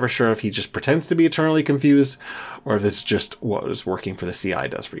scrambled. You're never sure if he just pretends to be eternally confused or if it's just what is working for the CI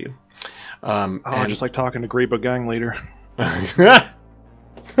does for you. Just like talking to Greba gang leader.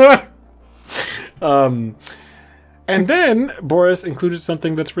 And then Boris included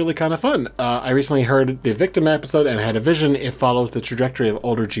something that's really kind of fun. I recently heard the Victim episode and had a vision. It follows the trajectory of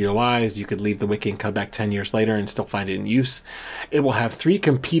older GOIs. You could leave the wiki and come back 10 years later and still find it in use. It will have 3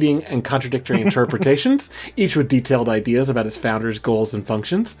 competing and contradictory interpretations, each with detailed ideas about its founders, goals, and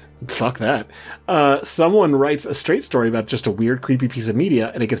functions. Fuck that. Someone writes a straight story about just a weird, creepy piece of media,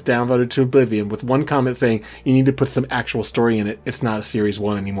 and it gets downvoted to oblivion with one comment saying, you need to put some actual story in it. It's not a Series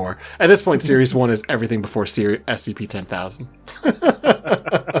 1 anymore. At this point, Series 1 is everything before SCP 10,000.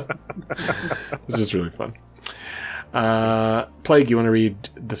 This is really fun. Plague, you want to read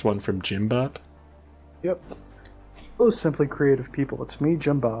this one from Jim Bob? Yep. Hello, Simply Creative people. It's me,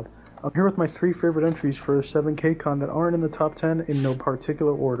 Jim Bob. I'm here with my 3 favorite entries for the 7KCon that aren't in the top 10 in no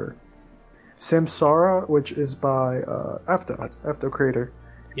particular order. Samsara, which is by Afto Creator.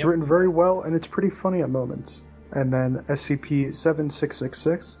 It's written very well, and it's pretty funny at moments. And then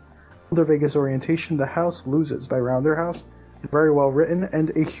SCP-7666, Under Vegas Orientation, The House Loses by Rounder House. Very well written, and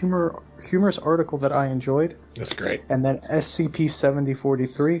a humorous article that I enjoyed. That's great. And then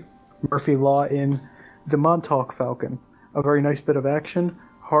SCP-7043, Murphy Law in The Montauk Falcon. A very nice bit of action,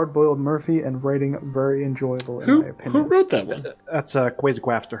 hard-boiled Murphy, and writing very enjoyable in my opinion. Who wrote that one? That's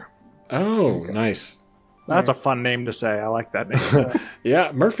Quasiquafter. Oh, nice. That's a fun name to say. I like that name.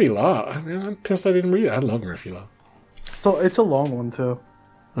 Yeah, Murphy Law. I mean, I'm pissed I didn't read it. I love Murphy Law. So it's a long one too.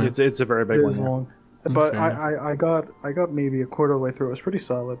 It's a very big one. It is long, but I got maybe a quarter of the way through. It was pretty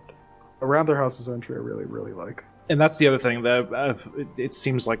solid. Around Their House's entry, I really like. And that's the other thing that it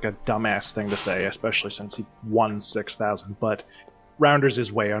seems like a dumbass thing to say, especially since he won 6,000. But Rounders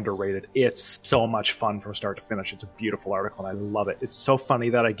is way underrated. It's so much fun from start to finish. It's a beautiful article, and I love it. It's so funny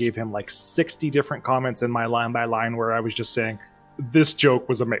that I gave him like 60 different comments in my line by line where I was just saying, this joke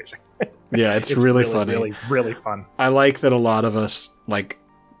was amazing. Yeah, it's really funny. Really fun. I like that a lot of us like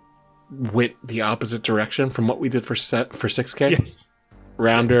went the opposite direction from what we did for 6K. Yes.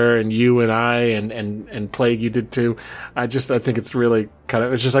 Rounder and you and I and Plague, you did too. I think it's really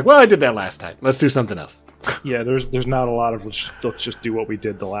it's just like, well, I did that last time. Let's do something else. Yeah, there's not a lot of let's just do what we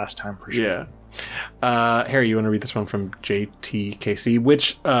did the last time for sure. Yeah. Harry, you want to read this one from JTKC,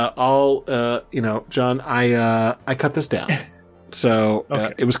 which John, I cut this down. So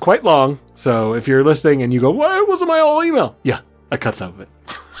Okay. it was quite long. So if you're listening and you go, why wasn't my whole email? Yeah, I cut some of it.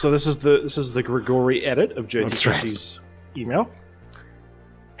 So this is the Grigori edit of JTKC's email.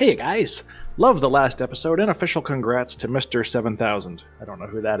 Hey guys, love the last episode and official congrats to Mr. 7000. I don't know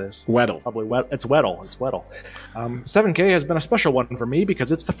who that is. Weddle. Probably It's Weddle. It's Weddle. 7K has been a special one for me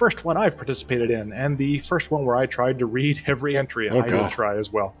because it's the first one I've participated in, and the first one where I tried to read every entry, and I did try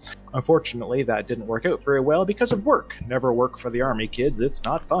as well. Unfortunately, that didn't work out very well because of work. Never work for the army, kids. It's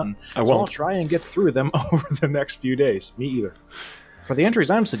not fun. So I'll try and get through them over the next few days. Me either. For the entries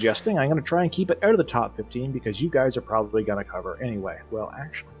I'm suggesting, I'm going to try and keep it out of the top 15 because you guys are probably going to cover anyway. Well,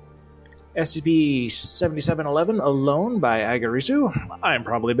 actually. SCP-7711 Alone by Agarisu. I'm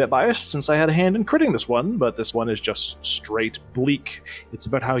probably a bit biased since I had a hand in critting this one, but this one is just straight bleak. It's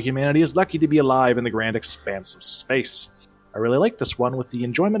about how humanity is lucky to be alive in the grand expanse of space. I really like this one, with the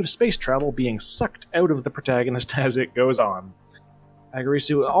enjoyment of space travel being sucked out of the protagonist as it goes on.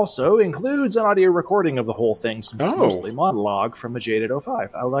 Agarisu also includes an audio recording of the whole thing, since it's mostly monologue from the Jaded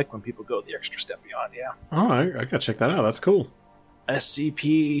 05. I like when people go the extra step beyond, yeah. Oh, I gotta check that out. That's cool.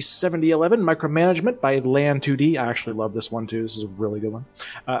 SCP-7011 Micromanagement by Lan2D. I actually love this one too. This is a really good one.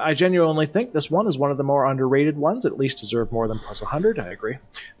 I genuinely think this one is one of the more underrated ones, at least deserve more than plus 100. I agree.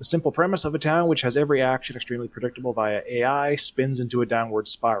 The simple premise of a town which has every action extremely predictable via AI spins into a downward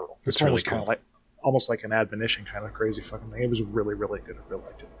spiral. This one was kind of like almost like an admonition kind of crazy fucking thing. It was really, really good. I really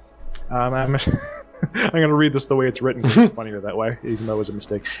liked it. I'm going to read this the way it's written because it's funnier that way, even though it was a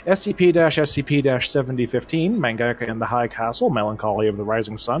mistake. SCP-SCP-7015, Mangaka in the High Castle, Melancholy of the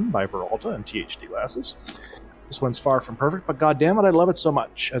Rising Sun by Veralta and THD Glasses. This one's far from perfect, but goddammit, I love it so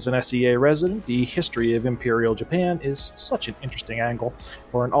much. As an SEA resident, the history of Imperial Japan is such an interesting angle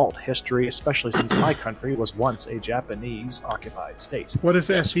for an alt history, especially since my country was once a Japanese-occupied state. What is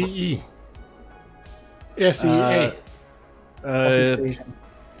SEE? SEA.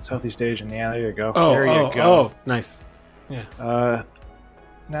 Southeast Asian, yeah, there you go. Nice. Yeah.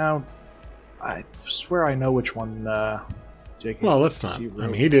 Now, I swear I know which one, JK. Well, let's not. I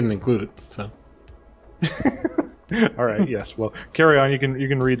mean, he didn't include it, so. All right, yes. Well, carry on. You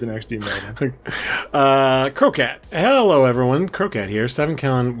can read the next email then. Crocat. Hello, everyone. Crocat here.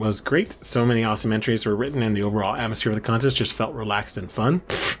 7Con was great. So many awesome entries were written, and the overall atmosphere of the contest just felt relaxed and fun.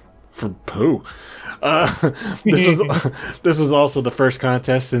 For poo. This was also the first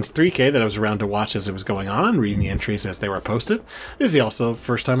contest since 3K that I was around to watch as it was going on, reading the entries as they were posted. This is also the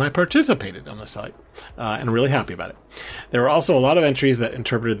first time I participated on the site, and I'm really happy about it. There were also a lot of entries that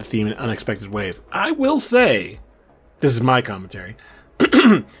interpreted the theme in unexpected ways. I will say, this is my commentary,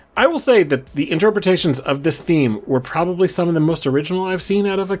 I will say that the interpretations of this theme were probably some of the most original I've seen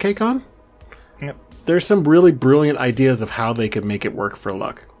out of a KCON. Yep. There's some really brilliant ideas of how they could make it work for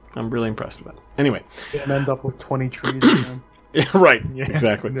luck. I'm really impressed with it. Anyway. And end up with 20 trees in them. Yeah, right, yes,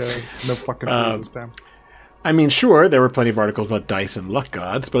 exactly. There's no fucking trees this time. I mean, sure, there were plenty of articles about dice and luck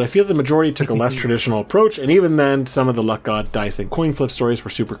gods, but I feel the majority took a less traditional approach, and even then, some of the luck god, dice, and coin flip stories were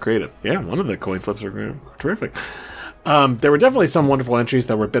super creative. Yeah, one of the coin flips are terrific. There were definitely some wonderful entries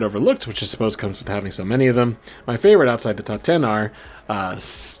that were a bit overlooked, which I suppose comes with having so many of them. My favorite outside the top 10 are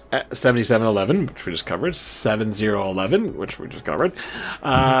 7711, which we just covered, 7011, which we just covered,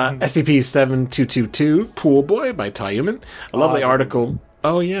 SCP-7222, Pool Boy by Tayuman, a lovely article.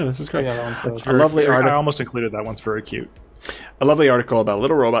 Oh, yeah, this is great. Yeah, that one's a lovely article. I almost included that. One's very cute. A lovely article about a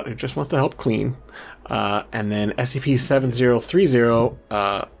little robot who just wants to help clean. And then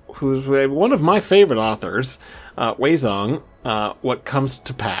SCP-7030, who's one of my favorite authors, Weizong, What Comes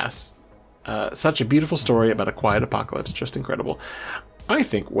to Pass. Such a beautiful story about a quiet apocalypse. Just incredible. I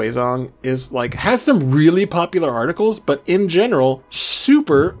think Weizong is has some really popular articles, but in general,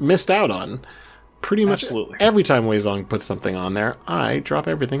 super missed out on. Pretty much every time Weizong puts something on there, I drop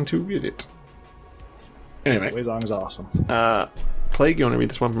everything to read it. Anyway. Weizong is awesome. Plague, you want to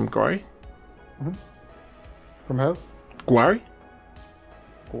read this one from Gwari? Mm-hmm. From who? Gwari?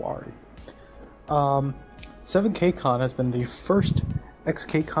 Gwari. 7KCon has been the first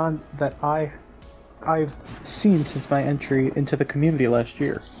XKCon that I've seen since my entry into the community last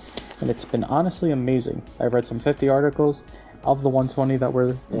year, and it's been honestly amazing. I've read some 50 articles of the 120 that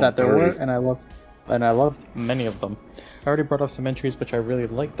there were, and I loved many of them. I already brought up some entries which I really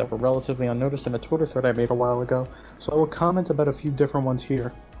liked that were relatively unnoticed in a Twitter thread I made a while ago, so I will comment about a few different ones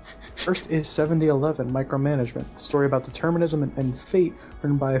here. First is 7011, Micromanagement, a story about determinism and fate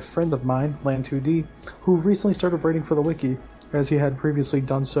written by a friend of mine, Land2D, who recently started writing for the wiki, as he had previously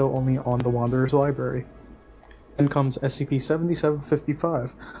done so only on the Wanderer's Library. Then comes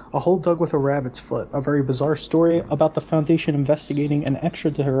SCP-7755, A Hole Dug with a Rabbit's Foot, a very bizarre story about the Foundation investigating an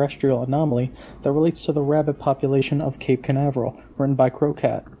extraterrestrial anomaly that relates to the rabbit population of Cape Canaveral, written by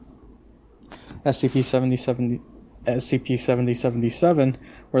Crowcat. SCP-7077,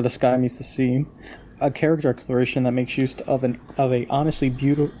 Where the Sky Meets the Sea, a character exploration that makes use of a honestly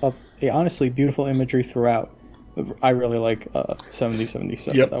beautiful imagery throughout. I really like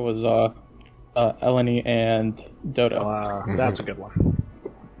 7077. Yep. That was Eleni and Dodo. That's a good one.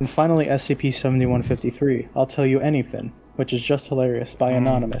 And finally, SCP-7153, I'll Tell You Anything, which is just hilarious, by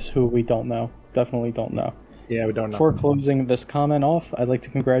Anonymous, who we don't know. Definitely don't know. Yeah, we don't know. Before closing this comment off, I'd like to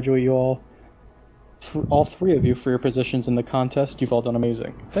congratulate you all three of you for your positions in the contest. You've all done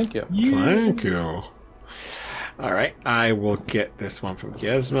amazing. Thank you. Thank you. All right, I will get this one from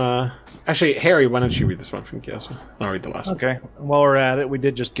Gizma. Actually, Harry, why don't you read this one from Gizma? I'll read the last one. Okay. While we're at it, we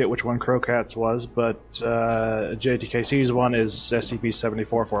did just get which one Crowcat's was, but JTKC's one is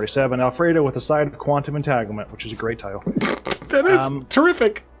SCP-7447, Alfredo with a Side of Quantum Entanglement, which is a great title. That is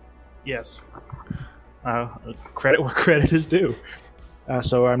terrific. Yes. Credit where credit is due.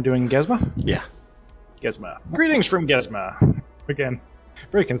 So I'm doing Gizma? Yeah. Gizma. Greetings from Gizma. Again,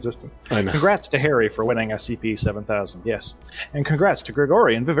 very consistent. I know. Congrats to Harry for winning SCP-7000, yes. And congrats to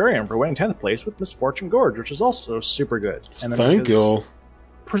Grigori and Vivarium for winning 10th place with Misfortune Gorge, which is also super good. And then Thank you.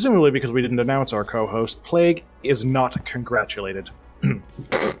 Presumably because we didn't announce our co-host, Plague is not congratulated.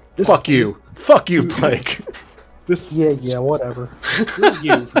 Fuck you. Fuck you, Plague. Yeah, whatever. Screw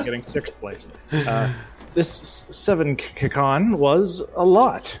you for getting 6th place. This 7-Kikon was a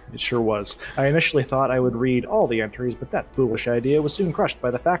lot. It sure was. I initially thought I would read all the entries, but that foolish idea was soon crushed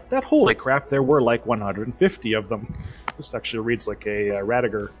by the fact that, holy crap, there were like 150 of them. This actually reads like a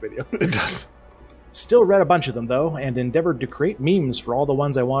Radiger video. It does. Still read a bunch of them, though, and endeavored to create memes for all the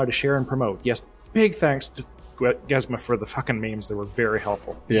ones I wanted to share and promote. Yes, big thanks to Gesma for the fucking memes. They were very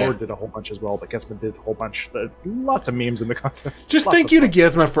helpful. Yeah. Lord did a whole bunch as well, but Gesma did a whole bunch. Lots of memes in the contest. Just Lots thank of you to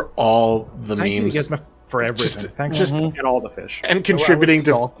fun. Gizma for all the Thank memes. you to Gesma for everything. Thanks just- to get all the fish. And contributing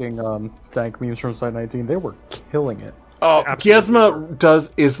to... stalking dank memes from Site 19. They were killing it. Oh, Absolutely.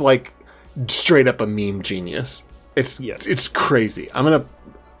 Gizma is like straight up a meme genius. It's crazy. I'm going to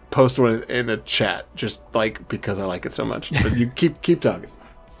post one in the chat just like because I like it so much. But you keep talking.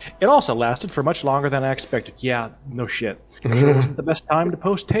 It also lasted for much longer than I expected. Yeah, no shit. Sure wasn't the best time to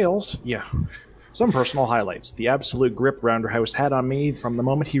post tales. Yeah. Some personal highlights. The absolute grip Rounderhouse had on me from the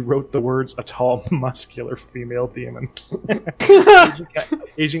moment he wrote the words, a tall, muscular female demon.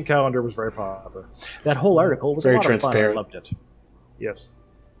 Agent Calendar was very popular. That whole article was Very a lot of fun. I transparent. loved it. Yes.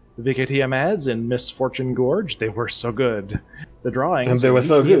 The VKTM ads in Misfortune Gorge, they were so good. The drawings... And they were in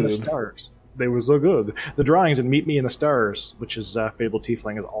so Meet Me in good. The Stars. They were so good. The drawings in Meet Me in the Stars, which is Fable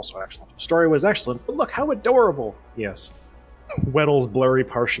Tiefling, is also excellent. Story was excellent, but look how adorable. Yes. Weddle's blurry,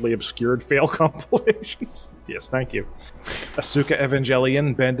 partially obscured fail compilations. Yes, thank you. Asuka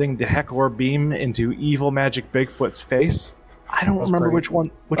Evangelion bending the Hector beam into evil magic Bigfoot's face. I don't remember great. which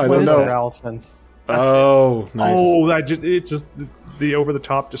one. Which I one don't is know. that? Allison's. Oh, nice. Oh, it's just the over the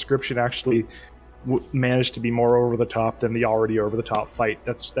top description actually managed to be more over the top than the already over the top fight.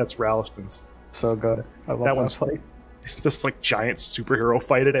 That's Ralston's. So good. I love That one's fight. this like giant superhero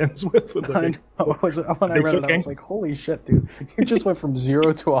fight it ends with the I big, know. When I read it, I was like, holy shit, dude. You just went from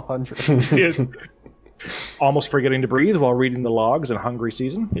 0 to 100. Dude. Almost forgetting to breathe while reading the logs in Hungry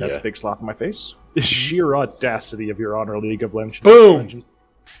Season. That's Yeah. a big sloth in my face. The sheer audacity of your Honor League of Legends. Boom!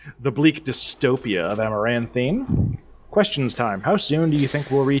 The bleak dystopia of Amaranthine. Questions time. How soon do you think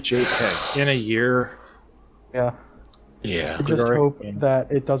we'll reach 8K? In a year? Yeah. Yeah. I just Grigori? hope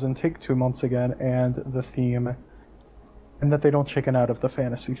that it doesn't take 2 months again and the theme... And that they don't chicken out of the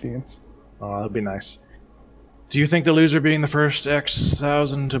fantasy theme. Oh, that'd be nice. Do you think the loser being the first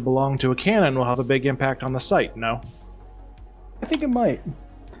X-1000 to belong to a canon will have a big impact on the site? No. I think it might.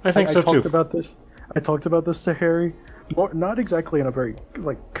 I think I so talked too. about this. I talked about this to Harry. Not exactly in a very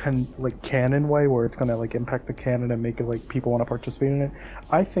canon way where it's gonna impact the canon and make it people want to participate in it.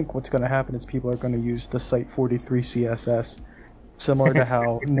 I think what's gonna happen is people are gonna use the Site 43 CSS, similar to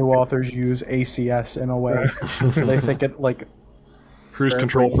how new authors use ACS in a way. They think it Cruise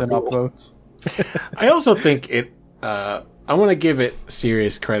control brings for in cool. upvotes. I also think it. I want to give it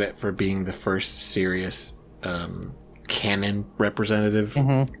serious credit for being the first serious canon representative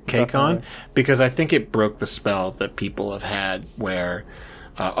KCON, definitely. because I think it broke the spell that people have had where,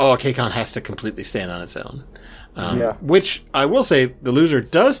 KCON has to completely stand on its own. Which I will say, the loser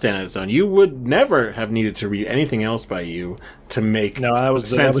does stand on its own. You would never have needed to read anything else by you to make that was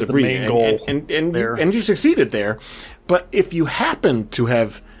sense of the reading. main goal. And you succeeded there. But if you happen to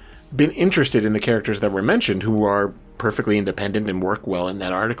have been interested in the characters that were mentioned, who are perfectly independent and work well in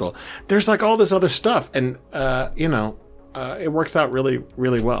that article, there's like all this other stuff, and it works out really,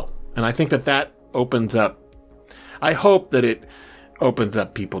 really well. And I think that opens up. I hope that it opens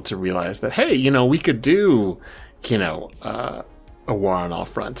up people to realize that, hey, we could do, a war on all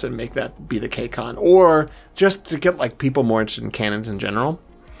fronts and make that be the KCON, or just to get like people more interested in cannons in general,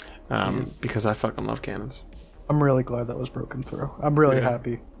 because I fucking love cannons. I'm really glad that was broken through. I'm really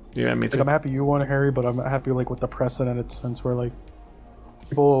happy. Yeah, me too. I'm happy you won, Harry, but I'm happy with the precedent sense where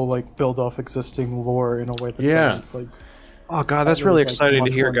people build off existing lore in a way that doesn't, oh god, that's really exciting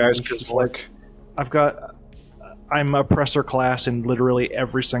to hear, guys, because I'm oppressor class in literally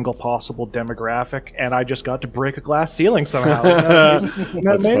every single possible demographic, and I just got to break a glass ceiling somehow. That's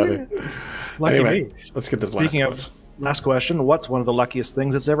funny. Lucky anyway, me. Let's get this Speaking of last question, what's one of the luckiest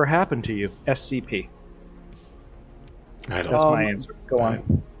things that's ever happened to you? SCP. I don't. That's my answer. Go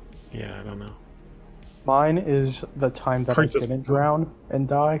on. Yeah, I don't know. Mine is the time that I didn't drown and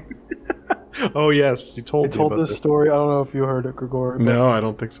die. Oh yes, you told me about this story. I don't know if you heard it, Grigori. No, I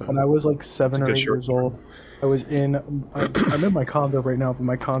don't think so. When I was 7 or 8 years old, I was I'm in my condo right now, but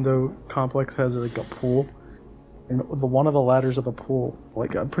my condo complex has a pool. And one of the ladders of the pool,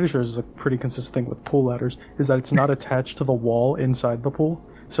 I'm pretty sure this is a pretty consistent thing with pool ladders, is that it's not attached to the wall inside the pool.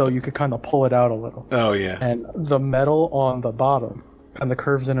 So you could kind of pull it out a little. Oh, yeah. And the metal on the bottom kind of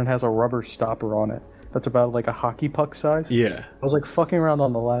curves in and has a rubber stopper on it. That's about a hockey puck size. Yeah. I was fucking around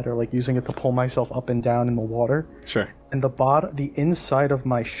on the ladder, using it to pull myself up and down in the water. Sure. And the inside of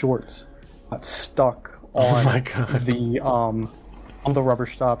my shorts got stuck on the rubber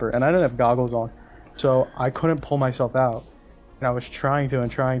stopper, and I didn't have goggles on, so I couldn't pull myself out. And I was trying to,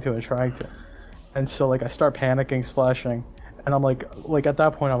 and so I start panicking, splashing, and I'm at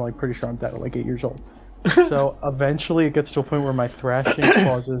that point I'm pretty sure I'm dead at 8 years old. So eventually it gets to a point where my thrashing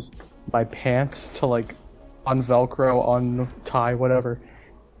causes my pants to unvelcro, untie, whatever,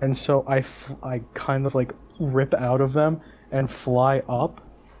 and so I kind of rip out of them and fly up,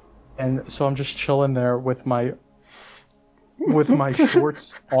 and so I'm just chilling there with my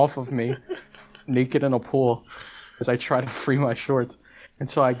shorts off of me, naked in a pool, as I try to free my shorts. And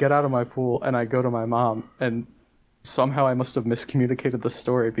so I get out of my pool and I go to my mom, and somehow I must have miscommunicated the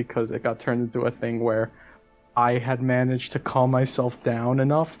story because it got turned into a thing where I had managed to calm myself down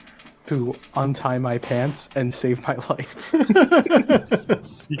enough to untie my pants and save my life.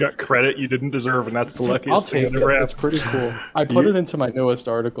 You got credit you didn't deserve, and that's the luckiest I'll thing take that ever it. happened. It's pretty cool. I put it into my newest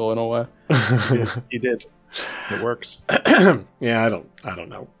article in a way. You did. It works. Yeah, I don't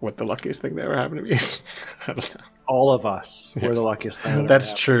know what the luckiest thing that ever happened to me is. I don't know. All of us were the luckiest thing.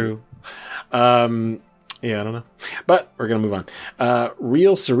 That's true. Yeah, I don't know. But we're going to move on.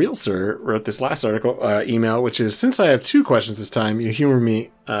 Real Surreal Sir wrote this last article, email, which is, since I have 2 questions this time, you humor me.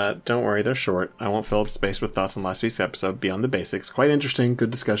 Don't worry, they're short. I won't fill up space with thoughts on last week's episode beyond the basics. Quite interesting,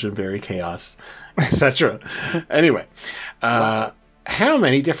 good discussion, very chaos, etc. Anyway, how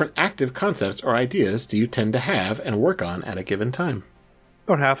many different active concepts or ideas do you tend to have and work on at a given time?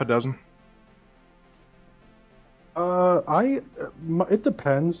 About half a dozen. It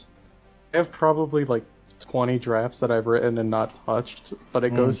depends. I have probably 20 drafts that I've written and not touched, but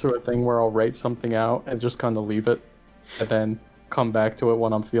it goes through a thing where I'll write something out and just kind of leave it, and then come back to it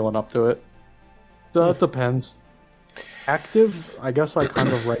when I'm feeling up to it. So it depends. Active, I guess I kind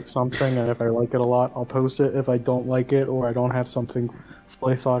of write something, and if I like it a lot, I'll post it. If I don't like it, or I don't have something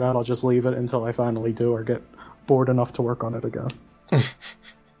fully thought out, I'll just leave it until I finally do, or get bored enough to work on it again.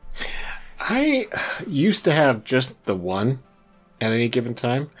 I used to have just the one at any given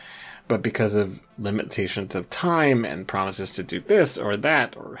time, but because of limitations of time and promises to do this or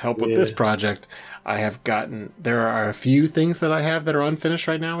that or help with this project, there are a few things that I have that are unfinished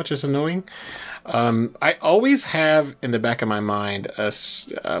right now, which is annoying. I always have in the back of my mind a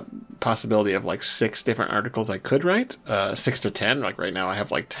possibility of 6 different articles I could write, 6 to 10. Right now I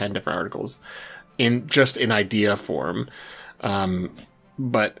have 10 different articles in idea form.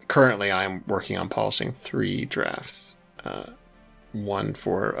 But currently I'm working on polishing 3 drafts. One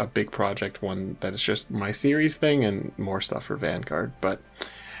for a big project, one that is just my series thing, and more stuff for Vanguard. But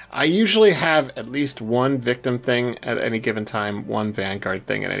I usually have at least one victim thing at any given time, one Vanguard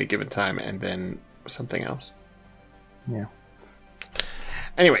thing at any given time, and then something else. Yeah.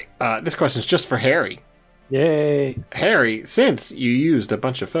 Anyway, this question is just for Harry. Yay! Harry, since you used a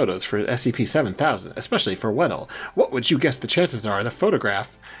bunch of photos for SCP-7000, especially for Weddle, what would you guess the chances are the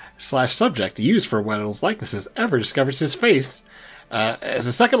photograph subject used for Weddle's likenesses ever discovers his face as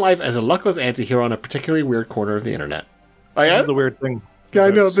a second life as a luckless anti-hero on a particularly weird corner of the internet. Oh, yeah? This is the weird thing. Yeah,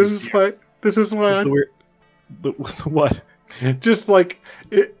 I know. This is why. This is why. What? Just like,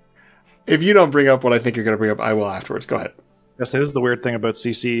 if you don't bring up what I think you're going to bring up, I will afterwards. Go ahead. Yes, this is the weird thing about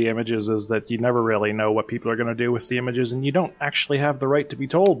CC images is that you never really know what people are going to do with the images, and you don't actually have the right to be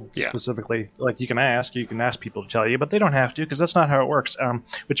told specifically. Like, you can ask people to tell you, but they don't have to, because that's not how it works,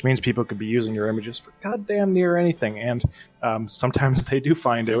 which means people could be using your images for goddamn near anything, and sometimes they do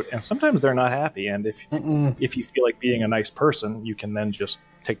find out, and sometimes they're not happy, and if you feel like being a nice person, you can then just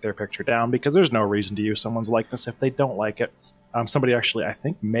take their picture down, because there's no reason to use someone's likeness if they don't like it. Somebody actually, I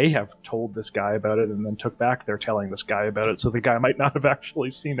think, may have told this guy about it and then took back their telling this guy about it, so the guy might not have actually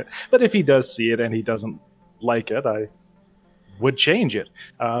seen it. But if he does see it and he doesn't like it, I would change it.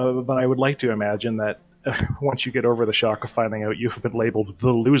 But I would like to imagine that once you get over the shock of finding out you've been labeled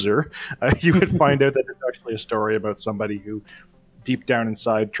the loser, you would find out that it's actually a story about somebody who, deep down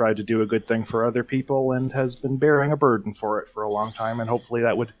inside, tried to do a good thing for other people and has been bearing a burden for it for a long time, and hopefully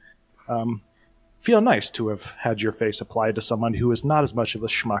that would... feel nice to have had your face applied to someone who is not as much of a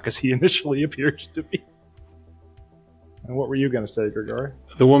schmuck as he initially appears to be. And what were you going to say, Grigori?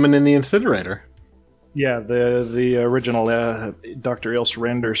 The woman in the incinerator. Yeah, the original Dr. Ilse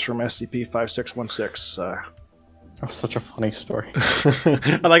Renders from SCP-5616. That's such a funny story.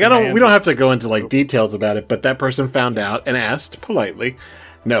 Like, we don't have to go into like details about it, but that person found out and asked politely,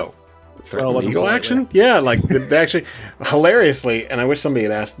 no. Legal action? Yeah, like they actually hilariously, and I wish somebody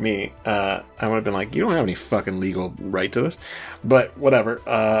had asked me. I would have been like, "You don't have any fucking legal right to this," but whatever.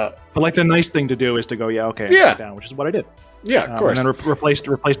 But like the nice thing to do is to go, "Yeah, okay, yeah, down," which is what I did. Yeah, of course. And then replaced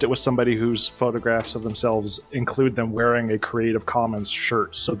it with somebody whose photographs of themselves include them wearing a Creative Commons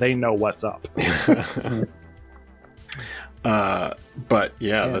shirt, so they know what's up. But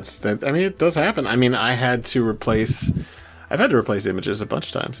yeah, that's. I mean, it does happen. I mean, I've had to replace images a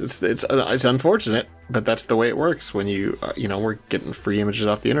bunch of times. It's unfortunate, but that's the way it works when we're getting free images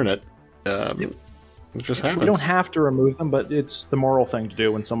off the internet. It just happens. You don't have to remove them, but it's the moral thing to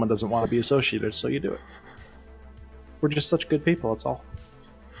do when someone doesn't want to be associated, so you do it. We're just such good people, that's all.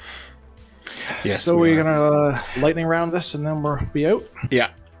 Yes. So we're gonna lightning round this, and then we'll be out. Yeah.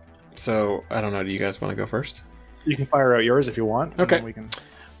 So I don't know. Do you guys want to go first? You can fire out yours if you want. Okay. And then we can.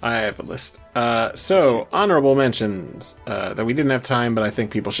 I have a list. So, honorable mentions that we didn't have time, but I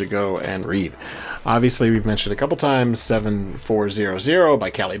think people should go and read. Obviously, we've mentioned a couple times 7400 by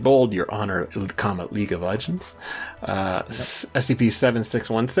Callie Bold, Your Honor, League of Legends.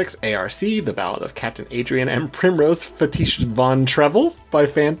 SCP-7616 ARC, The Ballad of Captain Adrian M. Primrose Fetish Von Trevel by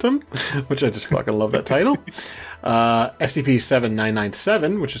Phantom, which I just fucking love that title.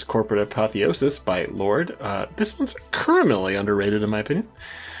 SCP-7997, which is Corporate Apotheosis by Lord. This one's criminally underrated, in my opinion.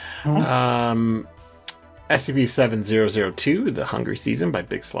 SCP-7002, The Hungry Season by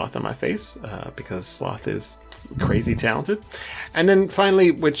Big Sloth on My Face, because Sloth is crazy talented. And then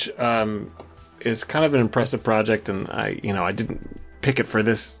finally, which is kind of an impressive project, and I didn't pick it for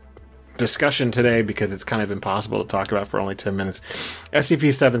this discussion today because it's kind of impossible to talk about for only 10 minutes.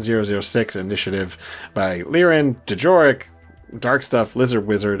 SCP-7006 Initiative by Liren, Dejoric, Dark Stuff, Lizard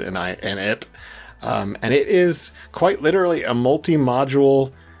Wizard, and Ip. And it is quite literally a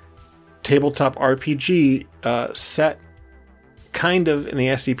multi-module tabletop RPG set kind of in the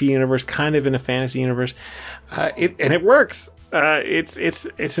SCP universe, kind of in a fantasy universe. It works.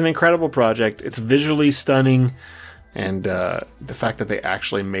 It's an incredible project. It's visually stunning. And the fact that they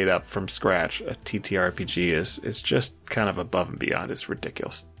actually made up from scratch a TTRPG is just kind of above and beyond. It's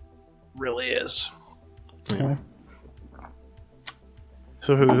ridiculous. Really is. Yeah.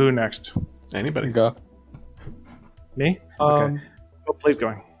 So who next? Anybody. Go. Me? Okay. Oh, please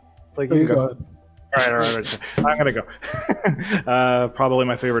going. Please go. All right. I'm going to go. Probably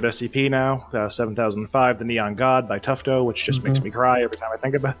my favorite SCP now, 7005, The Neon God by Tufto, which just makes me cry every time I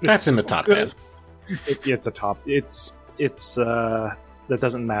think about it. That's in the top 10. It's a top. It's that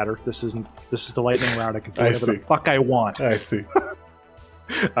doesn't matter. This is the lightning round. I can do whatever the fuck I want. I see.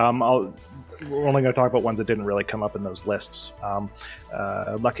 We're only going to talk about ones that didn't really come up in those lists.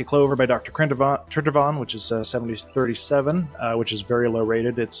 Lucky Clover by Dr. Trindervon, which is 7037, which is very low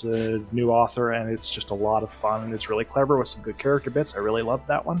rated. It's a new author, and it's just a lot of fun, and it's really clever with some good character bits. I really loved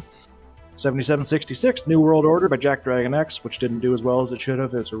that one. 7766, New World Order by Jack Dragon X, which didn't do as well as it should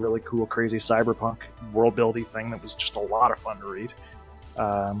have. It's a really cool, crazy cyberpunk world-building thing that was just a lot of fun to read.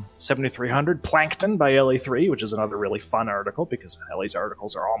 7300, Plankton by LA3, which is another really fun article, because LA's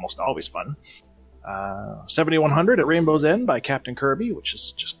articles are almost always fun. 7100 at Rainbow's End by Captain Kirby, which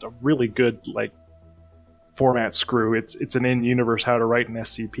is just a really good, format screw. It's an in-universe how to write an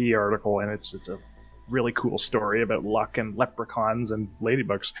SCP article, and it's a really cool story about luck and leprechauns and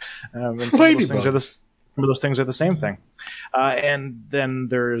ladybugs. And some of those things are the same thing. And then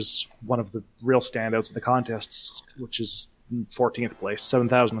there's one of the real standouts in the contests, which is 14th place,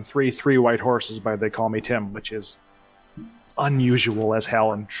 7003, Three White Horses by They Call Me Tim, which is unusual as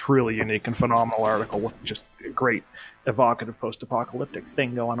hell and truly unique and phenomenal article with just a great evocative post-apocalyptic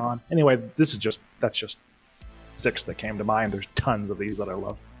thing going on. Anyway, that's just 6 that came to mind. There's tons of these that I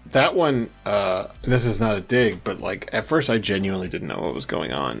love. That one, this is not a dig, but like at first I genuinely didn't know what was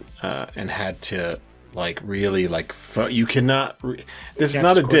going on, and had to like really like you cannot. This is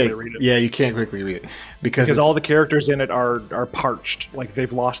not a dig. Yeah, you can't quickly read it because all the characters in it are parched, like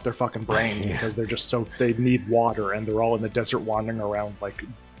they've lost their fucking brains because they're just they need water, and they're all in the desert wandering around like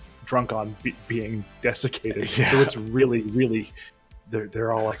drunk on being desiccated. Yeah. So it's really, really.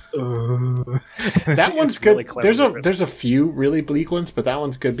 They're all like, ugh. That one's good. Really there's a few really bleak ones, but that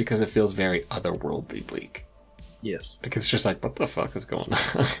one's good because it feels very otherworldly bleak. Yes, like it's just like, what the fuck is going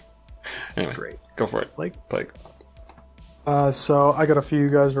on? Anyway, great, go for it, Plague. So I got a few you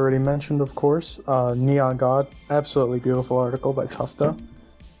guys already mentioned, of course. Neon God, absolutely beautiful article by Tufta.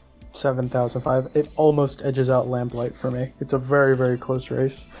 7005. It almost edges out Lamplight for me. It's a very, very close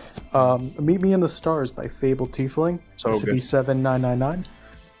race. Meet Me in the Stars by Fable Tiefling. So good. SCP-7999.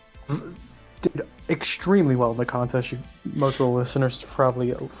 Did extremely well in the contest. Most of the listeners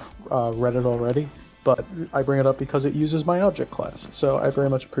probably read it already, but I bring it up because it uses my object class, so I very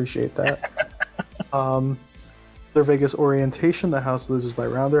much appreciate that. Their Vegas Orientation, The House Loses by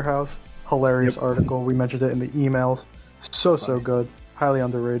Rounder House. Hilarious article. We mentioned it in the emails. So good. Highly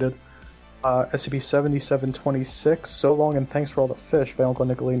underrated. SCP-7726, So Long and Thanks for All the Fish by Uncle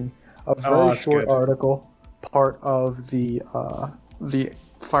Nicolini. A very short article, part of the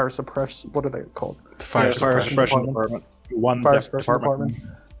fire suppression. What are they called? The fire suppression department. Fire suppression department.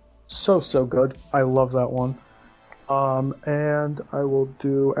 So good. I love that one. And I will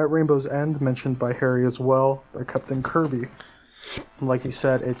do At Rainbow's End, mentioned by Harry as well, by Captain Kirby. Like he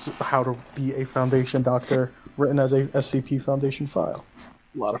said, it's how to be a Foundation Doctor, written as a SCP Foundation file.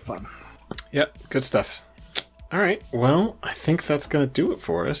 A lot of fun. Yep, good stuff. All right, well, I think that's going to do it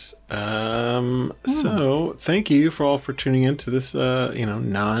for us. So, thank you for all for tuning in to this,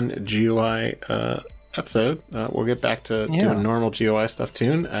 non-GUI episode. We'll get back to doing normal GUI stuff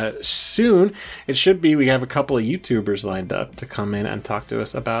soon. It should be, we have a couple of YouTubers lined up to come in and talk to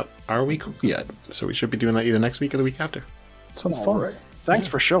us about Are We Cool Yet? So we should be doing that either next week or the week after. Sounds fun. Right. Thanks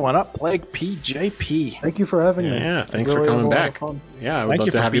for showing up, Plague PJP. Thank you for having me. Yeah, thanks for coming back. Yeah, I would love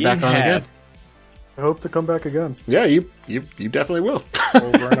to have you back on again. I hope to come back again. Yeah, you definitely will.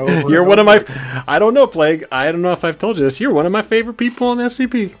 Over and over. You're one of my... I don't know, Plague. I don't know if I've told you this. You're one of my favorite people on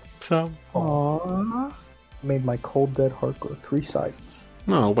SCP. So... Aww. Made my cold dead heart go 3 sizes.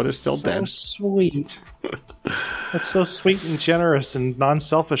 No, but it's still dead. So sweet. That's so sweet and generous and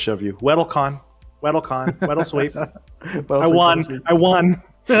non-selfish of you. Weddlecon, Weddle sweet. I won. I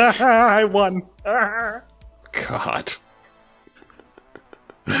won. God.